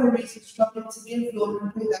 for whatever reason, struggling to give, Lord, we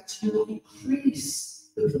pray that you will increase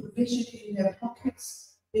the provision in their pockets,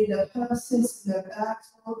 in their purses, in their bags,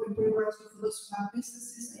 Lord. We pray right for those who have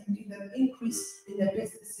businesses and give them increase in their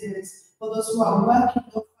businesses. For those who are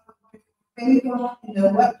working, Lord, favor in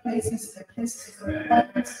their workplaces, in their places of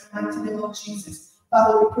employment, in the mighty name of Jesus.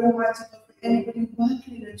 Father, we pray right now for anybody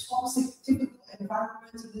working in a toxic, difficult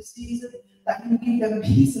environment in this season, that you give them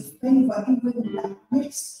peace and favor, even in that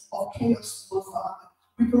midst of chaos, Lord Father.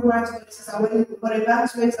 We pray right now that when a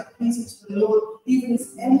man's ways are pleasing to the Lord, even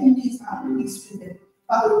his enemies are pleased with him.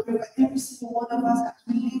 Father, we pray for every single one of us as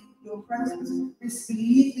we leave your presence, we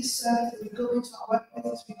leave this service, we go into our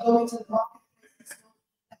workplaces, we go into the marketplaces,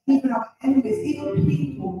 even our enemies, even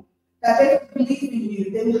people that they don't believe in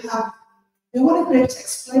you, they won't be able to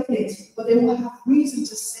explain it, but they will have reason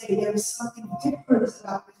to say there is something different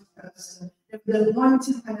about this person. There's an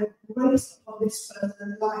anointing and a grace upon this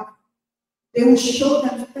person's life. They will show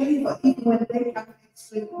them favor even when they can't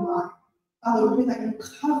explain why. Father, we pray that you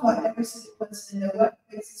cover every single person in their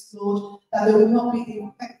workplaces, Lord, that they will not be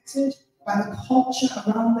infected by the culture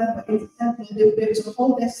around them, but instead they will be able to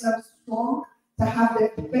hold themselves strong, to have their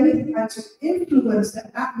faith and to influence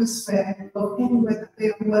the atmosphere of anywhere that they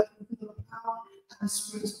are working through the power and the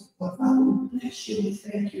Spirit of God. Father, we bless you, we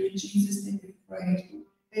thank you, in Jesus' name we pray.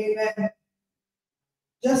 Amen.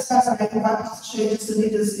 Just as I invite Pastor Seyi just to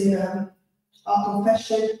lead us in our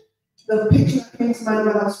confession, the picture that came to mind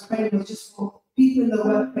when I was praying was just for people in the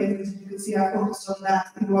workplace. As you can see, I focused on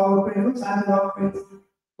that. People are praying for time in our workplace.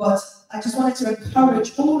 But I just wanted to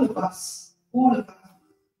encourage all of us who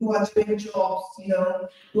are doing jobs,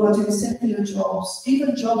 who are doing secular jobs,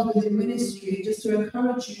 even jobs within ministry, just to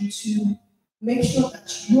encourage you to make sure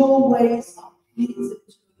that your ways are pleasing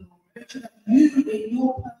to the Lord. sure that you in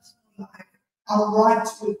your personal life are right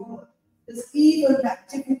with God. There's even that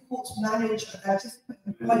difficult manager, that difficult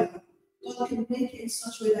employer, God can make it in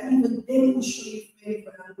such a way that even they will show you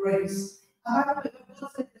favor and grace. However, if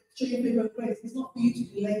God said that show you favor and grace, it's not for you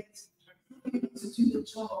to be late, it's not for you to do the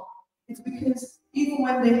job. It's because even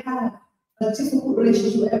when they have a difficult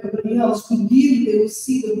relationship with everybody else, with you, they will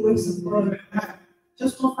see the grace of God.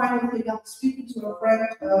 Just one final thing, I was speaking to a friend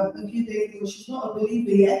a few days ago. She's not a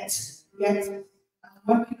believer yet. I'm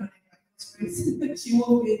working on it. She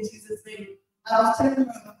will be in Jesus' name. I was telling her a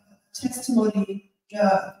testimony,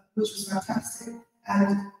 which was fantastic.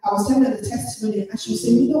 And I was telling her the testimony, and she was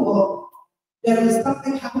saying, you know what? There is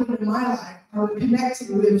something happening in my life. I'm connected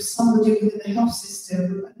with somebody within the health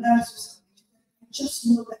system, a nurse or something. I just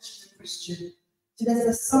know that she's a Christian. So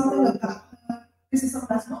there's something about her. This is something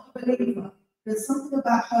that's not a believer. There's something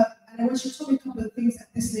about her. And then when she told me a couple of things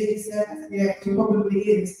that this lady said, I said, yeah, it probably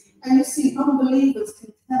is. And you see, unbelievers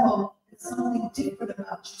can tell there's something different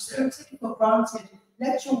about you. So don't take it for granted.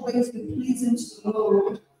 Let your ways be pleasing to the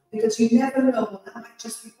Lord, because you never know. That might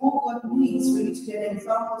just be all God needs for you to get an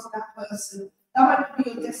example to that person. That might not be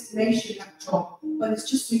your destination, that job, but it's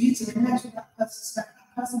just for you to connect with that person so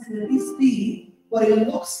that person can at least be what it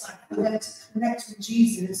looks like for them to connect with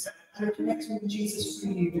Jesus and connect with Jesus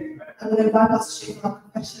through you. I'm going to invite us to share our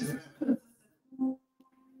confession.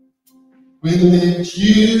 We lift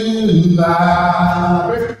you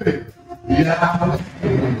high. Yeah.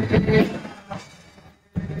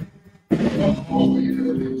 Oh, we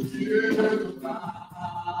lift you high.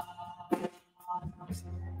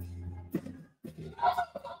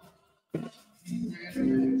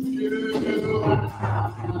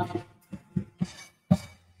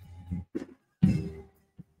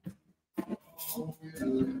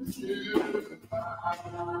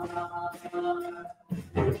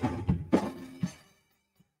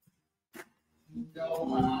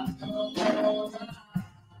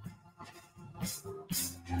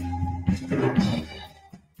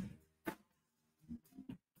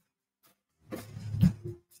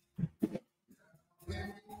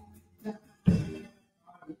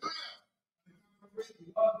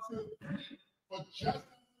 For just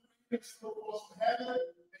as the was from heaven,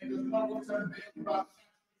 and does not return there about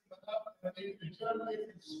and they regenerate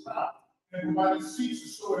and sprout, and by the seeds to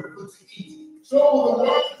sow and food to eat. So the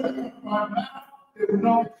words that come from my mouth, they will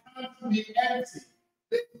not return to me empty.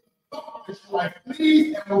 They will accomplish what I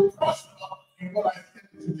please and will prosper in what I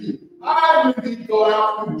intend to do. I will indeed go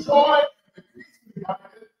out with joy and peace with God,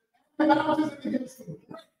 and mountains and hills will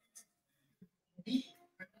break me,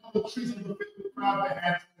 and all the trees of the field will crowd their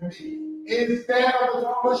hands to me. Instead of the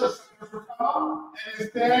darkness shall sickness will come up, and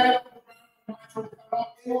instead of the brown will come up,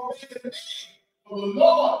 it will be the name of the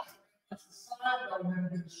Lord as a sign that will never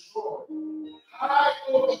be destroyed. I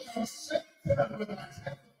will become Satan when I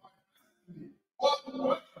testify to me. What the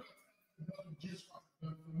word of Jesus Christ has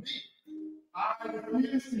done for me. I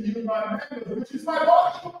refuse to yield my members, which is my body.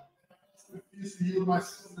 I also refuse to yield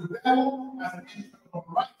myself to the devil as an instrument of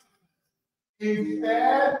righteousness.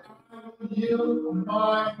 Instead, I will yield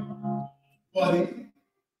my body.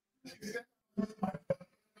 Instead, I will yield my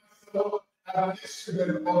myself as an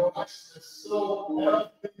instrument of righteousness. So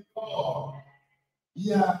help me God.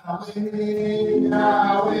 Yahweh,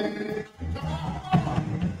 Yahweh.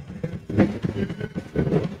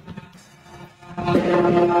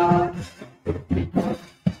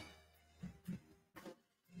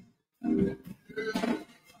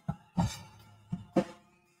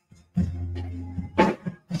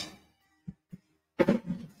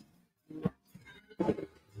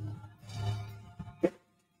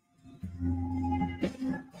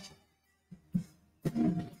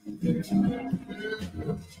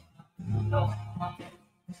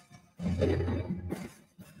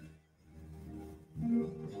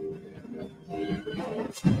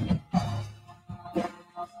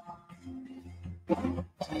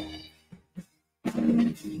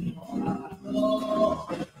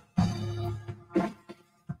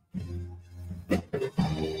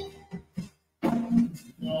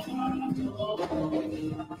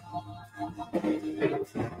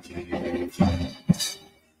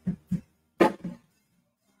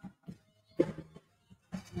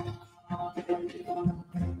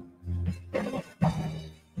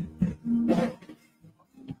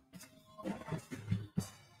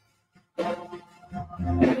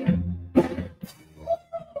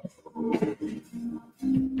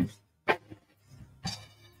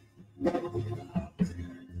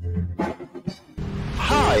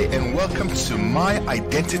 Hi, and welcome to My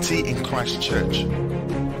Identity in Christ Church.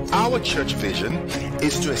 Our church vision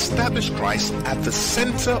is to establish Christ at the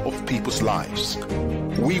center of people's lives.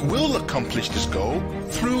 We will accomplish this goal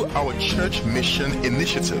through our church mission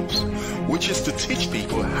initiatives, which is to teach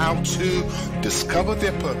people how to discover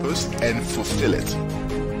their purpose and fulfill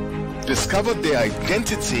it, discover their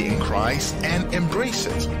identity in Christ and embrace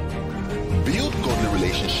it, build godly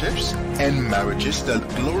relationships and marriages that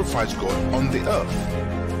glorifies God on the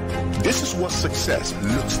earth. This is what success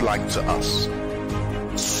looks like to us.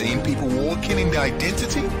 Seeing people walking in their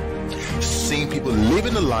identity, seeing people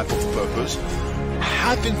living a life of purpose,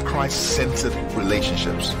 having Christ-centered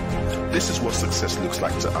relationships. This is what success looks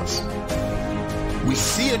like to us. We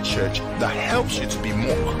see a church that helps you to be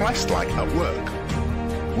more Christ-like at work.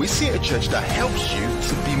 We see a church that helps you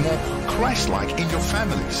to be more Christ-like in your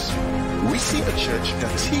families. We see a church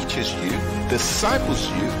that teaches you, disciples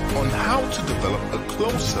you on how to develop a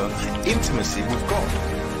closer intimacy with God.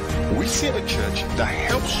 We see a church that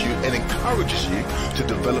helps you and encourages you to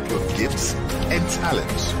develop your gifts and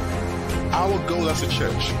talents. Our goal as a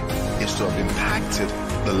church is to have impacted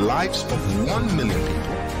the lives of 1 million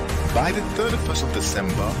people by the 31st of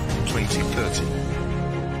December 2030.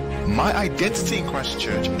 My identity in Christ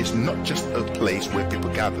Church is not just a place where people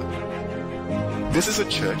gather. This is a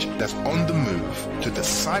church that's on the move to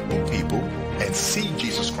disciple people and see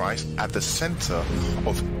Jesus Christ at the center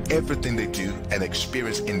of everything they do and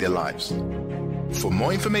experience in their lives. For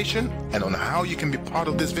more information and on how you can be part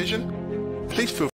of this vision, please feel